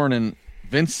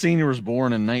 Vince Sr. was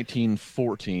born in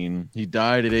 1914. He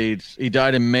died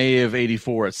in May of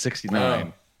 84 at 69.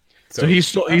 Oh. So he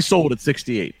sold at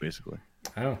 68, basically.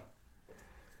 Oh.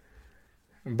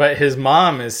 But his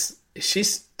mom is she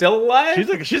still alive?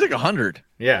 She's like 100.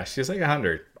 Yeah, she's like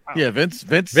 100. Yeah,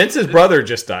 Vince's brother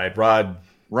just died, Rod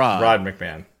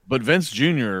McMahon. But Vince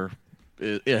Jr.,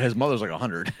 his mother's like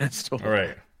 100. Still. All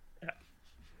right.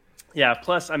 Yeah.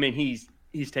 Plus, I mean, he's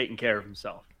taking care of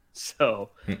himself,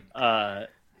 so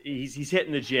he's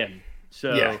hitting the gym.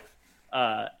 So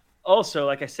Yeah. Also,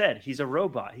 like I said, he's a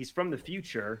robot. He's from the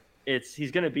future.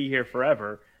 He's going to be here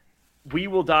forever. We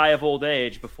will die of old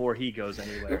age before he goes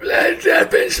anywhere. Let's have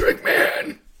Vince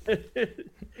McMahon.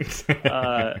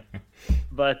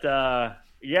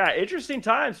 Yeah, interesting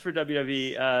times for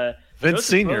WWE. Vince Joseph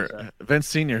Sr., Rosa. Vince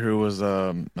Sr., who was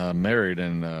married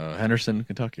in Henderson,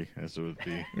 Kentucky, as it would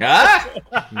be.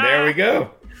 There we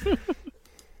go. In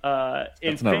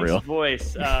That's not Fink's real.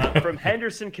 voice, from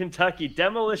Henderson, Kentucky,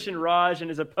 Demolition Raj and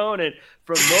his opponent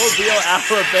from Mobile,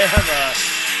 Alabama,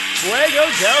 Fuego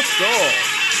del Sol.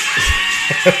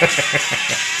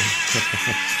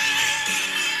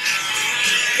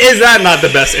 Is that not the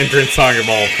best entrance song of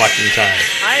all fucking time?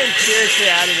 I am seriously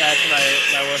adding that to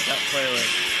my workout playlist.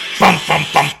 Bum, bum,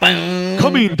 bum, bum.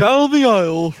 Coming down the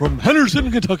aisle from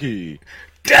Henderson, Kentucky,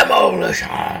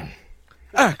 Demolition.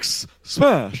 Axe,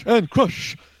 Smash, and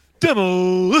Crush,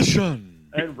 Demolition.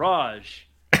 And Raj.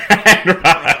 And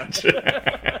Raj.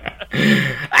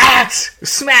 Axe,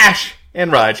 Smash,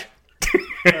 and Raj.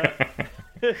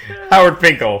 Howard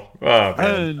Finkel. Oh, man.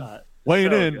 And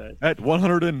weighing so in good. at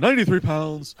 193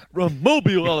 pounds from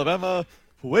Mobile, Alabama,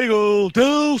 Fuego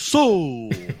del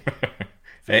Sol.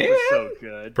 Hey, It was so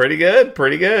good. pretty good.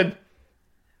 Pretty good.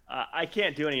 I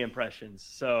can't do any impressions,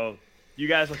 so you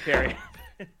guys will carry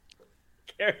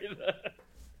the.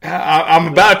 I'm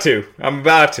about to.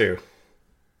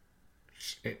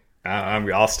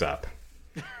 I'll stop.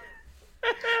 You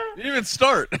didn't even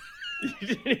start. You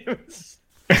didn't even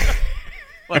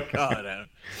My God, Adam.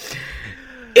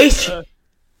 It's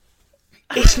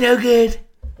no good.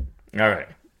 All right.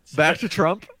 Back to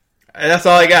Trump. That's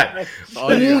all I got.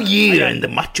 Oh, yeah. Yeah, and the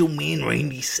Macho Man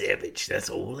Randy Savage. That's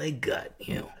all I got.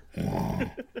 You know.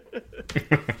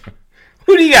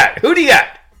 Who do you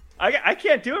got? I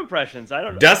can't do impressions. I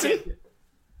don't know. Dustin?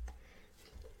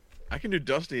 I can do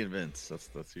Dusty and Vince. That's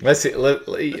Let's see. Let's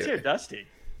hear Dusty.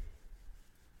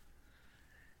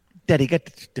 Daddy got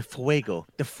the fuego.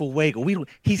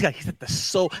 He's got the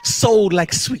soul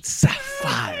like sweet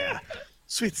sapphire.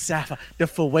 Sweet sapphire, the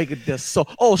fuego del sol.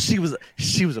 Oh, she was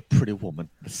a pretty woman,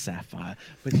 the sapphire.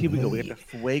 But here we go. We got the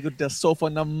fuego del sol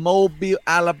from the Mobile,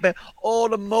 Alabama. Oh,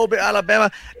 the Mobile,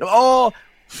 Alabama. Oh,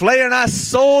 Flair and I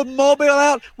sold Mobile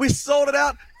out. We sold it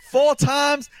out 4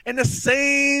 times in the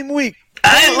same week.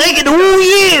 I like it.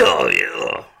 Oh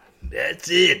yeah. That's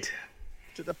it.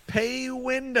 to the pay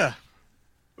window.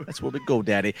 That's where we go,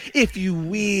 Daddy. If you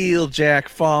will, Jack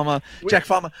Farmer. Jack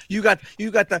Farmer, you got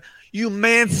you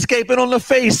manscaping on the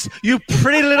face. You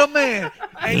pretty little man.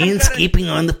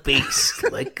 Manscaping on the face,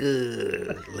 like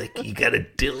you got a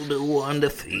dildo on the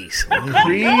face.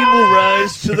 Cream will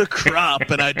rise to the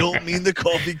crop, and I don't mean the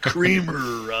coffee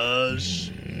creamer,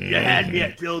 Raj. You had me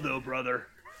at dildo, brother.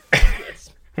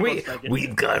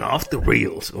 We've gone off the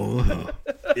rails. Oh.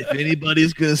 If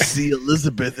anybody's gonna see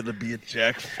Elizabeth, it'll be a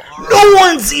Jack Farmer. No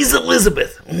one sees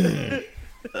Elizabeth.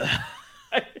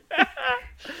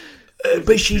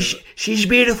 But she's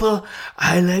beautiful.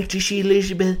 I like to see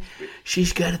Elizabeth.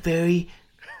 She's got a very...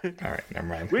 All right, never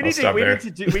mind. We need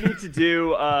to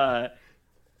do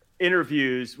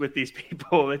interviews with these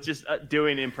people that's just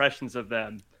doing impressions of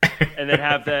them, and then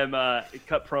have them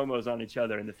cut promos on each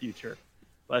other in the future.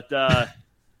 But I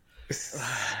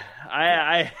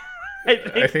think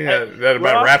that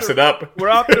about wraps it up. We're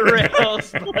off the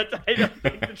rails, but I don't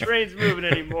think the train's moving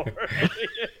anymore.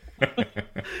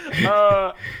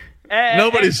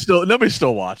 Nobody's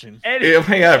still watching. Oh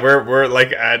my god, we're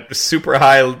like at super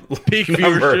high peak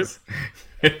numbers.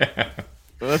 Yeah.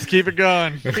 Let's keep it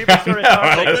going. People started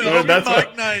talking. That's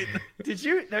what night. Did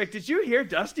you hear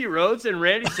Dusty Rhodes and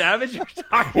Randy Savage were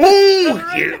talking?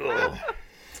 Oh yeah,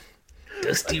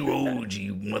 Dusty Rhodes,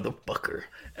 you motherfucker.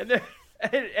 And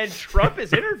Trump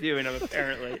is interviewing him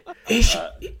apparently.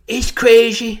 It's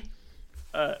crazy.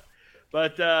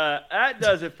 But that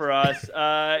does it for us.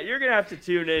 You're going to have to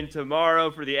tune in tomorrow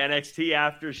for the NXT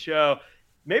After Show.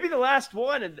 Maybe the last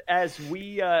one as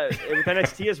we with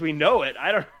NXT as we know it.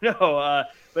 I don't know.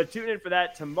 But tune in for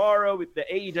that tomorrow with the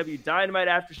AEW Dynamite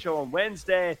After Show on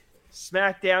Wednesday,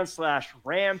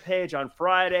 SmackDown/Rampage on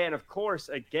Friday. And, of course,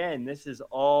 again, this is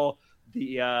all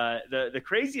the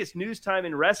craziest news time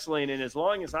in wrestling and as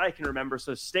long as I can remember.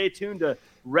 So stay tuned to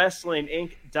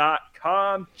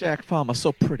WrestlingInc.com. Jack Farmer,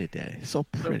 so pretty, Daddy. So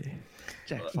pretty.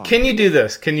 Jack Farmer. Can you do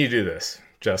this,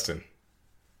 Justin?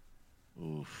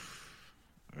 Oof.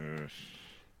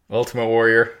 Ultimate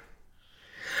Warrior.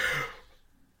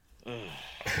 I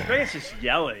think it's just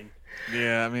yelling.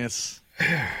 Yeah, I mean it's.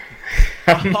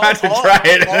 I'm about to try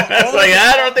it.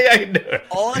 I don't think I can do it.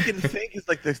 All I can think is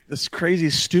like this crazy,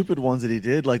 stupid ones that he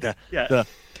did, like the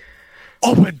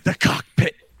open the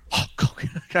cockpit. Hulk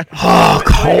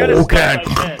Hogan.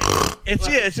 It's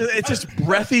just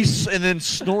breathy and then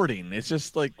snorting. It's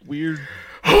just like weird.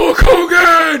 Hulk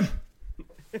Hogan.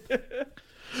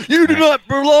 You do not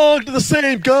belong to the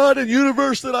same God and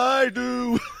universe that I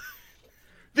do.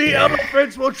 The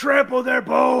elephants will trample their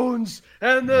bones,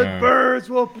 and the birds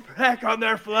will peck on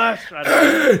their flesh.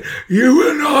 You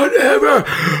will not ever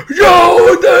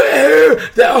know the air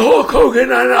that Hulk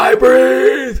Hogan and I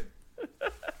breathe.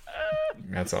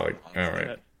 That's all. All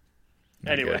right.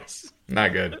 Anyways.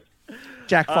 Not good.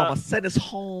 Jack Farmer, send us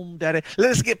home, Daddy.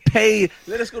 Let us get paid.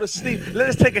 Let us go to sleep. Let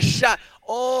us take a shot.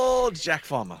 Oh, Jack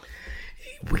Farmer.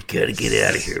 We gotta get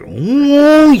out of here.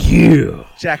 Oh, yeah.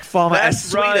 Jack Farmer,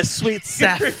 That's as sweet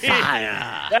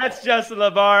sapphire. That's Justin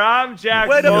LeVar. I'm Jack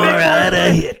Wait a Farmer. minute. Out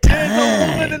of here. There's a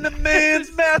woman in the men's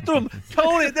bathroom.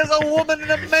 Tony, there's a woman in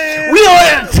the men's We don't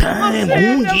have time. Oh,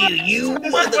 yeah, you This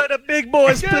is mother... where the big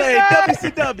boys play.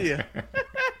 WCW.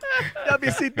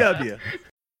 WCW.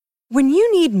 When you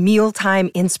need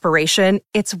mealtime inspiration,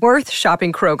 it's worth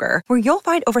shopping Kroger, where you'll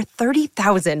find over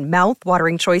 30,000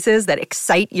 mouth-watering choices that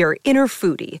excite your inner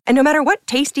foodie. And no matter what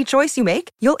tasty choice you make,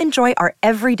 you'll enjoy our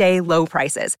everyday low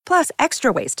prices, plus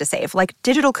extra ways to save, like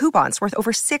digital coupons worth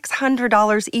over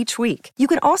 $600 each week. You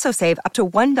can also save up to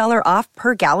 $1 off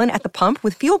per gallon at the pump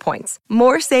with fuel points.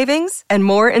 More savings and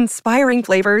more inspiring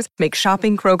flavors make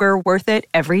shopping Kroger worth it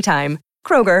every time.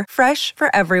 Kroger, fresh for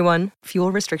everyone.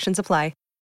 Fuel restrictions apply.